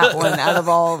got that one out of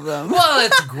all of them. Well,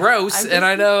 it's gross, I'm and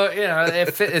I know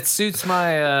it suits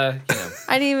my I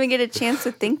didn't even get a chance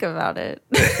to think about it.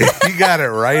 You got it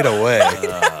right away.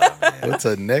 What's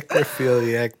a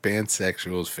necrophiliac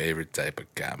pansexual's favorite type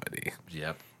of comedy?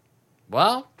 Yep.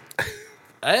 Well,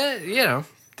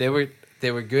 they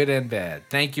were good and bad.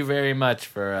 Thank you very much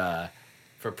for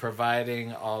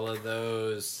providing all of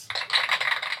those.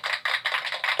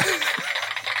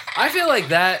 I feel like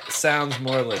that sounds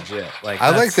more legit. Like I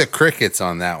like that's- the crickets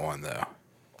on that one, though.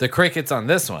 the crickets on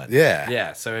this one. Yeah.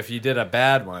 Yeah. So if you did a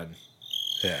bad one,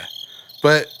 Yeah.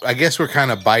 But I guess we're kind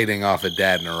of biting off of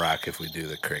Dad in a Rock if we do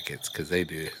the crickets, because they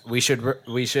do. we should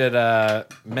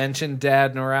mention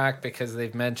Dad Narak because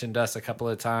they've mentioned us a couple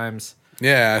of times.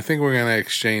 Yeah, I think we're going to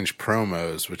exchange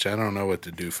promos, which I don't know what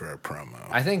to do for a promo.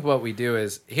 I think what we do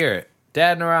is here,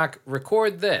 Dad Narak,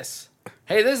 record this.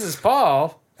 Hey, this is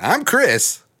Paul. I'm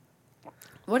Chris.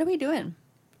 What are we doing?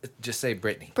 Just say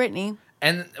Brittany. Brittany,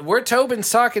 And we're Tobin's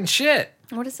talking shit.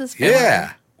 what is this for?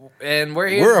 Yeah. And we're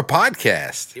here. We're a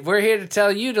podcast. We're here to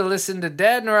tell you to listen to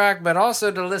Dad Narak, but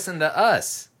also to listen to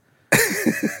us.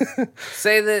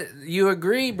 Say that you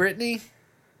agree, Brittany.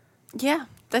 Yeah,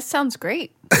 that sounds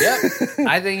great. Yep.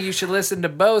 I think you should listen to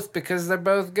both because they're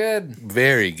both good.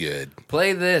 Very good.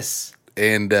 Play this.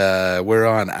 And we're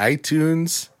on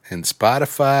iTunes and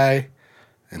Spotify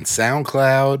and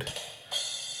SoundCloud.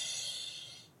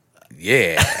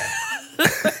 Yeah.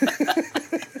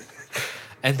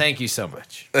 And thank you so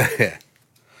much.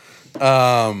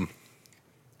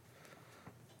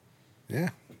 Yeah.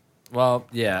 Well,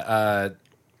 yeah.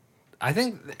 I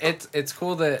think it's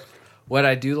cool that what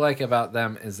I do like about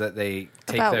them is that they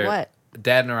take About their what?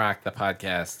 Dad Narak, the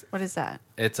podcast. What is that?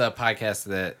 It's a podcast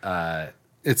that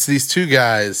It's these two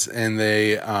guys, and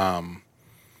they're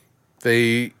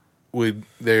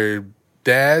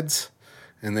dads,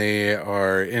 and they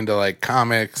are into like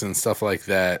comics and stuff like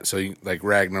that. So like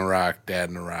Ragnarok, Dad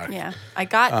Narak. Yeah, I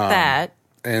got that.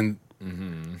 And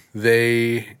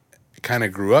they kind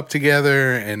of grew up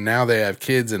together, and now they have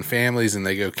kids and families, and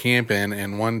they go camping.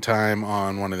 And one time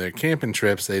on one of their camping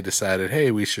trips, they decided, hey,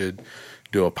 we should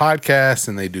do a podcast,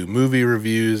 and they do movie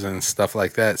reviews and stuff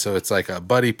like that. So it's like a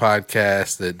buddy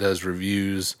podcast that does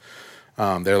reviews.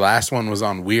 Their last one was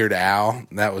on Weird Al.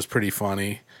 That was pretty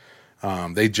funny.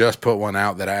 They just put one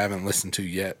out that I haven't listened to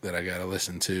yet that I got to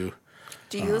listen to.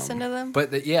 Do you listen to them?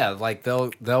 but like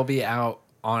they'll be out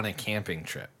on a camping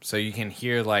trip. So you can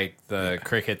hear like the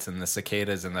crickets and the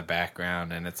cicadas in the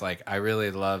background, and it's like I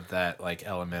really love that like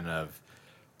element of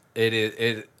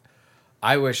it.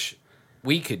 I wish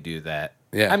we could do that.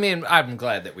 Yeah. I mean, I'm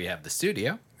glad that we have the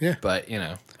studio. Yeah. But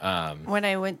When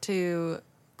I went to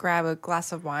grab a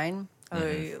glass of wine,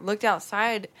 I looked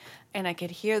outside and I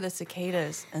could hear the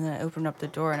cicadas, and then I opened up the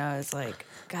door and I was like,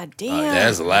 God damn.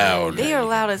 That's loud. They are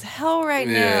loud as hell right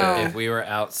Yeah. now. if we were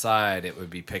outside, it would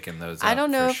be picking those up. I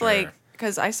don't know for if sure. like,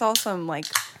 because I saw some like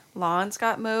lawns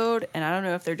got mowed, and I don't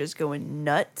know if they're just going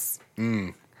nuts.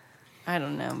 I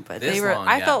don't know, but This they were. lawn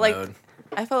I got felt mowed.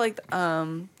 like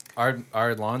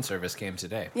Our lawn service came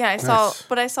today. yeah, I saw, Nice.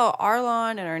 but I saw our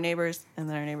lawn and our neighbors and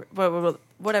then our neighbor,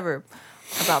 whatever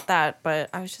about that. But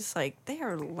I was just like, they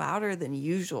are louder than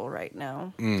usual right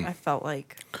now. I felt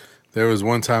like There was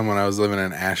one time when I was living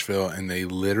in Asheville, and they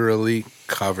literally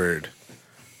covered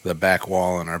the back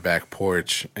wall on our back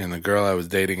porch, and the girl I was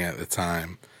dating at the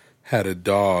time had a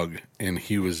dog, and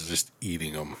he was just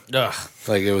eating them. Ugh.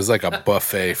 Like, it was like a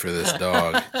buffet for this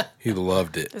dog. He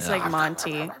loved it. It's like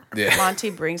Monty. Yeah. Monty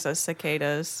brings us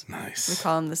cicadas. We Nice.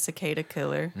 call him the cicada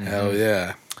killer. Hell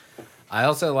yeah. I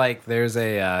also like, there's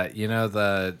a,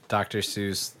 the Dr.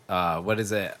 Seuss, what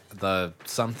is it? The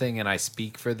something and I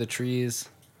speak for the trees.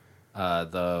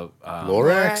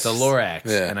 Lorax? The Lorax,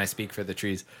 Yeah. and I speak for the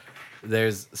trees.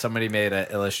 There's somebody made an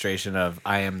illustration of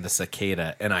I am the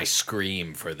cicada and I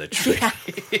scream for the tree.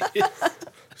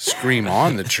 Scream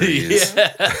on the trees.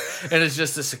 And it's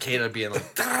just a cicada being like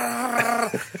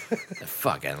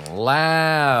fucking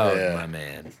loud, Yeah. my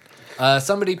man.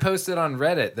 Somebody posted on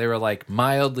Reddit, they were like,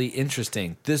 mildly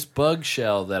interesting, this bug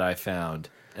shell that I found.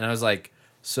 And I was like,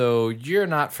 so you're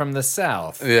not from the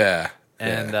South. Yeah.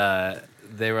 And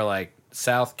they were like,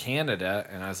 South Canada.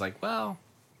 And I was like, well,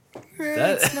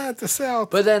 It's not the South.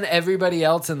 but then everybody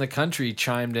else in the country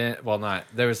chimed in. Well,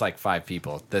 there was like 5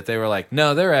 people that they were like,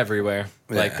 no, they're everywhere.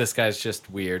 Like, Yeah. this guy's just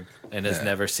weird and has Yeah.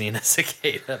 never seen a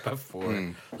cicada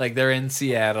before. Like, they're in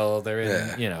Seattle. They're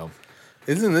in, Yeah.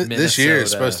 Isn't this year Minnesota.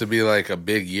 supposed to be like a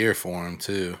big year for them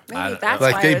too? Maybe don't that's know.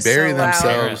 Like why they it's bury so loud.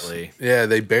 themselves. Apparently. Yeah,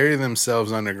 they bury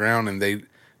themselves underground and they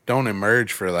don't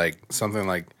emerge for like something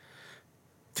like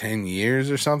 10 years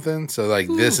or something. So like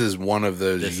this is one of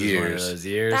those This years. is one of those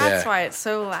years. That's Yeah. why it's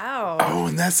so loud. Oh,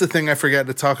 and that's the thing I forgot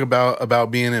to talk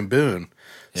about being in Boone.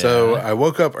 So Yeah. I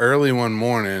woke up early one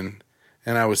morning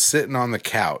and I was sitting on the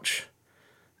couch.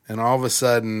 And all of a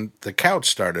sudden, the couch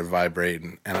started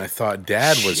vibrating, and I thought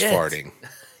Dad was Shit. farting.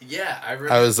 Yeah, I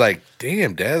remember. I was like,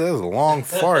 damn, Dad, that was a long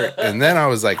fart. And then I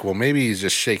was like, well, maybe he's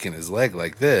just shaking his leg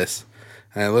like this.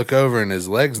 And I look over, and his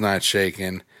leg's not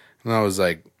shaking. And I was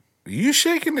like, are you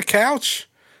shaking the couch?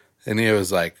 And he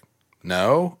was like,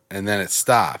 no. And then it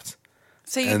stopped.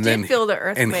 So you And did then feel the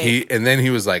earthquake. And then he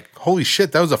was like, holy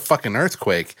shit, that was a fucking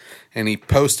earthquake. And he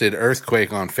posted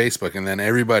earthquake on Facebook, and then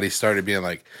everybody started being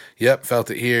like, yep, felt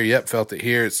it here, yep, felt it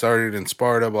here. It started in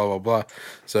Sparta, blah, blah, blah.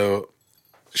 So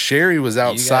Sherry was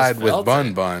outside with felt Bun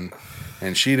it. Bun,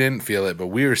 and she didn't feel it, but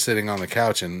we were sitting on the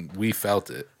couch and we felt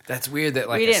it. That's weird that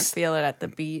like we a didn't feel it at the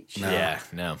beach. Yeah,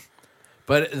 no.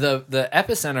 But the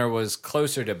epicenter was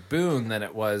closer to Boone than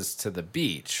it was to the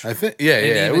beach. I think, yeah, And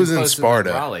it even was in closer than Sparta.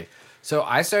 Raleigh. So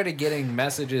I started getting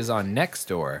messages on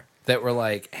Nextdoor that were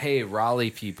like, "Hey,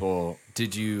 Raleigh people,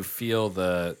 did you feel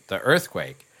the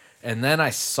earthquake?" And then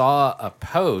I saw a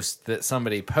post that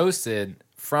somebody posted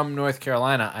from North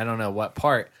Carolina. I don't know what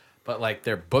part, but like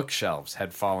their bookshelves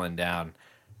had fallen down,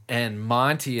 and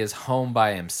Monty is home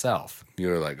by himself. You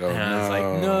were like, oh, And I was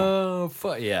no. like,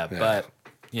 no, yeah, but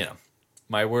you know,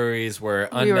 my worries were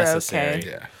We were unnecessary. okay.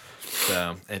 Yeah.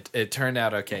 So it turned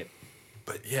out okay.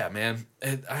 But yeah, man,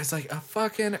 I was like, a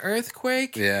fucking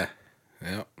earthquake Yeah.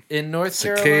 Yep. in North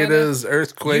Carolina. Cicadas,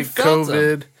 earthquake, You felt 'em.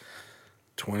 COVID.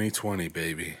 2020,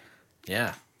 baby.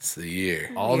 Yeah, It's the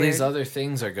year. all Weird. these other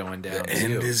things are going down The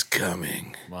end too. is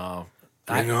coming. Wow.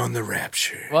 Bring on the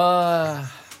rapture. Well,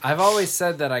 I've always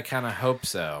said that I kind of hope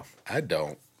so. I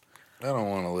don't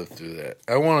want to live through that.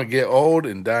 I want to get old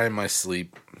and die in my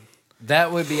sleep.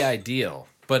 That would be ideal.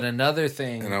 But another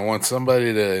thing, And I want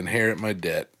somebody to inherit my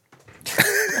debt.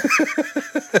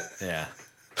 yeah.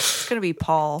 It's gonna be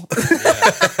Paul. No,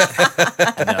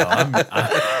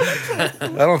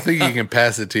 I don't think you can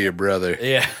pass it to your brother.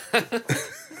 yeah.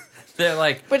 They're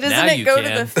like, But doesn't now it you go to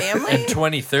can. the family? In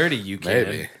 2030, you can.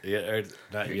 Maybe. Yeah, or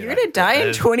not, You're gonna die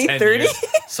in 2030?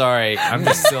 Sorry, I'm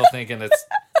just still thinking it's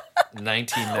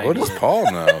 1990. What does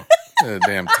Paul know? A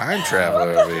damn time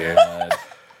traveler over here.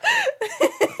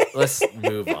 Let's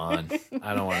move on.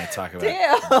 I don't want to talk about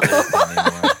Damn. death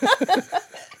anymore.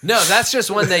 No, that's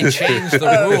just when they change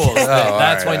the rules.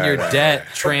 That's when your debt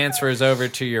transfers over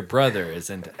to your brother,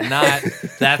 isn't it? Not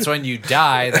that's when you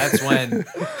die. That's when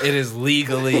it is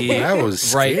legally I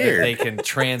was right that scared. they can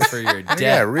transfer your I got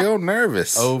debt real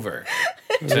nervous. over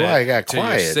That's why I got to your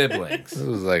quiet. siblings. It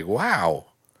was like, wow.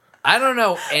 I don't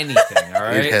know anything, all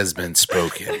right? It has been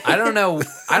spoken. I don't know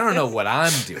what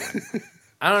I'm doing.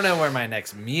 I don't know where my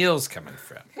next meal's coming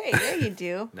from. Hey, yeah, you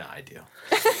do. No, I do.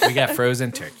 We got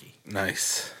frozen turkey.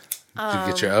 Nice. Did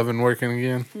you get your oven working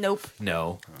again? Nope.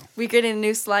 No. We get a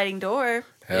new sliding door.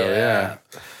 Hell yeah.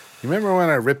 You remember when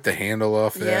I ripped the handle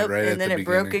off that Yep, right at and then the it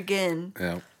beginning? broke again.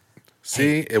 Yeah.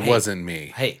 See, it hey. wasn't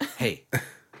me. Hey.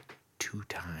 2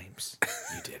 times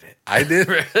you did it. I did.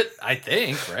 I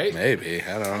think, right? Maybe.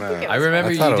 I don't know. I remember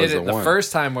I thought you it did was it the one.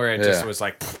 first time where it just Yeah. was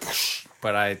like,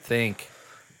 but I think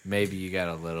maybe you got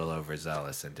a little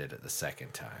overzealous and did it the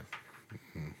second time.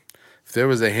 if there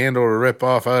was a handle to rip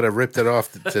off, I would have ripped it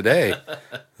off today.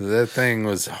 That thing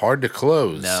was hard to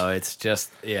close. No, it's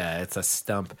just it's a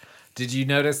stump. Did you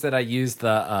notice that I used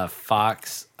the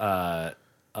Fox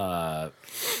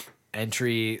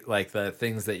entry, like the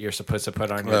things that you're supposed to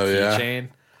put on your keychain?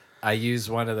 I used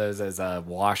one of those as a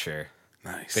washer.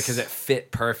 Nice. Because it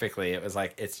fit perfectly. It was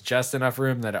like it's just enough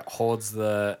room that it holds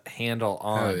the handle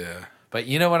on. Oh yeah. But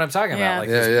you know what I'm talking Yeah. about, like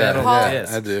this metal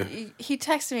disc. I do. He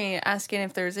texted me asking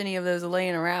if there's any of those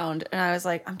laying around, and I was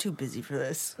like, I'm too busy for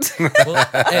this. Well,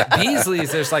 at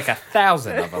Beasley's, there's like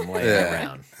 1,000 of them laying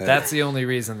around. That's the only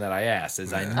reason that I asked.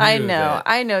 Is I knew that-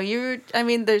 I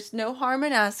know. There's no harm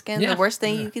in asking. Yeah. The worst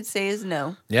thing you could say is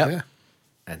no. Yep. Yeah.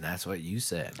 And that's what you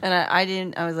said. And I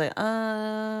didn't. I was like,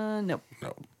 nope.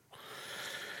 No.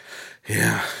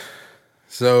 Yeah.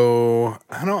 So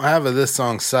I don't have a "This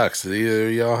Song Sucks." Do either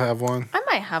of y'all have one? I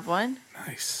might have one.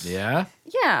 Nice. Yeah.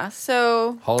 Yeah.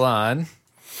 So Hold on.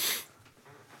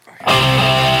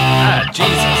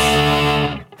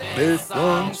 Jesus. This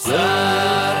song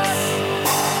sucks.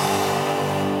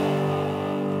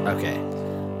 Okay.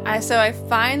 I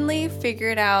finally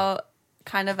figured out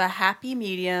kind of a happy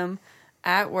medium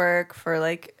at work for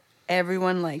like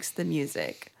everyone likes the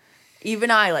music.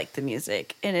 Even I like the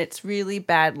music, and it's really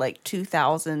bad like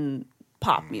 2000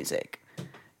 pop music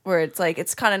where it's like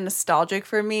it's kind of nostalgic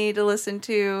for me to listen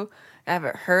to. I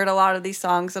haven't heard a lot of these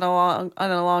songs in a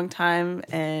long time,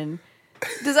 and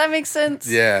does that make sense?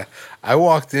 Yeah. I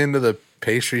walked into the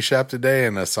pastry shop today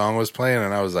and a song was playing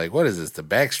and I was like, what is this? The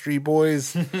Backstreet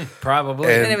Boys?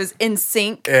 Probably. And- And it was in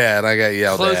sync. Yeah, and I got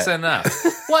yelled Close at. enough.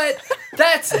 What?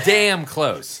 That's damn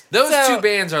close. Those So- two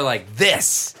bands are like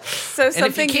this. So And if you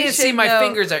something can't see, should my know,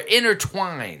 fingers are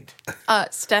intertwined.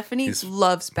 Stephanie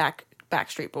loves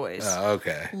Backstreet Boys. Oh,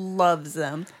 okay. Loves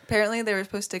them. Apparently, they were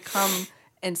supposed to come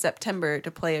in September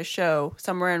to play a show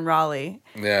somewhere in Raleigh.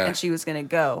 Yeah. And she was going to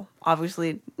go.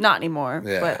 Obviously, not anymore.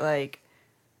 Yeah. But, like,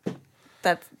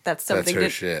 that's something her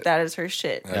shit. that is her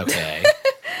shit. Okay.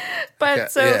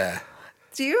 But so, yeah.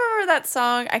 do you remember that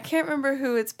song? I can't remember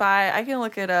who it's by. I can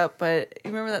look it up. But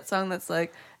you remember that song that's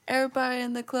like, everybody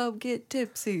in the club get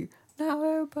tipsy. Now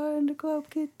everybody in the club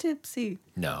get tipsy.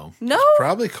 No. No?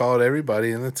 Probably called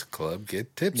everybody in the club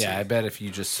get tipsy. Yeah, I bet if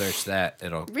you just search that,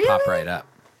 it'll Really? pop right up.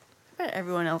 I bet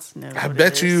everyone else knows. I what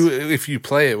bet it you is. if you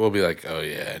play it, we'll be like, oh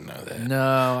yeah, I know that. No,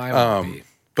 I won't be.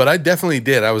 But I definitely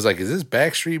did. I was like, is this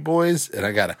Backstreet Boys? And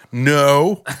I got a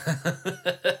no.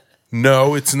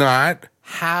 No, it's not.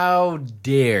 How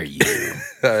dare you?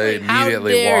 I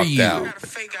immediately dare walked you. out.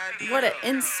 What an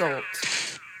insult.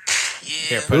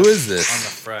 Here, Who is on the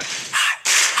this? front.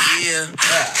 Yeah.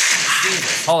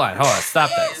 Hold on. Stop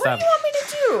that. What Stop. do you want me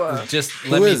to do? Just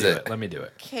let me is do it? it. Let me do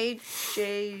it.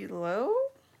 KJ Low?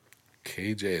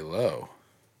 KJ Low.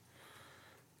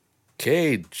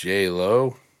 KJ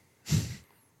Low.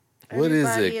 What is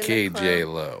Everybody it, in the KJ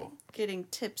club Low? Getting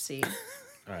tipsy.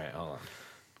 All right, hold on.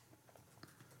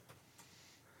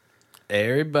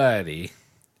 Everybody,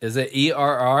 is it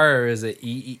ERR or is it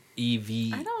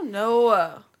EEV? I don't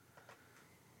know.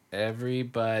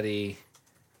 Everybody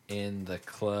in the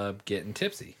club getting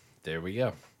tipsy. There we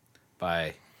go.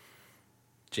 By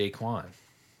Jaquan.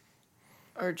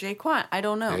 Or Jaquan. I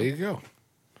don't know. There you go.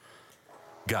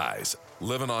 Guys,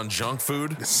 living on junk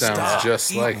food? It sounds Stop.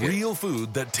 just Eat like it. real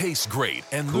food that tastes great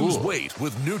and lose weight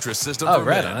with Nutrisystem Oh, for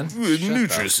right Men. on.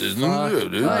 Nutrisystem.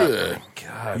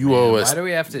 God, You man, owe us. Why do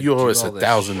we have to You do owe us all this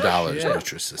 $1,000, shit?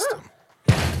 Nutrisystem.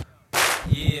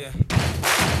 Yeah.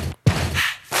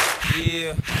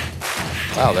 Yeah.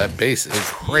 Wow, that bass is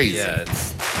crazy. Yeah,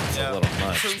 it's a little much,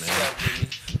 man. Two-step with me.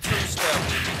 Two-step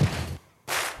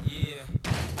with me.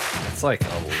 Yeah. It's like a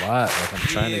lot. Like I'm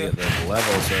trying to get the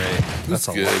levels right. That's That's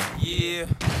a good. lot. Yeah,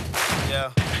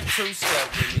 yeah.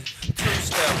 Two-step with me,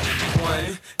 two-step with me. One,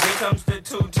 here comes the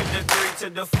two to the three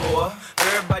to the four.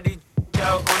 Everybody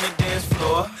out on the dance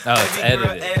floor. Oh, it's Baby girl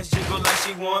edited. ass jiggle like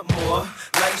she want more.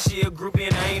 Like she a groupie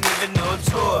and I ain't even no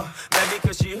tour. Maybe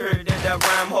cause she heard that I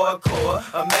rhyme hardcore.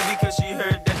 Or maybe cause she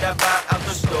heard that I buy out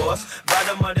the stores.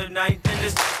 Bottom of the ninth and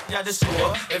this got to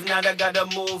score. If not, I gotta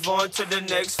move on to the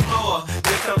next floor.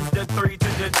 Here comes the three to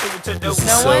the two to the This is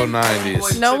No so one-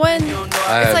 90s. No one.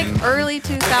 I It's like have- early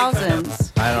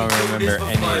 2000s. I don't remember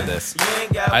any of this.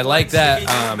 I like that.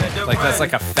 Like that's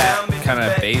like a fat kind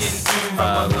of bass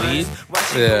lead.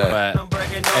 Yeah. But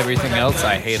everything else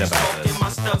I hate about this.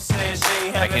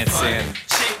 I can't stand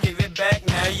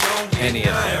any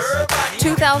of this.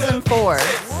 2004.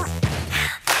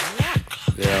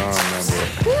 Yeah, I don't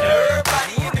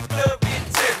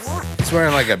remember. He's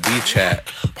wearing like a beach hat.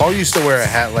 Paul used to wear a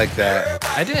hat like that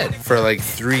I did. for like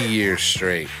 3 years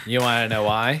straight. You want to know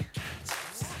why?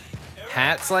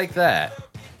 hats like that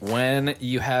when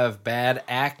you have bad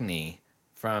acne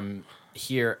from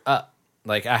here up.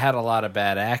 Like I had a lot of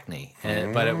bad acne,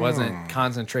 but it wasn't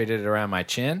concentrated around my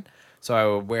chin. So I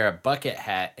would wear a bucket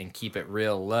hat and keep it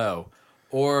real low,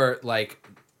 or like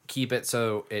keep it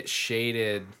so it's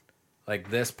shaded. Like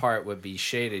this part would be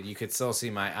shaded. You could still see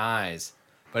my eyes,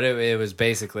 but it was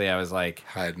basically I was like,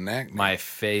 hiding acne. my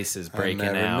face is breaking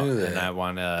never out, knew that. and I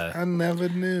want to. I never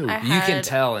knew. You can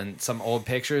tell in some old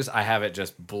pictures. I have it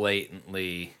just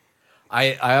blatantly.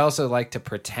 I also like to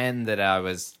pretend that I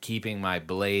was keeping my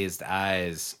blazed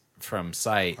eyes from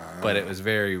sight, but it was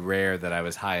very rare that I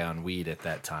was high on weed at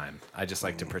that time. I just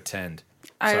like to pretend.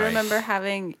 I Sorry. remember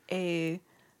having a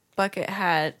bucket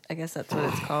hat. I guess that's what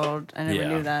it's called. I never Yeah.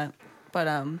 knew that. But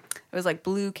it was like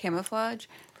blue camouflage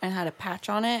and had a patch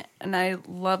on it. And I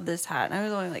loved this hat. And I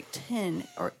was only like 10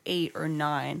 or 8 or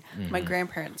 9. My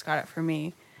grandparents got it for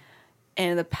me.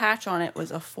 And the patch on it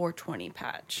was a 420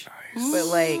 patch. But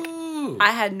like,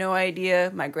 I had no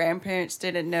idea. My grandparents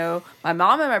didn't know. My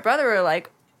mom and my brother were like,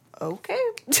 okay.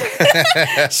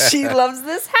 She loves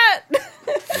this hat.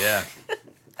 Yeah.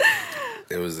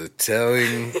 It was a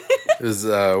telling. It was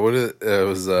it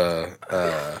was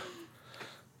A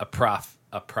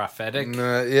prophetic.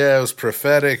 yeah, it was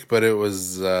prophetic, but it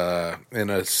was in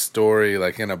a story,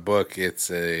 like in a book. It's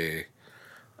a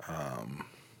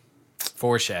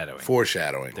Foreshadowing.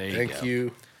 foreshadowing. There you Thank go.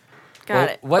 you. Got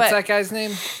it. What's But- that guy's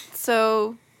name?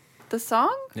 So, the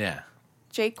song? Yeah.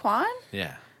 Jaquan?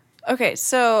 Yeah. Okay,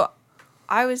 so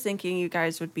I was thinking you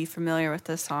guys would be familiar with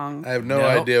this song. I have no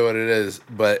Nope. idea what it is,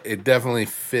 but it definitely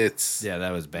fits Yeah,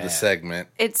 that was bad. the segment.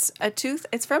 It's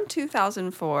from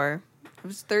 2004. I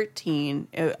was 13.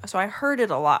 So I heard it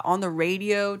a lot on the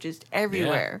radio, just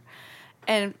everywhere.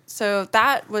 And so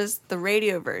that was the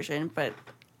radio version, but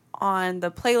on the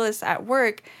playlist at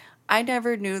work, I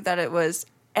never knew that it was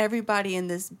everybody in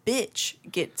this bitch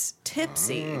gets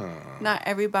tipsy, not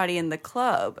everybody in the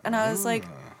club. And I was like,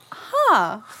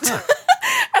 huh.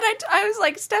 And I was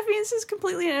like, Stephanie, this is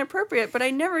completely inappropriate, but I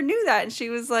never knew that. And she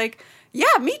was like,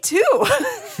 yeah, me too.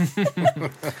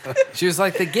 She was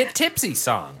like the Get Tipsy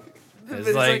song. It's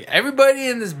It's like, like- everybody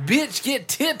in this bitch get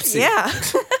tipsy. Yeah.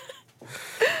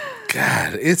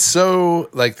 God, it's so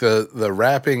like the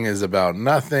rapping is about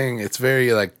nothing. It's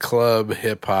very like club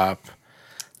hip hop.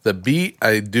 The beat,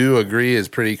 I do agree, is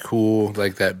pretty cool.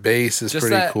 Like that bass is Just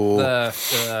pretty that cool.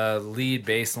 the lead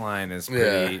bass line is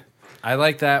pretty. Yeah. I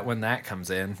like that when that comes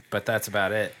in, but that's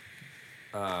about it.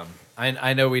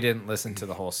 I know we didn't listen to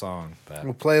the whole song, but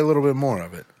We'll play a little bit more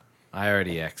of it. I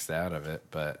already X'd out of it.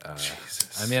 But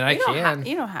Jesus. I mean, I You don't can.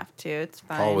 you don't have to. It's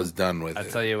fine. Paul was done with I'll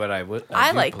it. tell you what I would.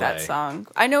 I do like that play. song.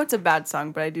 I know it's a bad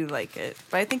song, but I do like it.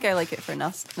 But I think I like it for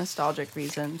nostalgic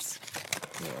reasons.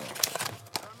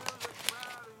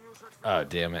 Oh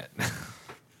damn it!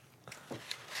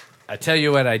 I tell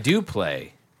you what I do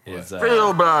play is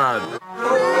Feel bad.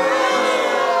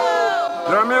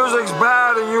 Your music's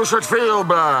bad and you should feel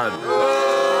bad.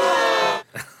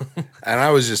 And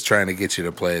I was just trying to get you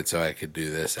to play it so I could do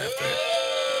this after.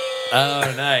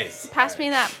 oh nice. Pass me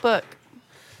that book.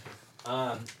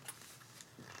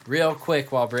 Real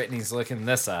quick while Brittany's looking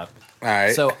this up. All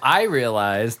right. So I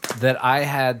realized that I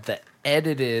had the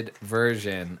edited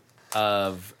version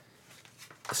of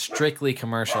Strictly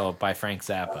Commercial by Frank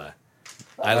Zappa.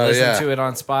 I listened yeah. to it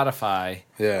on Spotify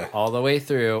yeah. all the way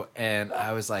through, and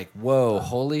I was like, whoa,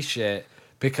 holy shit.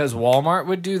 Because Walmart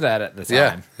would do that at the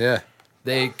time. Yeah. Yeah.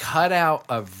 They cut out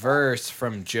a verse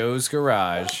from Joe's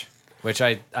Garage, which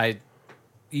I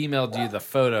emailed you the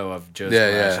photo of Joe's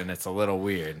Yeah, Garage, yeah. and it's a little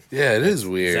weird. Yeah, it is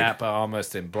weird. Zappa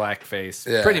almost in blackface,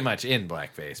 Yeah. pretty much in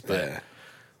blackface, but Yeah.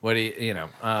 what do you know?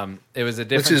 It was a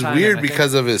different Which is time, weird and I think-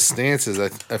 because of his stances.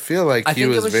 I feel like I he think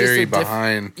it was, was just very a diff-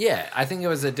 behind. Yeah, I think it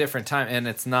was a different time, and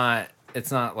it's not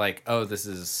like, oh, this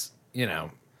is,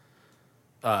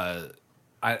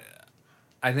 I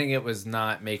think it was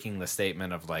not making the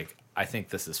statement of like, I think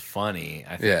this is funny.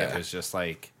 I think Yeah. it was just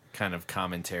like kind of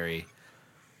commentary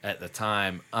at the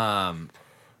time.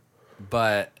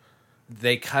 But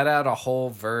they cut out a whole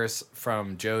verse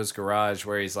from Joe's Garage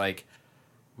where he's like,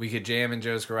 we could jam in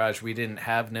Joe's Garage. We didn't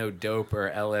have no dope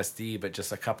or LSD, but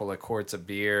just a couple of quarts of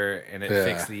beer, and it Yeah.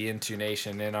 fixed the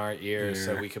intonation in our ears,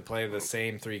 so we could play the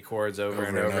same 3 chords over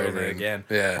and over and again.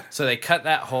 Yeah. So they cut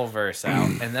that whole verse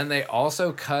out, and then they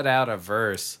also cut out a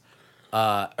verse,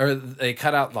 or they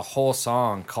cut out the whole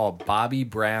song called "Bobby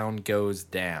Brown Goes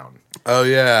Down." Oh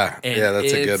yeah. And Yeah,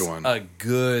 that's a good it's one. A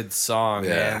good song,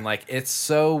 Yeah. man. Like it's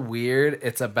so weird.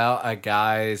 It's about a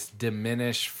guy's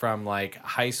diminished from like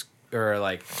high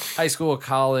school,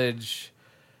 college,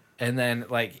 And then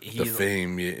like The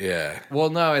fame, yeah. well,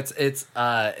 no, it's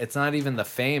not even the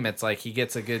fame. It's like he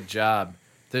gets a good job.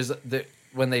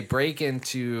 When they break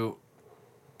into,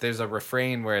 there's a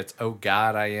refrain where it's "Oh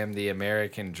God, I am the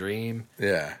American dream,"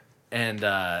 Yeah. and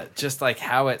just like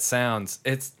how it sounds,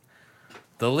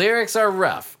 the lyrics are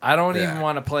rough. I don't even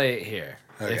want to play it here.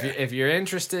 Okay. If you're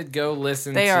interested, go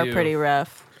listen. They are pretty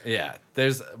rough. Yeah,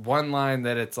 there's one line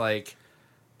that it's like,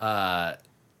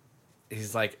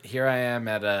 he's like, "Here I am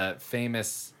at a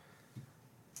famous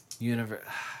universe."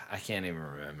 I can't even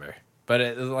remember, but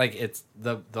it's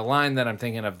the line that I'm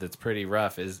thinking of that's pretty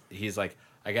rough is he's like,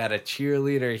 "I got a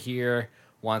cheerleader here,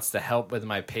 wants to help with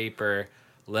my paper.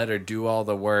 Let her do all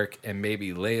the work, and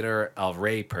maybe later I'll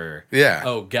rape her." Yeah.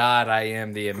 Oh God, I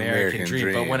am the American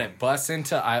dream. But when it busts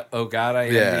into "Oh God, I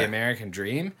am the American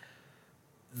dream,"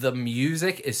 the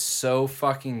music is so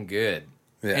fucking good.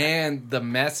 Yeah. And the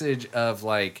message of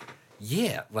like,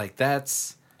 yeah, like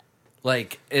that's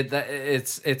like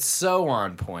it's so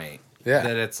on point. Yeah.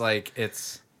 That it's like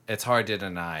it's hard to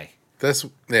deny. That's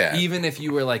Even if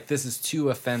you were like, this is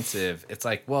too offensive, it's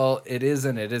like, well, it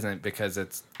isn't because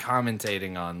it's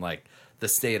commentating on like the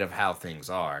state of how things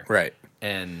are. right.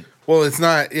 And Well, it's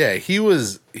not. Yeah, he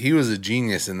was a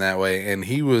genius in that way, and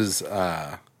he was.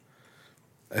 I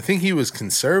think he was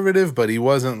conservative, but he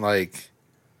wasn't like.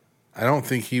 I don't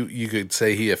think you could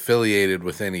say he affiliated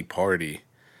with any party,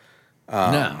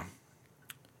 no.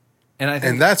 And I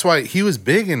think and that's why he was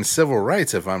big in civil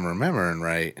rights, if I'm remembering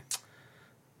right.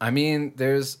 I mean,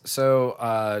 there's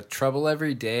Trouble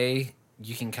Every Day.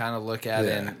 You can kind of look at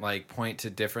and like point to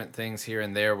different things here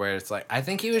and there where it's like, I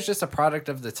think he was just a product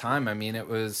of the time. I mean, it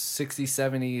was 60s,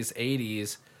 70s,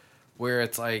 80s where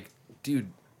it's like,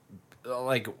 dude,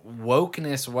 like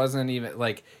wokeness wasn't even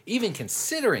like, even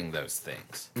considering those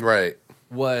things Right.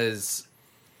 was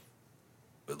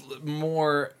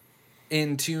more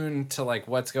in tune to like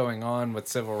what's going on with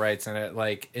civil rights and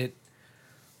it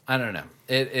I don't know.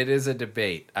 It is a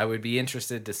debate. I would be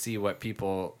interested to see what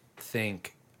people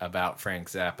think about Frank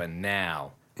Zappa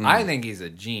now. I think he's a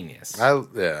genius. I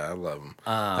love him.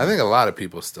 I think a lot of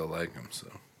people still like him. So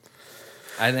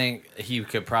I think he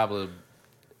could probably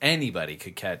anybody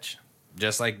could catch,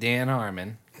 just like Dan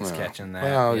Harmon is catching that.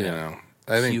 Well, you know,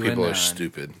 I think people are QAnon.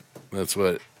 stupid. That's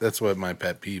what my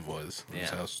pet peeve was. Is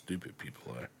Yeah. how stupid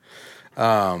people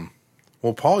are.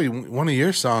 Well, Paul, one of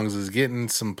your songs is getting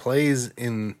some plays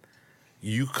in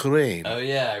Ukraine. Oh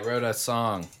yeah, I wrote a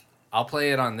song. I'll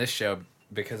play it on this show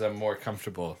because I'm more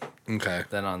comfortable Okay.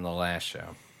 than on the last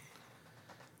show.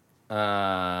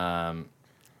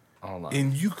 Hold on.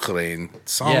 In Ukraine,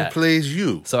 song Yeah. plays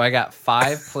you. So I got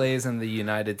 5 plays in the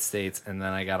United States, and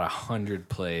then I got 100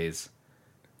 plays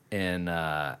in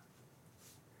the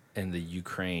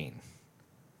Ukraine.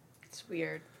 It's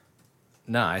weird.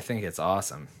 No, I think it's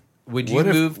awesome. Would you What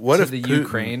if- move what to if the Putin-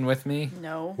 Ukraine with me?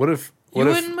 No, What if You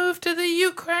wouldn't move to the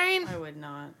Ukraine? I would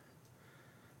not.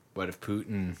 What if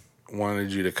Putin?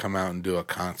 wanted you to come out and do a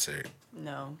concert?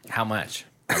 No. How much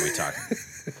are we talking?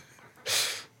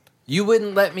 You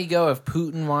wouldn't let me go if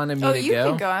Putin wanted me Oh, to you go?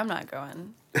 can go. I'm not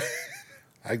going.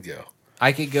 I'd go.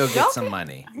 I could go get Y'all some can-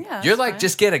 money. Yeah, that's You're like, fine.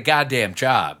 just get a goddamn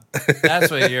job. That's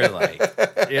what you're like.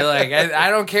 You're like, I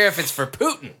don't care if it's for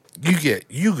Putin.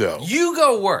 You go. You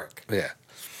go work. Yeah.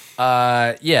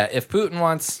 Yeah, if Putin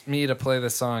wants me to play the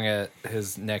song at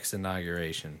his next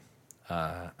inauguration,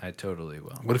 I totally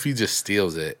will. What if he just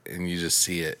steals it and you just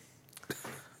see it?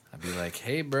 I'd be like,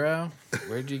 hey, bro,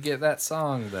 where'd you get that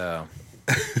song, though?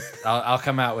 I'll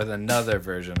come out with another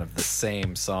version of the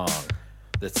same song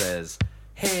that says,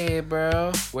 hey,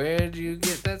 bro, where'd you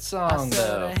get that song,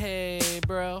 though? Hey,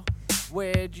 bro,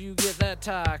 where'd you get that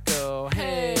taco?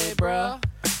 Hey, bro,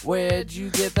 where'd you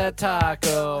get that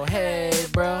taco? Hey,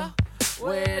 bro,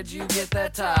 where'd you get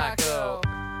that taco?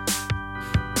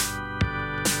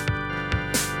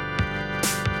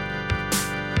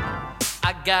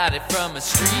 I got it from a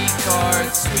street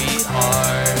card,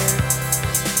 sweetheart.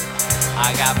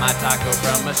 I got my taco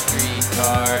from a street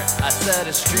cart. I said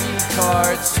a street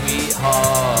cart,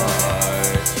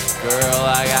 sweetheart. Girl,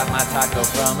 I got my taco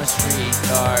from a street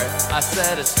cart. I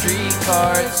said a street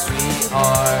cart,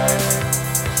 sweetheart.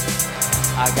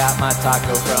 I got my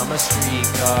taco from a street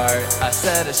cart. I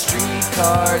said a street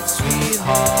cart,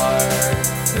 sweetheart.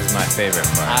 This is my favorite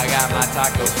part. I got my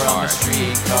taco from a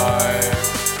street cart.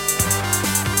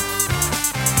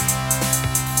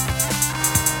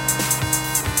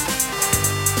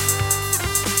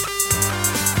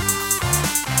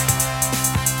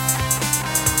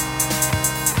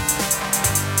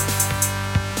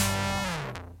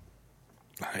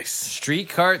 Nice. Street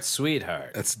cart,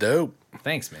 sweetheart. That's dope.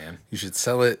 Thanks, man. You should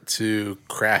sell it to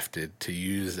Crafted to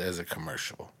use as a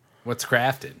commercial. What's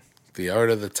Crafted? The Art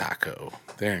of the Taco.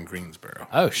 They're in Greensboro.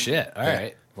 Oh, shit. All Yeah.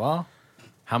 right. Well,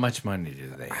 how much money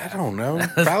do they I have? don't know.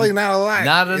 Probably not a lot.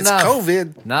 Not enough. It's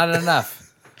COVID. Not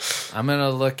enough. I'm going to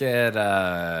look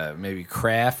at maybe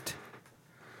Kraft,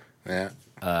 Yeah.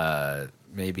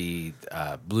 maybe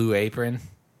Blue Apron.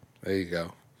 There you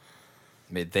go.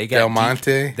 I mean, they got Del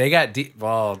Monte. They got deep.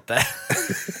 Well, that,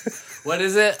 what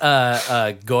is it?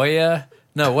 Goya?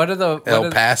 No, what are the what El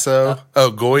are, Paso.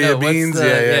 Goya no, what's beans. the-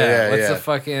 Yeah. What's the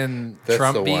fucking That's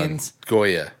Trump the one. beans?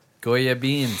 Goya. Goya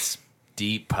beans.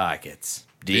 Deep pockets.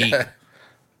 Deep. Yeah.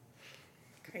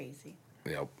 Crazy.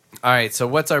 Yep. All right. So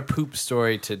what's our poop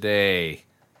story today?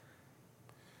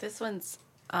 This one's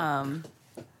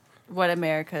what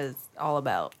America is all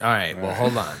about. All right. Well,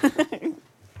 hold on.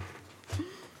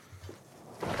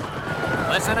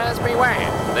 Listeners,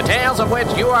 beware. The tales of which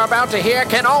you are about to hear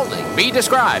can only be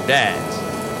described as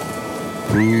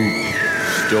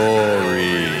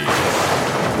Story.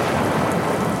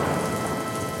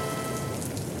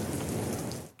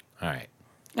 All right.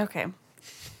 Okay.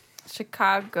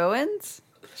 Chicagoans?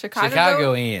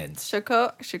 Chicagoans.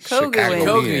 Chicagoans.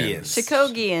 Chicagoans.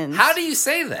 Chicagoans. How do you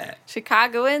say that?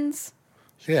 Chicagoans?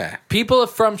 Yeah. People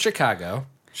from Chicago.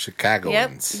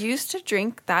 Chicagoans. Yep. Used to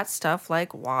drink that stuff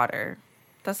like water.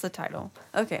 That's the title.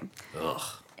 Okay.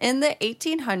 In the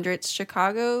 1800s,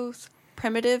 Chicago's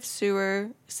primitive sewer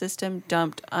system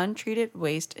dumped untreated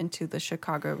waste into the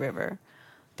Chicago River.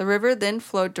 The river then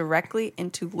flowed directly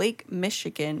into Lake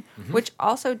Michigan, which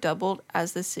also doubled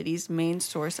as the city's main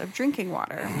source of drinking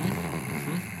water.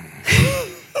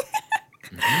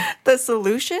 The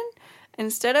solution?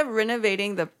 Instead of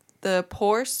renovating the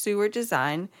poor sewer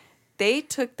design, they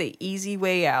took the easy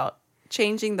way out,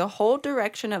 changing the whole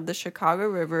direction of the Chicago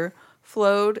River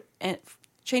flowed and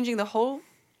changing the whole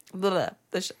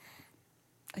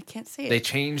I can't say it. They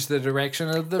changed the direction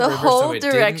of the The river whole so it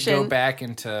direction. didn't go back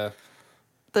into.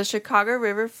 The Chicago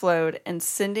River flowed and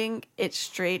sending it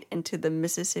straight into the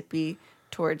Mississippi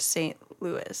towards St.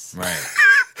 Louis. Right.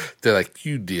 They're like,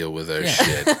 you deal with our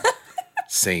shit.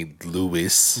 St.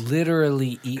 Louis.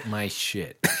 Literally eat my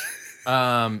shit.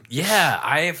 Yeah,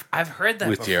 I've heard that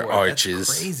With before. your That's arches.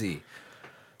 crazy.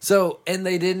 So, and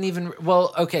they didn't even.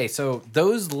 Well, okay, so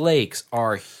those lakes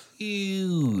are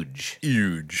huge.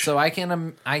 Huge. So I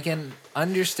can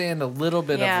understand a little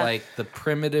bit Yeah. of like the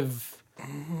primitive.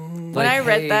 When I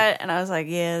read that, and I was like,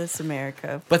 yeah, this is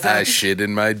America. but I that, shit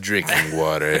in my drinking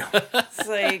water. It's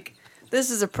like,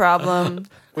 this is a problem.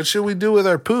 What should we do with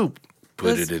our poop?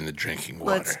 Put Let's- it in the drinking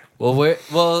let's- water.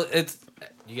 it's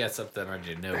you got something on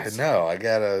your I nose. know. I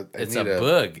gotta. I It's need a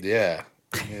bug. Yeah.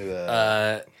 I need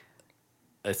a-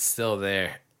 It's still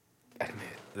there.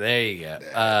 There you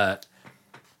go.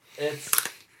 It's.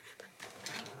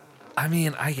 I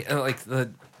mean, I like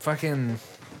the fucking.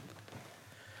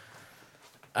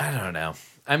 I don't know.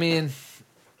 I mean,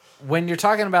 when you're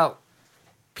talking about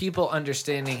people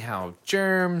understanding how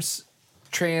germs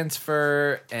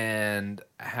transfer and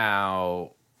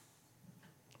how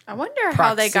I wonder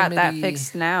how they got that Proximity.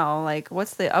 fixed now. Like,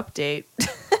 what's the update?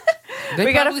 they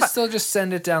We gotta probably fi- still just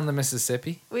send it down the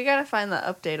Mississippi. We gotta find the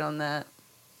update on that.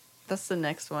 That's the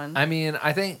next one. I mean,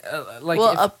 I think like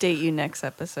we'll if- update you next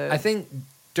episode. I think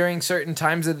during certain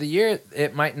times of the year,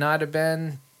 it might not have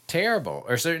been terrible.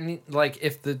 Or certain like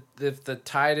if the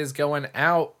tide is going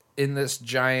out in this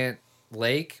giant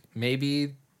lake,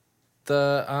 maybe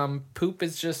the poop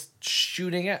is just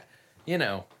shooting out. You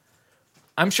know,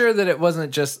 I'm sure that it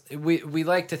wasn't just we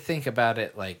like to think about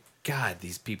it like God,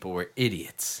 these people were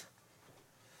idiots.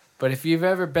 But if you've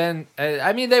ever been,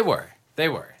 I mean, they were. They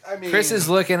were. I mean- Chris is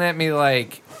looking at me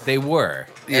like they were,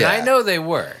 and Yeah. I know they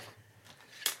were.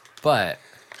 But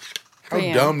How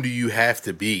Damn. dumb do you have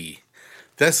to be?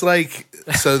 That's like,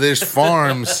 so there's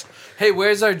farms. hey,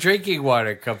 where's our drinking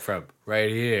water come from? Right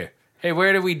here. Hey,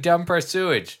 where do we dump our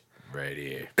sewage? Right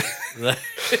here.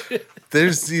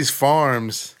 There's these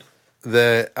farms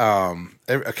that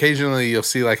occasionally you'll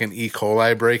see like an E.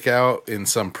 coli breakout in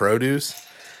some produce.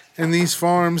 And these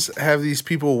farms have these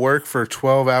people work for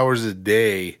 12 hours a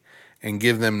day and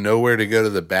give them nowhere to go to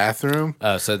the bathroom.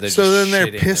 Oh, so they're So just then they're shitting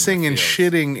in the pissing and fields.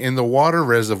 shitting in the water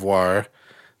reservoir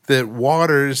that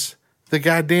waters the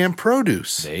goddamn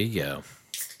produce. There you go.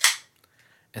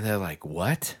 And they're like,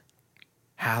 what?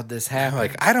 How'd this happen?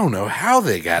 Like, I don't know how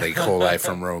they got E. coli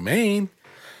from romaine.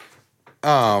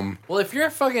 well, if you're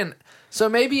a fucking... So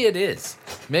maybe it is.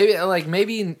 Maybe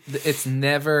it's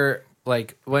never...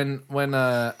 Like, when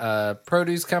a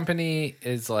produce company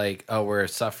is like, oh, we're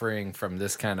suffering from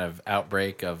this kind of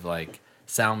outbreak of, like,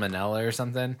 salmonella or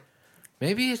something,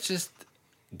 maybe it's just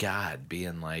God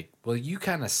being like, well, you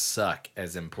kind of suck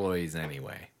as employees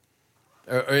anyway.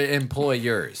 Or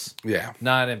employers. Yeah.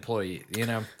 Not employee, you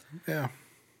know? Yeah.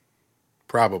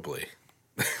 Probably.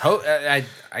 I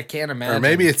can't imagine. Or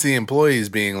maybe it's the employees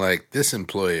being like, this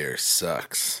employer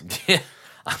sucks. Yeah,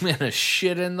 I'm going to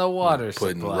shit in the water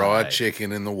Putting supply. raw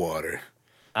chicken in the water.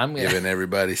 I'm gonna... Giving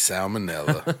everybody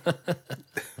salmonella.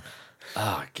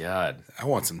 Oh, God. I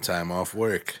want some time off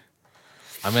work.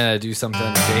 I'm going to do something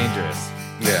dangerous.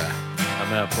 Yeah. I'm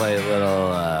going to play a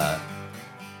little...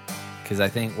 Because I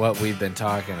think what we've been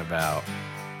talking about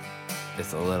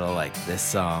is a little like this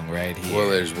song right here. Well,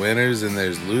 there's winners and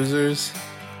there's losers.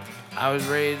 I was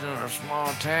raised in a small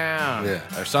town. Yeah.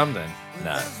 Or something.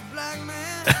 No.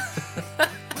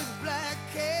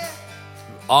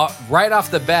 Right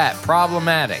off the bat,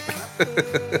 problematic.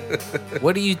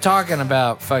 What are you talking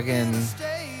about, fucking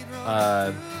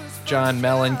John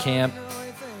Mellencamp?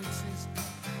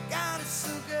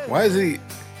 Why is he...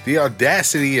 The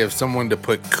audacity of someone to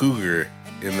put Cougar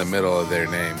in the middle of their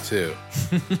name, too.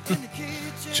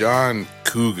 John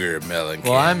Cougar Mellencamp.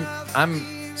 Well,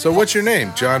 I'm So what's your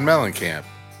name? John Mellencamp.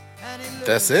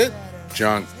 That's it?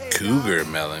 John Cougar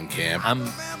Mellencamp.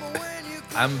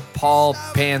 I'm Paul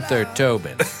Panther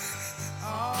Tobin.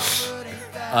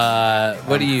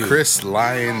 What are you? Chris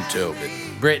Lion Tobin.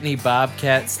 Brittany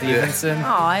Bobcat Stevenson? Oh,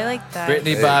 I like that.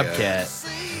 Brittany There you go. Bobcat.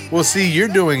 Well, see, you're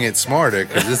doing it smarter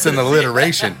because it's an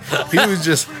alliteration. He was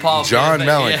just Paul John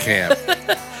Panther,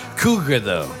 Mellencamp. Cougar,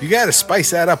 though. You got to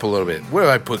spice that up a little bit. What do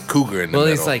I put Cougar in the Well,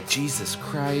 middle? he's like, Jesus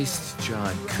Christ,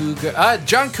 John Cougar.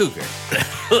 John Cougar.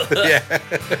 yeah.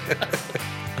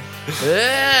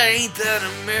 Ain't that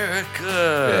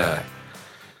America?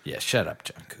 Yeah, shut up,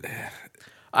 John Cougar.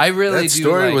 I really That do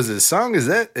story like, was as song as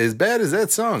that as bad as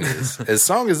that song is. As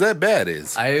song as that bad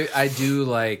is. I do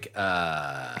like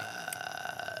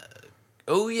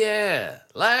oh yeah,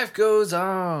 life goes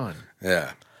on.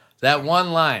 Yeah. That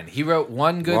one line. He wrote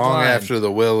one good Long line. after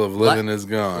the will of living is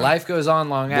gone. Life goes on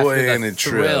long Boy, after ain't the it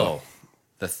thrill. trill.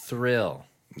 The thrill.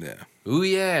 Yeah. Ooh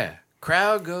yeah.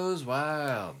 Crowd goes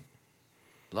wild.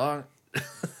 Long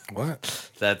What?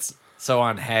 That's so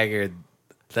on Haggard.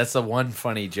 That's the one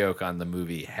funny joke on the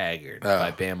movie Haggard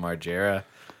by Bam Margera.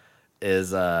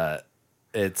 Is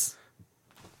it's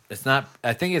not.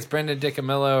 I think it's Brendan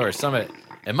DiCamillo or somebody.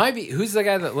 It might be. Who's the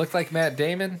guy that looked like Matt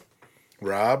Damon?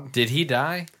 Rob? Did he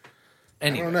die?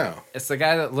 Anyway, I don't know. It's the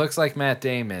guy that looks like Matt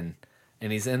Damon,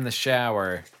 and he's in the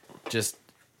shower, just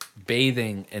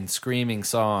bathing and screaming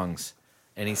songs,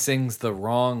 and he sings the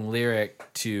wrong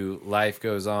lyric to "Life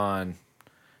Goes On,"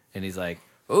 and he's like,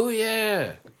 "Oh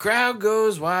yeah, crowd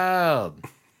goes wild."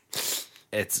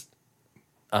 It's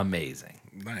amazing.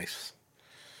 Nice.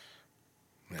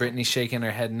 Brittany's shaking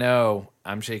her head no.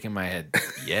 I'm shaking my head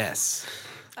yes.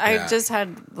 I Yeah. just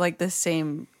had like the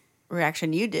same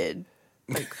reaction you did.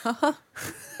 Like, haha.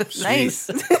 Nice.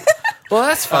 Well,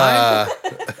 that's fine.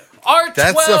 Our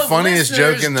That's the 12 funniest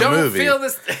joke listeners in the don't movie. Feel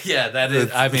this. Yeah, that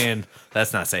is. I mean,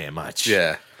 that's not saying much.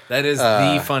 Yeah. That is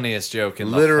the funniest joke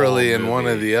in the Literally whole in one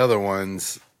movie. of the other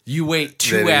ones, You wait that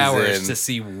 2 he's hours in. to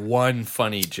see one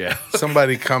funny joke.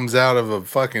 somebody comes out of a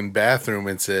fucking bathroom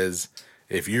and says,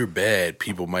 if you're bad,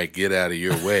 people might get out of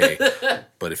your way.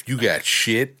 But if you got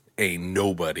shit, ain't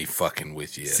nobody fucking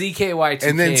with you. CKY2K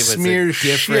And then was smears a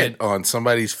different. shit on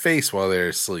somebody's face while they're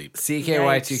asleep.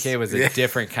 CKY2K was a Yeah.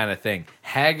 different kind of thing.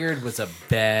 Haggard was a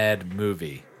bad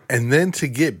movie. And then to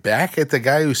get back at the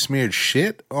guy who smeared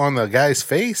shit on the guy's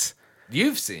face,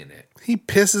 You've seen it. he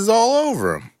pisses all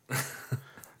over him.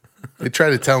 They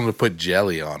try to tell him to put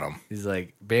jelly on him. He's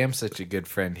like, Bam's such a good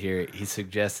friend here. He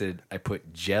suggested I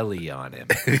put jelly on him.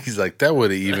 He's like, that would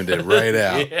have evened it right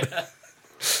out.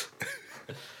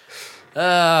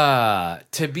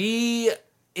 To be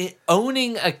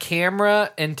owning a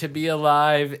camera and to be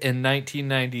alive in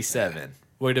 1997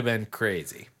 would have been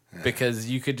crazy because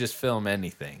you could just film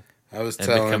anything I was and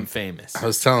become telling famous. I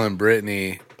was telling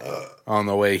Brittany on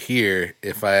the way here,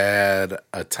 if I had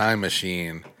a time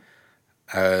machine,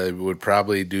 I would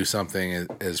probably do something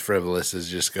as frivolous as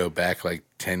just go back like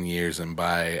 10 years and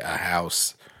buy a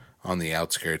house on the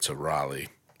outskirts of Raleigh.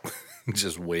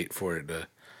 Just wait for it to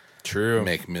True.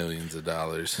 make millions of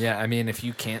dollars. Yeah, I mean, if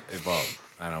you can't, well,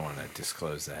 I don't want to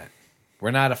disclose that.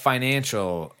 We're not a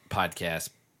financial podcast,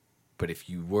 but if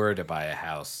you were to buy a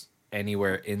house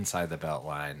anywhere inside the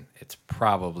Beltline, it's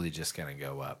probably just going to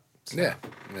go up. So Yeah.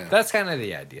 that's kind of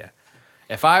the idea.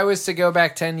 If I was to go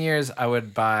back 10 years, I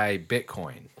would buy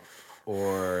Bitcoin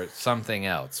or something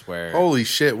else where Holy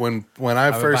shit, when I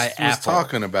would first buy was Apple.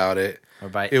 talking about it, or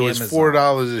buy it was Amazon.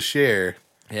 $4 a share.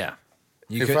 Yeah.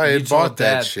 You if could- I you had bought told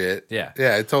that Dad- shit, Yeah.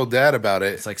 I told Dad about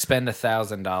it. It's like spend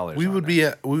 $1,000. We would be.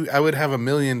 I would have $1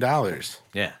 million.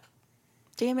 Yeah.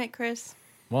 Damn it, Chris.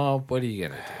 Well, what are you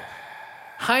gonna do?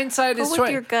 Hindsight Go is with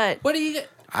 20. your gut. What are you?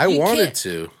 I you wanted can't-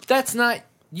 to. That's not.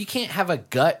 You can't have a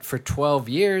gut for 12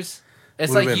 years. It's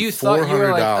Would've like been you thought you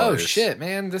were like, oh $400. shit,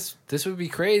 man, this would be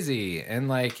crazy, and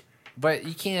like, but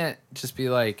you can't just be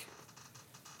like,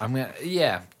 I'm gonna.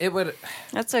 Yeah, it would.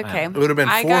 That's okay. It would have been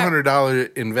I got-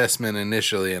 $400 investment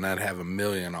initially, and I'd have $1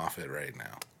 million off it right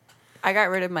now. I got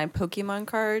rid of my Pokemon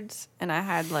cards, and I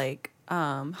had like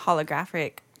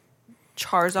holographic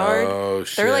Charizard. Oh, They're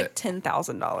shit. like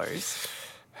 $10,000.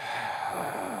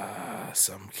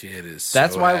 Some kid is.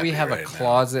 That's so why happy we have a right now.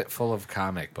 closet full of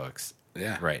comic books.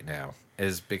 Yeah. Right now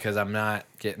is because I'm not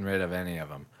getting rid of any of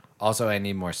them. Also, I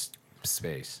need more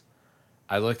space.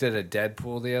 I looked at a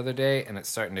Deadpool the other day, and it's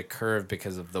starting to curve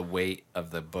because of the weight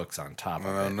of the books on top of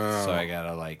Oh, it. no. So I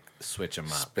gotta like switch them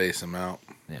up. Space them out.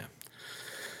 Yeah.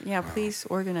 Yeah, please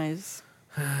organize.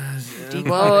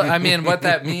 Well, I mean, what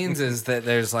that means is that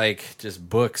there's like just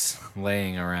books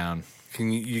laying around.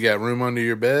 Can you got room under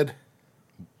your bed?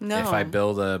 No, If I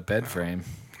build a bed frame,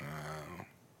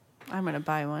 I'm gonna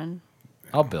buy one.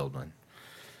 I'll build one.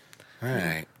 All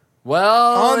right.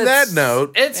 Well, On that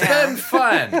note, it's Yeah. been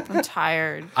fun. I'm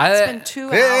tired. I- It's been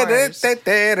 2 hours.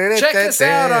 Check us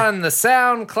out on the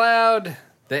SoundCloud,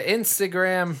 the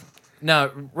Instagram. No,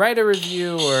 write a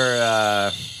review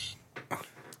or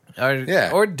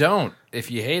don't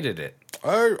if you hated it.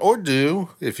 or do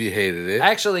if you hated it.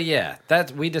 Actually, yeah,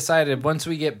 that we decided once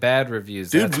we get bad reviews,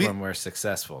 Dude, that's we- when we're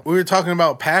successful. We were talking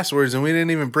about passwords, and we didn't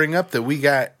even bring up that we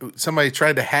got somebody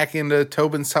tried to hack into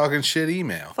Tobin's Talking Shit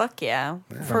email. Fuck yeah.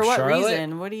 For From what Charlotte?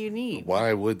 reason? What do you need?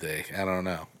 Why would they? I don't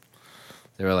know.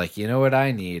 They were like, you know what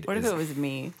I need? What if is- it was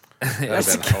me? That would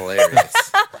have been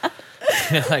hilarious.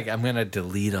 like, I'm gonna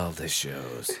delete all the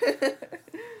shows.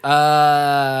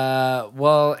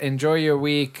 Well, enjoy your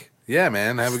week. Yeah,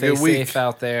 man. Have a Stay good week. safe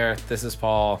out there. This is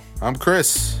Paul, I'm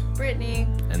Chris. Brittany.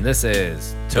 and this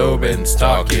is Tobin's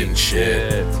Talking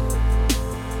Shit.